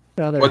one?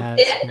 What other What- has-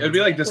 It would be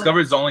like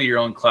discover's only your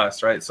own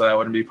class, right? So that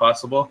wouldn't be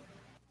possible.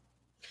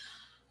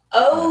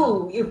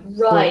 Oh, you're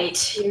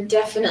right. You're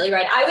definitely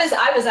right. I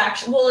was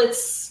actually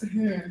it's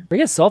We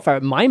get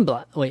Soulfire. Mind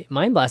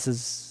Blast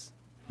is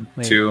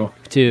 2.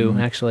 2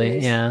 actually.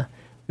 Nice. Yeah,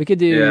 we could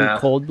do Yeah.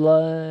 Cold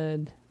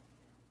Blood.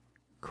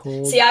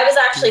 Cold. See, I was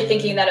actually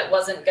thinking that it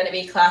wasn't going to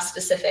be class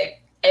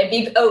specific. It'd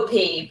be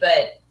OP,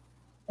 but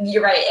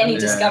you're right. Any Yeah.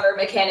 discover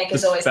mechanic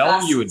is The always spell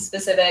class you would-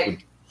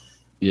 specific.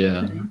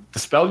 Yeah. The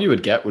spell you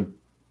would get would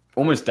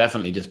almost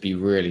definitely just be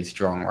really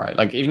strong, right?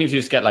 Like even if you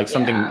just get like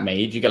something Yeah.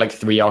 mage, you get like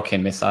 3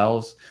 arcane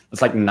missiles.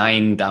 It's like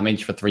 9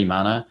 damage for 3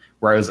 mana,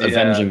 whereas Yeah.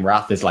 Avenging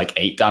Wrath is like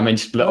 8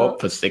 damage split Well,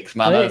 up for 6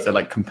 mana. wait. So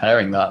like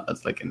comparing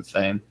that's like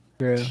insane.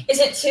 True. Is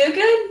it too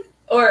good,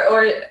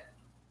 or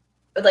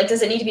like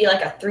does it need to be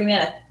like a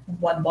 3-mana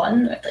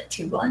 1/1 or like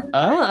 2/1?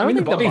 I don't mean,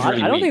 think the body's body.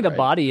 really I don't weak, think the right?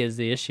 body is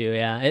the issue.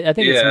 Yeah, I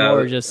think it's Yeah.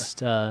 more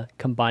just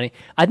combining.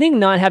 I think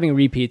not having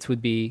repeats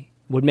would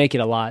make it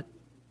a lot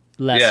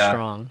less Yeah.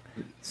 strong.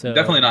 So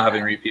Definitely not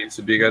having repeats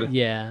would be good.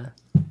 Yeah,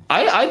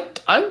 I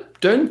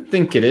don't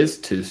think it is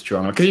too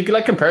strong because you could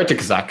like compare it to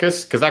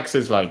Kazakus. Kazakus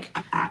is like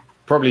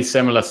probably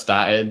similar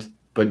statted,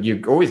 but you're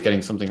always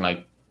getting something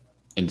like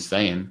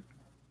insane.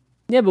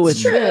 yeah, but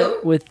It's true.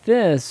 with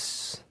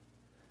this,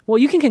 well,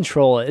 you can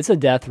control it. It's a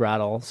death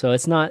rattle, so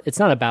it's not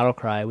a battle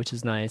cry, which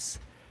is nice.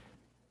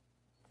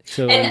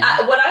 So And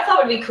what I thought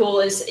would be cool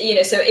is,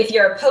 so if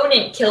your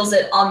opponent kills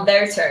it on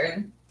their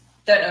turn,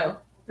 don't know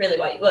really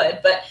why you would,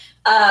 but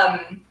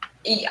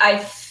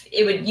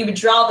you would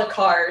draw the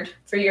card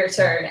for your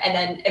turn, and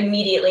then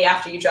immediately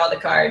after you draw the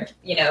card,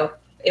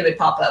 it would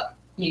pop up.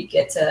 You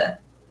get to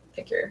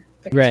pick your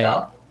Right.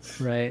 spell.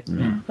 right,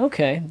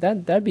 okay,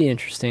 that'd be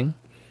interesting.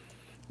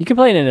 You can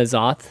play it in a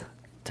Zoth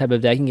type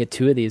of deck. You can get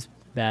 2 of these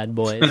bad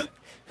boys.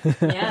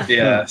 Yeah.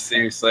 Yeah,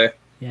 seriously.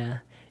 Yeah.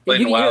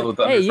 Playing wild with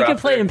hey, you can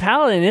play it Thundercrafter. in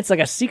Paladin. It's like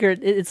a secret.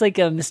 It's like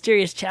a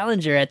mysterious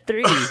challenger at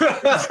 3.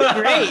 It's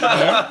great,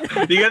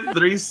 man. You get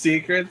 3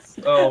 secrets?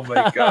 Oh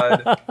my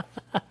god.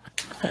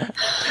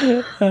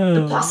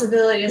 The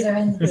possibilities are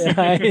endless. Yeah,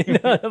 I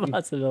know the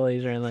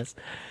possibilities are endless.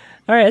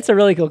 All right, it's a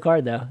really cool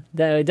card, though.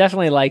 I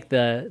definitely like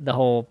the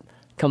whole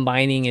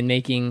combining and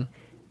making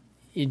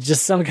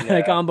just some kind of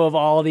Yeah. combo of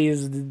all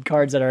these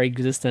cards that are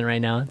existent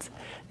right now. It's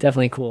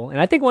definitely cool, and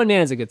I think 1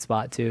 mana is a good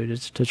spot too,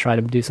 just to try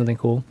to do something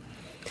cool.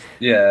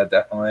 Yeah,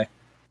 definitely.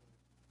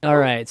 All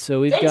right, so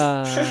we've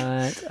got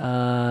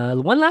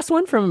one last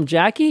one from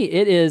Jackie.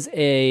 It is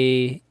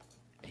a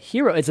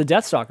hero. It's a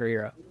Deathstalker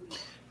hero.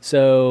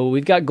 So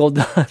we've got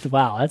Gul'dan.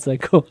 Wow, that's a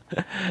cool.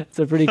 It's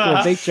a pretty cool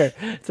picture.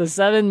 It's a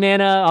 7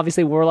 mana,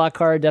 obviously Warlock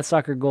card.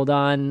 Deathstalker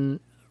Gul'dan.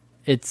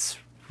 It's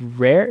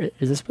rare.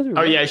 Is this supposed to be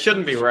Oh rare? yeah, it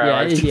shouldn't be rare. Yeah,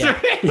 I just yeah,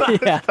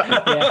 realized. yeah,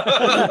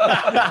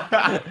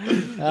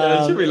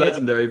 Yeah, it should be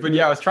legendary. But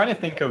yeah, I was trying to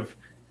think of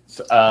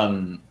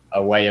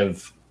a way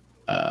of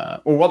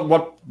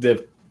what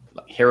the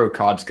hero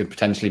cards could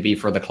potentially be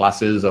for the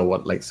classes, or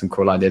what like some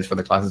cool ideas for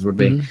the classes would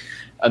be. Mm-hmm.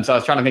 And so I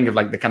was trying to think of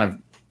like the kind of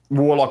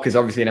Warlock is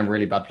obviously in a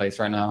really bad place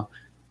right now,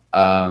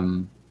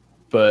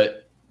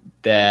 but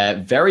they're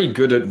very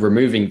good at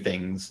removing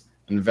things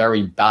and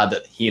very bad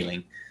at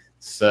healing.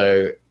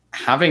 So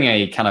having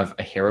a kind of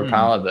a hero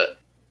power that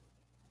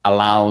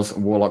allows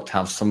Warlock to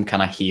have some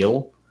kind of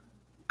heal,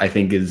 I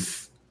think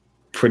is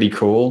pretty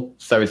cool.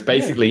 So it's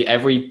basically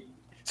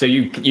so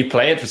you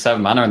play it for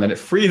 7 mana and then it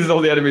freezes all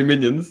the enemy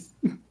minions,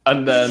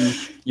 and then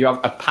you have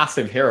a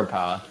passive hero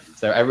power.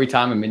 So every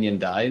time a minion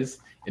dies,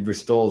 it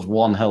restores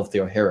 1 health to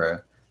your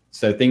hero.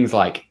 So things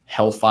like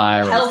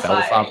Hellfire and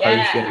Hellfire, Spellfire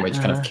yeah. Potion, which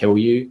kind of kill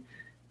you,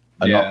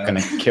 are not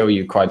going to kill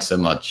you quite so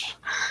much.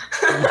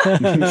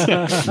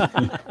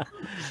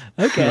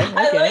 Okay,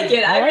 I like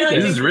it. I really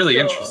This think is really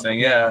it's cool. interesting,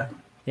 yeah.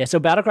 Yeah, so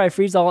Battlecry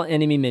frees all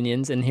enemy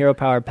minions, and hero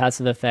power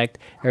passive effect.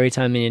 Every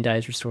time a minion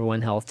dies, restore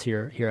 1 health to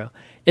your hero.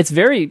 It's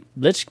very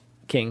Lich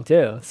King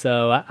too,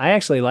 so I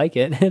actually like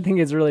it. I think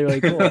it's really,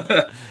 really cool.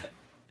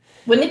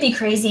 Wouldn't it be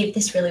crazy if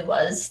this really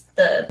was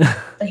the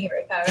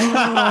hero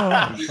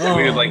power?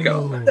 We would like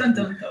go. Dun, dun,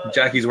 dun.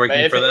 Jackie's working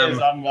If for it them. is,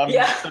 I'm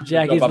Yeah. such a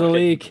Jackie's job the advocate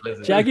leak. for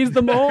Blizzard. Jackie's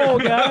the mole,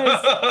 guys.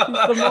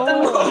 He's the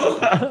mole.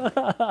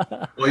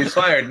 Well, he's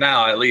fired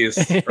now, at least,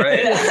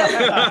 right?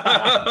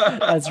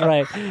 That's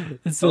right.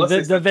 It's Unless they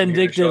the sent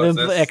me to show us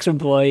vindictive this.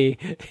 ex-employee.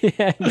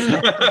 Yeah,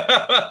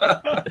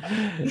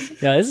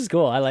 this is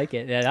cool. I like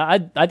it. Yeah,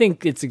 I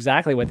think it's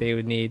exactly what they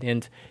would need.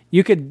 And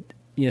you could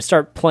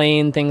start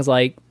playing things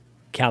like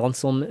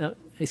Councilman.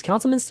 Is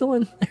Councilman still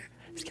in there?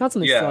 Is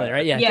Councilman still in there,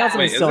 right? Yeah, Yeah.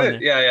 Councilman's Wait, is still in it?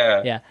 there.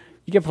 Yeah. Yeah.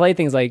 You can play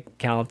things like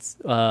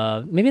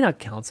maybe not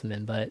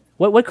Councilman, but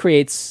what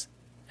creates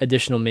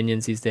additional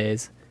minions these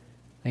days?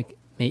 Like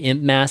maybe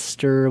Imp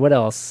Master, what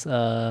else? You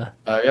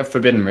have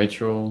Forbidden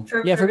Ritual.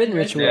 Forbidden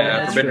Ritual. Yeah,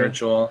 that's Forbidden true.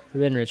 Ritual.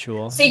 Forbidden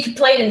Ritual. So you could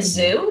play it in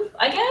Zoo,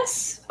 I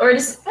guess, or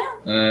just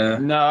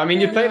No, I mean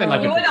you play it in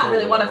like You a would not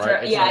really control, wanna right?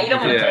 throw- It's yeah, like you don't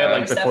wanna play it throw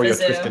like stuff before your in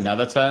Zoo. Twisted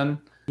Nether turn.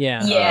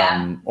 Yeah.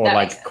 Yeah, Or that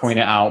like makes sense. coin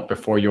it out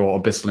before your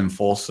Abyssal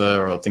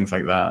Enforcer or things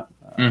like that.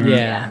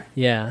 Yeah.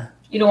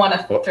 You don't want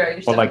to Or, throw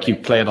yourself. or like you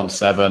play it on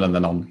 7 and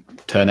then on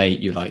turn 8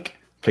 you like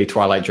play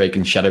Twilight Drake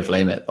and Shadow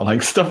Flame it or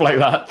like stuff like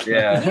that.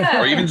 Yeah. Yeah.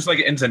 Or even just like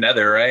into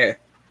Nether, right?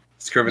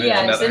 Screw it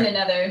Yeah, into it's in Nether.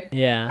 another.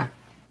 Yeah.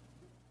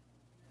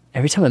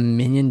 Every time a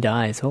minion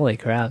dies, holy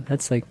crap.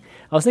 That's like,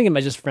 I was thinking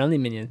about just friendly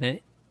minions, man.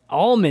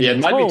 All Yeah,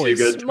 minions, it might be holy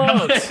too good.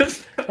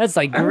 smokes. That's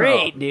like I don't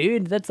great,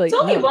 dude. That's like, It's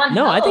only one.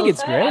 no, I think health.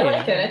 it's great. I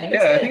like it. I think Yeah,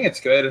 I it's think it's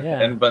good,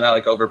 Yeah. and but not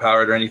like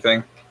overpowered or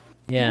anything.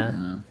 Yeah.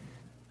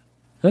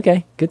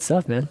 Okay, good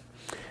stuff, man.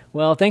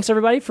 Well, thanks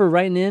everybody for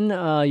writing in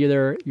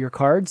your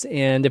cards.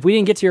 And if we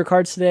didn't get to your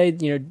cards today,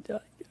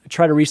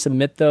 try to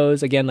resubmit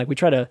those. Again, like we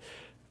try to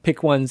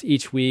pick ones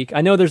each week.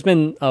 I know there's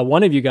been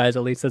one of you guys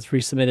at least that's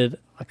resubmitted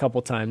a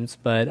couple times,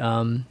 but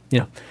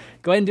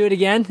go ahead and do it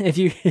again if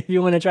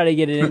you want to try to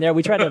get it in there.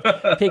 We try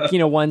to pick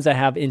ones that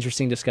have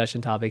interesting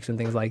discussion topics and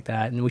things like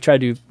that, and we try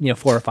to do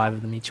 4 or 5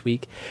 of them each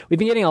week. We've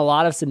been getting a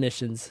lot of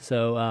submissions,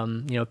 so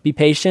be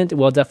patient.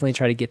 We'll definitely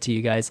try to get to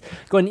you guys.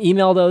 Go ahead and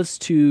email those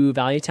to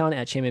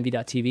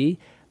valuetown@shamanv.tv.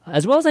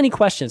 As well as any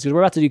questions, because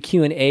we're about to do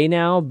Q&A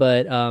now,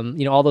 but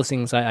all those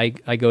things I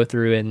go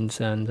through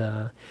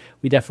and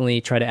we definitely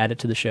try to add it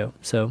to the show.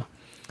 So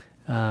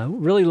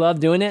really love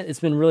doing it. It's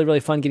been really,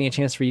 really fun getting a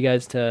chance for you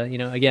guys to,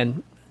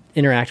 again,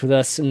 interact with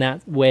us in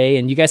that way.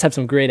 And you guys have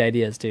some great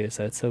ideas too,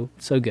 so it's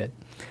so good.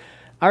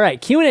 All right,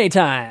 Q&A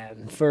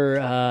time for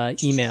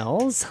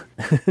emails.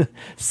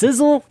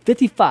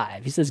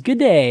 Sizzle55, he says, good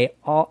day.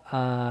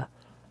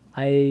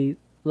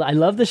 I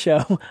love the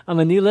show. I'm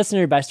a new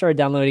listener, but I started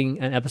downloading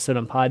an episode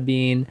on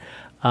Podbean.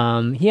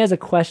 He has a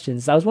question.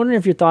 So I was wondering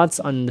if your thoughts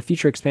on the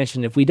future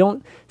expansion. If we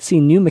don't see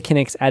new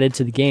mechanics added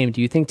to the game,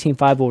 do you think Team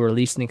 5 will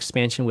release an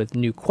expansion with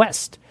new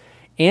quest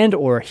and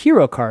or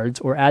hero cards,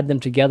 or add them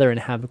together and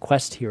have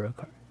quest hero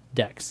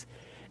decks?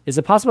 Is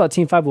it possible that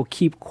Team 5 will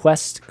keep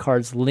quest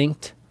cards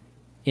linked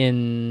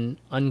in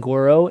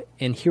Un'Goro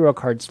and hero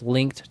cards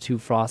linked to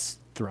Frost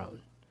Throne?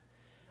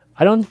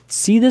 I don't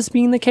see this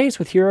being the case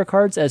with hero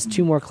cards, as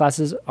 2 more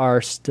classes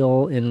are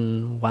still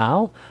in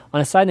WoW.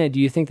 On a side note, do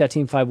you think that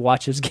Team 5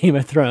 watches Game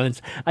of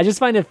Thrones? I just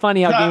find it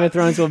funny how Game of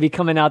Thrones will be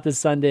coming out this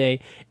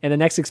Sunday, and the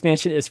next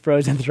expansion is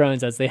Frozen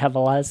Thrones, as they have a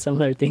lot of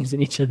similar things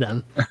in each of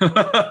them.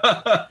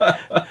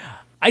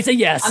 I say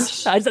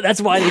yes. That's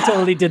why they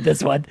totally did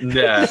this one.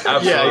 Yeah,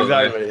 absolutely. Yeah,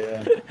 exactly.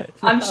 Yeah.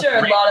 I'm sure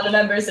a lot of the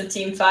members of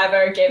Team 5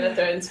 are Game of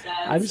Thrones fans.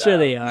 I'm sure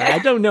they are. I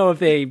don't know if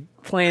they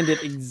planned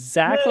it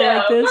exactly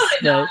like this,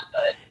 probably not,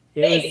 but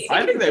maybe.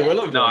 I think they will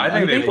have. No, I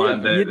think they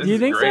planned it. Do you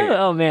think so?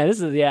 Oh man,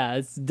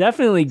 it's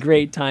definitely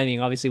great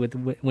timing. Obviously, with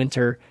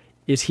winter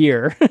is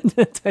here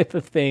type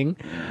of thing.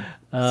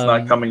 It's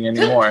not coming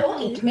anymore. Good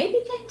point. Maybe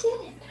they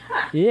didn't.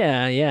 Huh.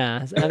 Yeah. I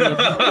mean,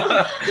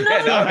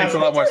 Yeah, that makes a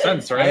lot more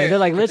sense, right? they're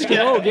like, Lich King.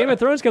 Oh, Game of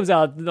Thrones comes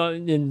out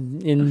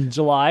in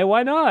July.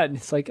 Why not?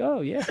 It's like,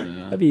 oh yeah,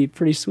 that'd be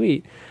pretty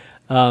sweet.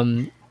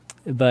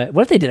 But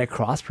what if they did a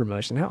cross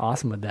promotion? How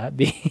awesome would that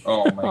be?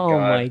 Oh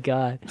my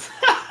god.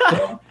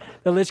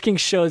 The Lich King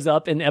shows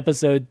up in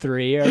episode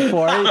 3 or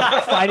 4,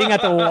 fighting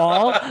at the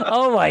wall.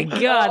 Oh my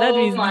god, that'd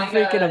be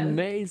freaking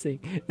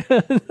amazing.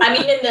 I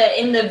mean,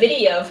 in the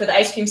video for the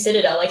Ice Cream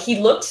Citadel, like he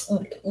looked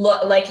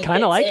like he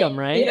kind of like fits him, in.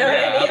 right? You know what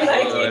I mean?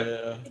 Like,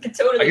 absolutely. he could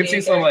totally. I can be see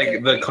a some like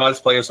character. the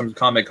cosplayers from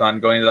Comic Con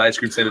going to the Ice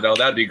Cream Citadel.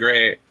 That'd be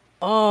great.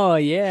 Oh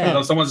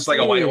yeah, Someone's just like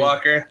a White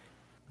Walker.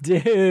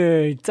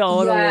 Dude,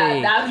 totally.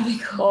 Yeah, that would be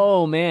cool.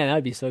 Oh man,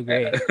 that'd be so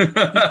great.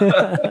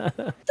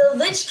 The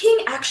Lich King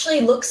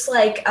actually looks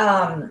like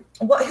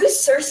who's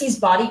Cersei's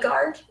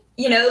bodyguard?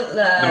 You know,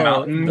 The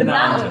mountain. The Yeah,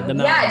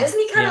 mountain. doesn't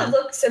he kind Yeah. of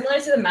look similar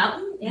to the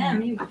mountain? Yeah,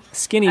 maybe.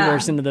 Skinny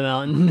version of the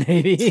mountain,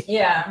 maybe.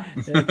 Yeah.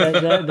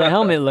 The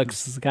helmet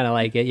looks kind of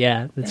like it.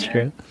 Yeah, that's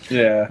true.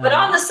 Yeah. But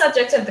on the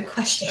subject of the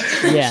question,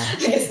 Yeah.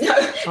 because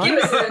no, Game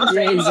of Thrones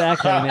Yeah, fans.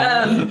 exactly,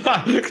 man.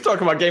 You could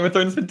talk about Game of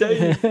Thrones for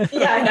days.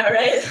 Yeah, I know,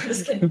 right?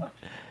 This could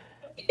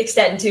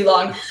extend too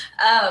long.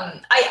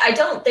 I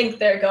don't think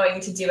they're going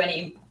to do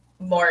any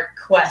more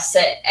quests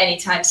at any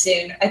time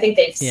soon. I think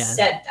they've Yeah.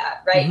 said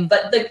that, right? Mhm.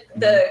 But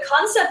the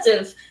concept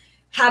of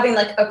having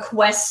like a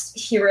quest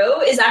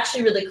hero is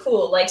actually really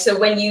cool. Like, so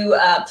when you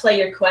play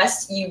your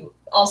quest, you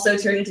also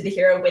turn into the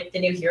hero with the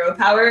new hero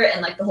power,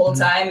 and like the whole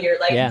time you're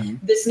like Yeah.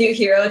 this new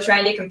hero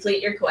trying to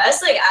complete your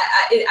quest. Like,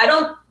 I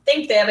don't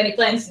think they have any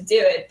plans to do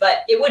it,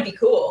 but it would be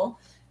cool.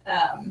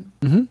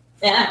 Mhm.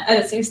 Yeah, and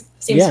it seems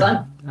Yeah.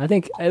 fun. I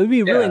think it would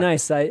be really Yeah.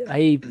 nice.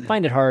 I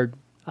find it hard.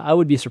 I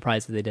would be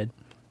surprised if they did.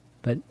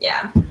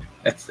 Yeah.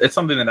 It's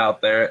something that's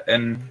out there,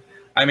 and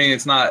I mean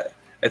it's not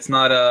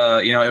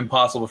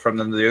impossible for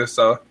them to do.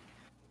 So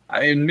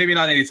I mean maybe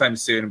not anytime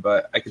soon,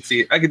 but I could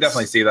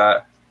definitely see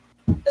that.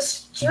 The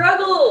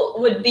struggle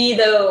would be,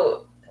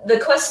 though, the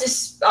quest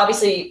is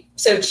obviously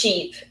so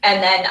cheap,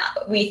 and then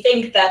we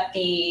think that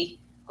the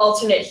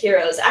alternate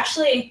heroes,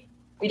 actually,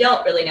 we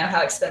don't really know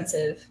how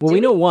expensive. Well, Do we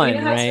know do one,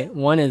 how right?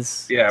 One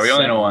is. Yeah, we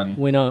only know one.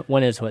 We know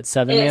one is what,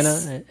 7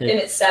 It's- mana? And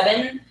it's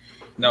 7.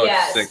 No,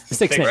 Yes. it's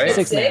 6. Six, right?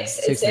 six. mana,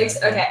 It's six 6.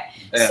 mana, Okay.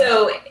 Yeah.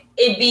 So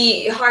it'd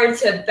be hard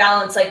to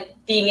balance, like,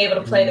 being able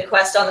to play the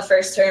quest on the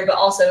first turn, but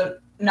also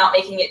not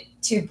making it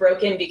too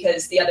broken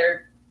because the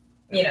other,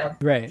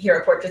 Right.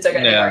 hero portraits are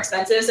going to be Yeah. more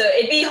expensive. So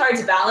it'd be hard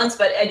to balance,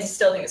 but I just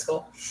still think it's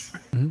cool.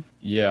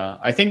 Yeah,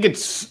 I think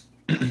it's.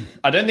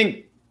 I don't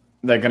think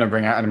they're going to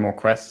bring out any more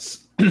quests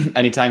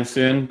anytime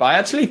soon, but I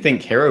actually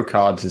think hero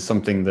cards is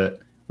something that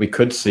we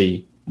could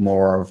see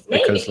more of,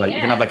 because Maybe, you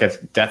can yeah. have like a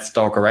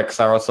Deathstalker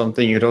Rexar or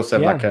something. You could also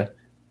have Yeah. like a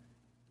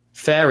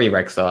Fairy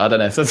Rexar. I don't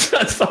know. So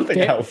that's something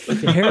else.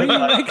 Harry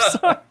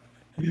Rexar?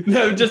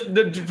 No, just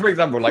for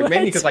example, like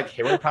mainly because like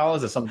hero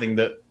powers are something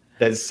that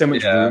there's so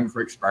much room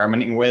for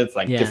experimenting with,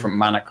 like different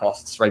mana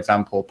costs, for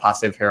example,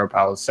 passive hero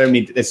powers.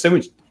 There's so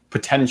much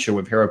potential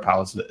with hero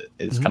powers that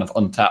is kind of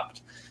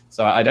untapped.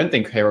 So I don't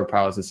think hero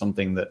powers is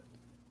something that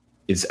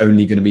is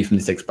only going to be from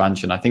this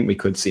expansion. I think we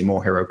could see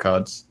more hero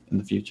cards in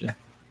the future.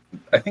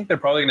 I think they're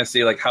probably going to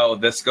see like how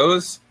this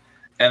goes,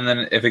 and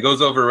then if it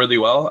goes over really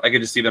well, I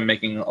could just see them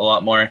making a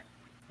lot more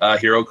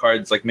hero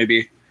cards, like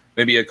maybe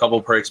a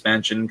couple per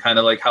expansion, kind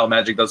of like how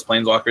Magic does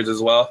Planeswalkers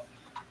as well.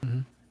 Mm-hmm.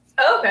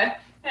 Oh, okay.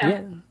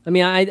 Yeah. I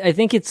mean, I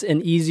think it's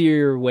an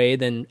easier way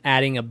than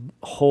adding a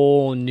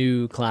whole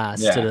new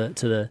class to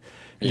the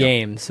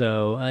game.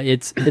 So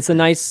it's a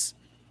nice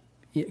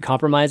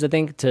compromise, I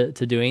think, to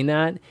doing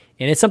that,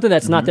 and it's something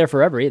that's not there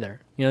forever either.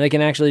 You know, they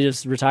can actually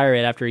just retire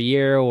it after a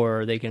year,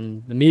 or they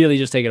can immediately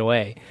just take it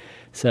away.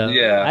 So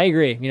I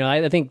agree. You know,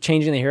 I think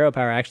changing the hero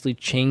power actually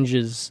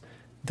changes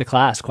the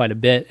class quite a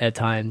bit at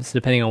times,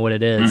 depending on what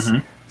it is.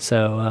 Mm-hmm.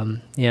 So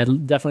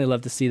I'd definitely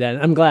love to see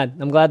that. I'm glad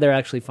they're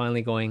actually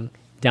finally going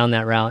down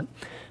that route.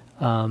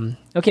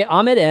 Okay,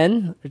 Ahmed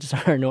N, just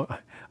our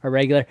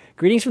regular.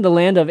 Greetings from the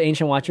land of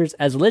ancient watchers.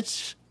 As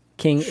Lich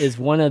King is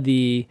one of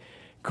the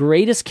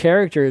greatest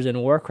characters in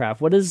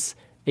Warcraft, what is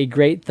a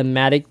great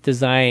thematic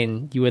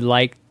design you would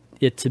like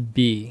it to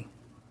be?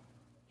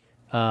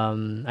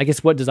 I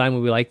guess what design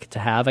would we like to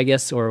have, I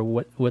guess, or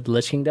what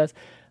Lich King does?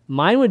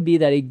 Mine would be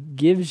that it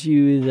gives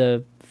you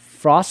the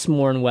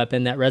Frostmourne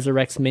weapon that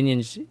resurrects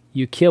minions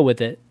you kill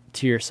with it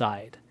to your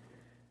side.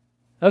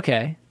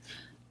 Okay.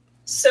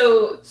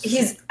 So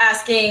he's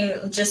asking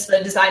just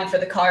the design for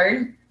the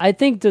card? I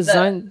think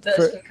design the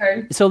Lich King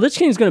card. So Lich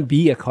King's going to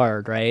be a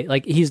card, right?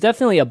 Like, he's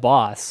definitely a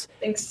boss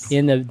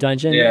in the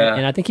dungeon. Yeah.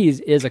 And I think he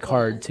is a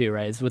card too,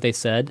 right? Is what they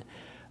said.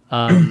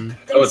 I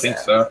would think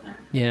so.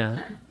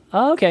 Yeah.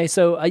 Oh, okay,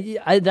 so I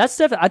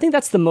think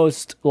that's the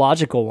most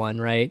logical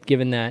one, right?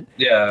 Given that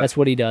that's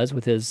what he does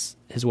with his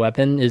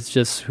weapon, is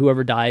just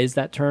whoever dies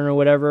that turn or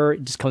whatever,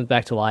 it just comes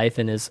back to life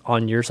and is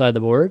on your side of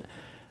the board.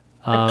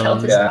 I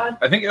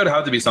think it would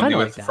have to be something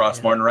with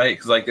Frostmourne, right?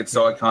 Because like it's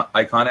so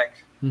iconic.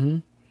 Mm-hmm.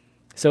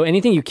 So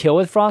anything you kill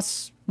with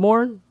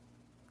Frostmourne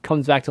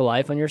comes back to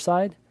life on your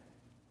side.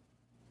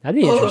 That'd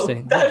be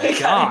interesting. That'd be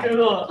kind of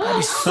cool. That'd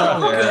be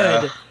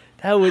so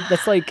good.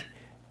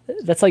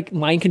 That's like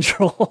mind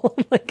control.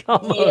 Like,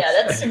 almost. Yeah,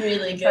 that's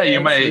really good. Yeah, you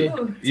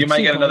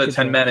might get another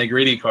 10 mana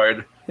greedy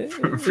card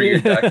for your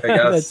deck, I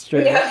guess. That's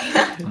true.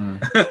 Yeah.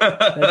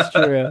 That's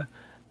true.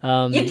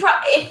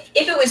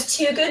 If it was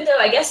too good though,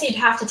 I guess you'd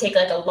have to take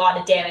like a lot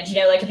of damage.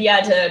 You know, like if you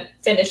had to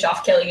finish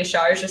off killing a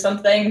charge or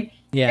something,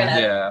 you're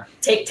gonna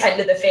take 10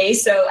 to the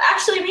face. So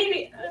actually,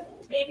 maybe.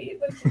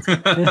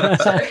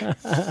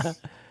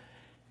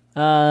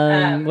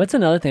 What's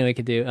another thing we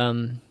could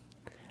do?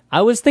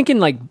 I was thinking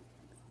like,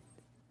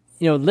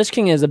 you know, Lich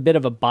King is a bit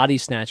of a body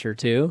snatcher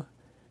too.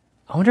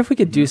 I wonder if we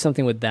could do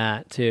something with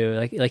that too.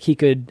 Like he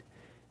could,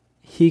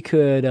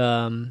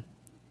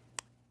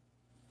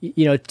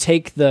 you know,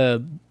 take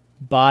the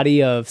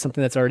body of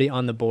something that's already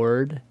on the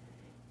board,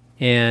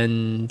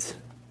 and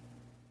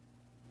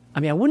I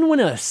mean, I wouldn't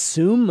want to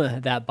assume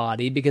that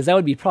body because that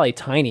would be probably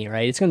tiny,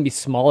 right? It's going to be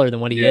smaller than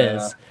what he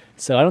is.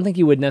 So I don't think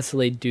you would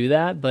necessarily do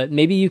that, but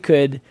maybe you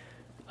could,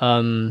 I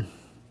don't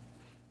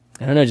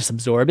know, just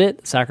absorb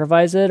it,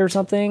 sacrifice it or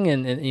something.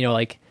 And you know,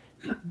 like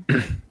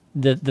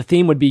the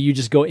theme would be you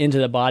just go into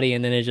the body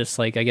and then it just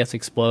like, I guess,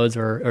 explodes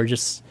or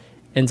just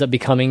ends up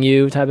becoming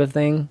you type of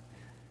thing.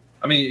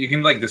 I mean, you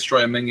can like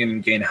destroy a minion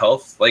and gain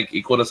health like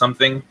equal to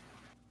something.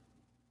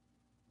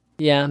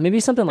 Yeah, maybe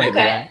something like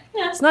that.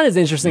 Yeah. It's not as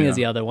interesting as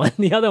the other one.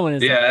 The other one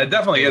is it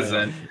definitely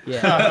isn't.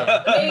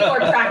 Yeah. Maybe more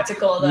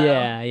practical though.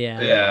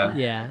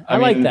 Yeah. I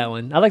like that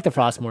one. I like the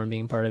Frostmourne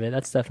being part of it.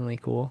 That's definitely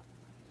cool.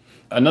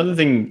 Another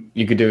thing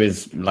you could do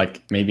is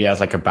like maybe as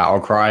like a battle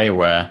cry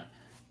where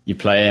you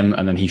play him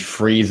and then he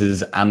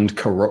freezes and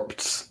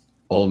corrupts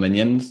all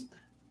minions.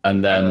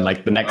 And then,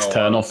 like, the next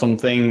turn or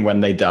something,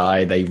 when they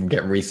die, they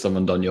get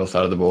resummoned on your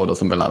side of the board or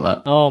something like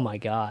that. Oh, my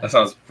God. That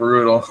sounds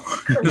brutal.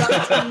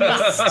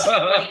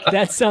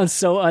 That sounds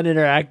so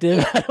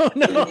uninteractive. I don't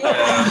know.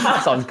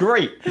 That sounds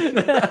great.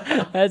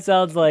 That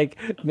sounds like,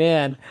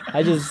 man,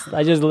 I just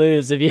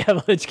lose if you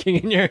have Lich King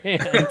in your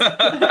hand.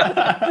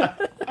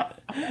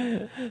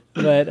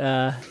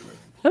 But,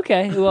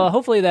 okay. Well,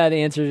 hopefully that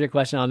answers your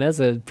question.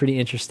 That's a pretty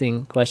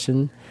interesting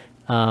question.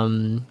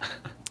 But,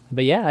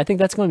 yeah, I think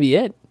that's going to be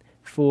it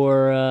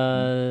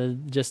for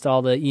just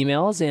all the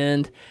emails,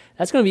 and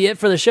that's going to be it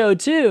for the show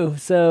too.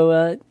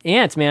 So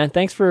Ant, man,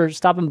 thanks for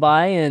stopping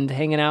by and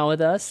hanging out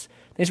with us.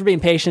 Thanks for being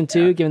patient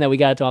too, given that we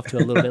got off to a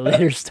little bit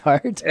later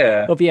start.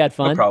 Hope you had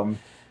fun. No problem.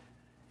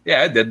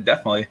 Yeah, I did,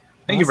 definitely.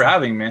 Thank you for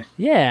having me.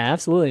 Yeah,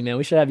 absolutely, man.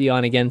 We should have you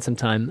on again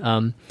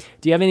sometime.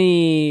 Do you have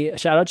any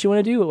shout outs you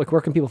want to do? Like,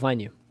 where can people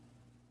find you?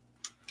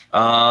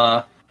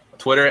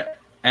 Twitter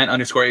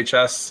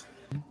 @_HS,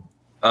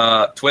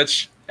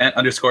 Twitch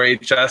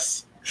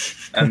 @_HS.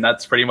 And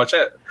that's pretty much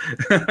it.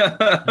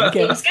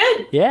 Okay. Seems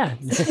good. Yeah,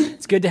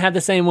 it's good to have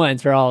the same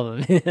ones for all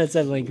of them. That's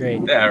definitely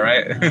great. Yeah,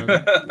 right.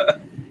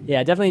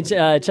 Yeah, definitely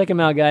check him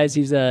out, guys.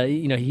 He's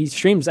he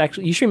streams.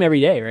 Actually, you stream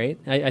every day, right?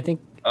 I think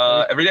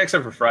Every day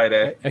except for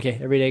Friday. Okay,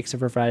 every day except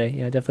for Friday.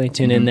 Yeah, definitely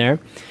tune in there.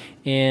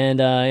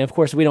 And of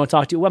course, we don't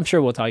talk to you. Well, I'm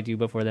sure we'll talk to you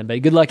before then.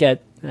 But good luck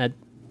at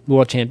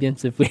World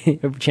Championships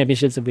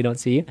if we don't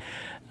see you.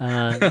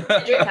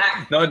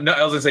 DreamHack. No,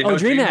 I was gonna say no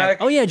DreamHack.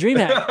 Oh yeah,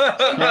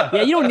 DreamHack.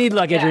 Yeah, you don't need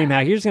luck at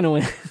DreamHack. You're just gonna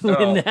win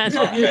that.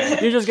 Okay.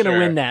 You're just gonna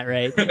win that,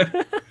 right?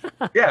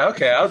 Yeah,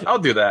 okay, I'll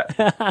do that.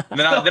 And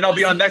then I'll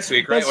be on next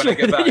week, right? That's when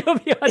true. I get back. You'll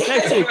be on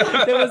next week.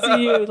 Then we'll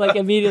see you like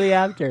immediately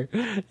after.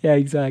 Yeah,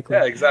 exactly.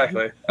 Yeah,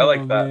 exactly. I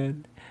like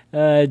that.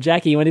 Man.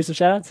 Jackie, you want to do some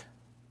shout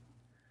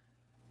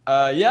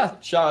outs? Yeah,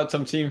 shout out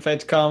to Team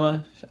Fate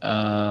Karma.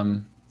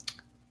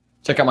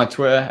 Check out my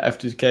Twitter,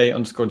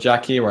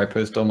 F2K_Jackie, where I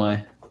post all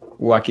my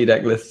wacky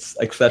deck lists,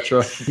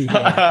 etc.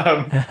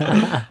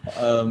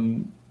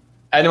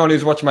 Anyone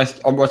who's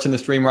watching the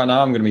stream right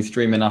now, I'm going to be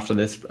streaming after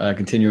this,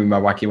 continuing my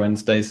Wacky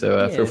Wednesday,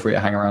 so feel free to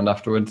hang around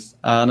afterwards.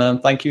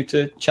 And thank you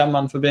to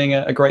Chanman for being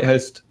a great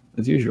host,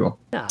 as usual.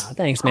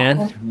 Thanks,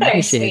 man.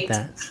 Appreciate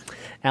that.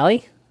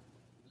 Allie?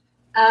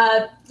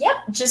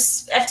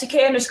 Just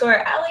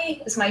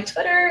F2K_Ali is my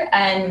Twitter,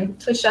 and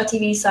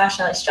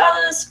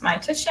twitch.tv/AliStradas, my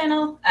Twitch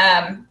channel.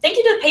 Thank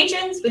you to the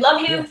patrons. We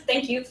love you. Yeah.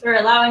 Thank you for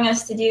allowing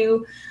us to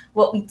do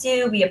what we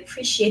do. We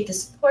appreciate the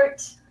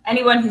support.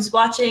 Anyone who's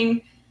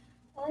watching,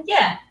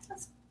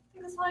 that's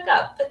all I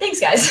got. But thanks,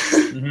 guys.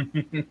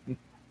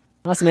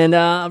 Awesome, and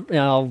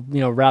I'll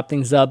wrap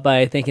things up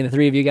by thanking the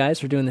three of you guys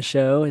for doing the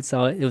show. It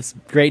was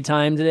a great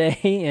time today,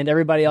 and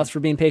everybody else for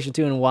being patient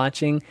too and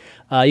watching.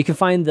 You can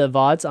find the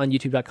VODs on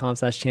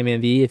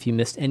youtube.com/ChampionV if you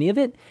missed any of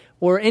it,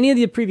 or any of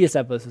the previous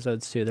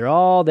episodes too. They're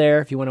all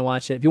there if you want to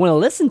watch it. If you want to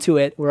listen to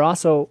it, we're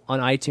also on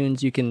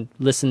iTunes. You can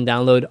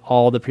download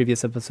all the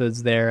previous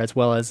episodes there, as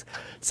well as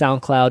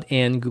SoundCloud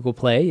and Google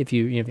Play if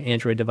you have an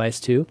Android device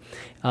too.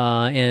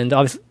 And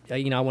obviously,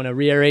 I want to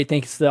reiterate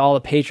thanks to all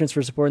the patrons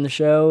for supporting the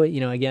show.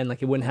 Again,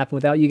 it wouldn't happen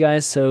without you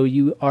guys. So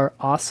you are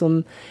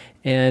awesome,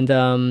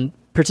 and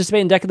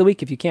participate in Deck of the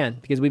Week if you can,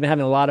 because we've been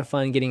having a lot of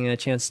fun getting a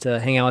chance to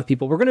hang out with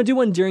people. We're going to do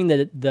one during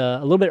the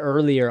a little bit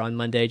earlier on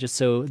Monday, just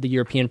so the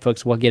European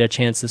folks will get a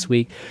chance this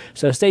week.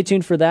 So stay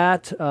tuned for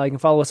that. You can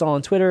follow us all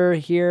on Twitter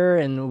here,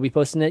 and we'll be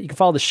posting it. You can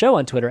follow the show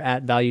on Twitter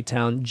at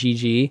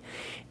ValueTownGG,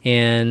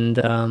 and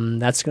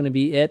that's going to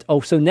be it. Oh,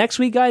 so next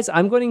week, guys,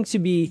 I'm going to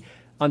be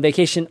on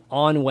vacation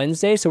on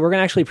Wednesday, so we're going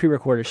to actually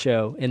pre-record a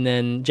show, and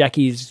then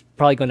Jackie's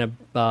probably going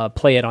to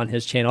play it on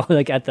his channel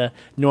at the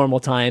normal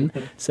time.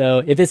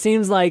 So if it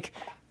seems like,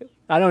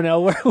 I don't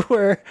know,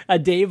 we're a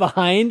day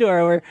behind,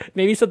 or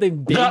maybe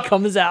something big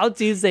comes out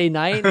Tuesday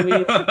night and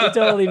we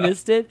totally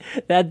missed it,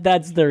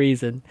 that's the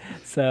reason.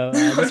 So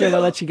just want to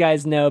let you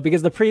guys know,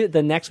 because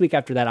the next week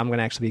after that I'm going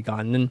to actually be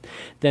gone, and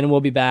then we'll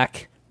be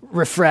back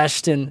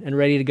refreshed and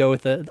ready to go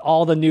with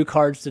all the new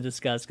cards to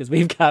discuss, because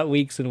we've got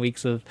weeks and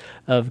weeks of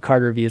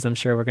card reviews I'm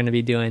sure we're going to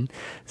be doing.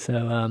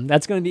 So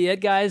that's going to be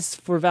it, guys,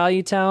 for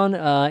Value Town,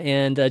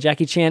 and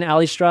Jackie Chan,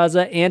 Ali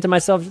Straza, and to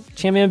myself,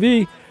 Champion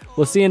V.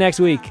 We'll see you next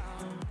week.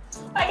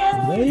 Bye,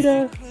 guys.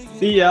 Later.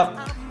 See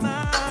ya.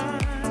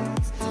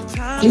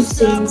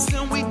 Deuces.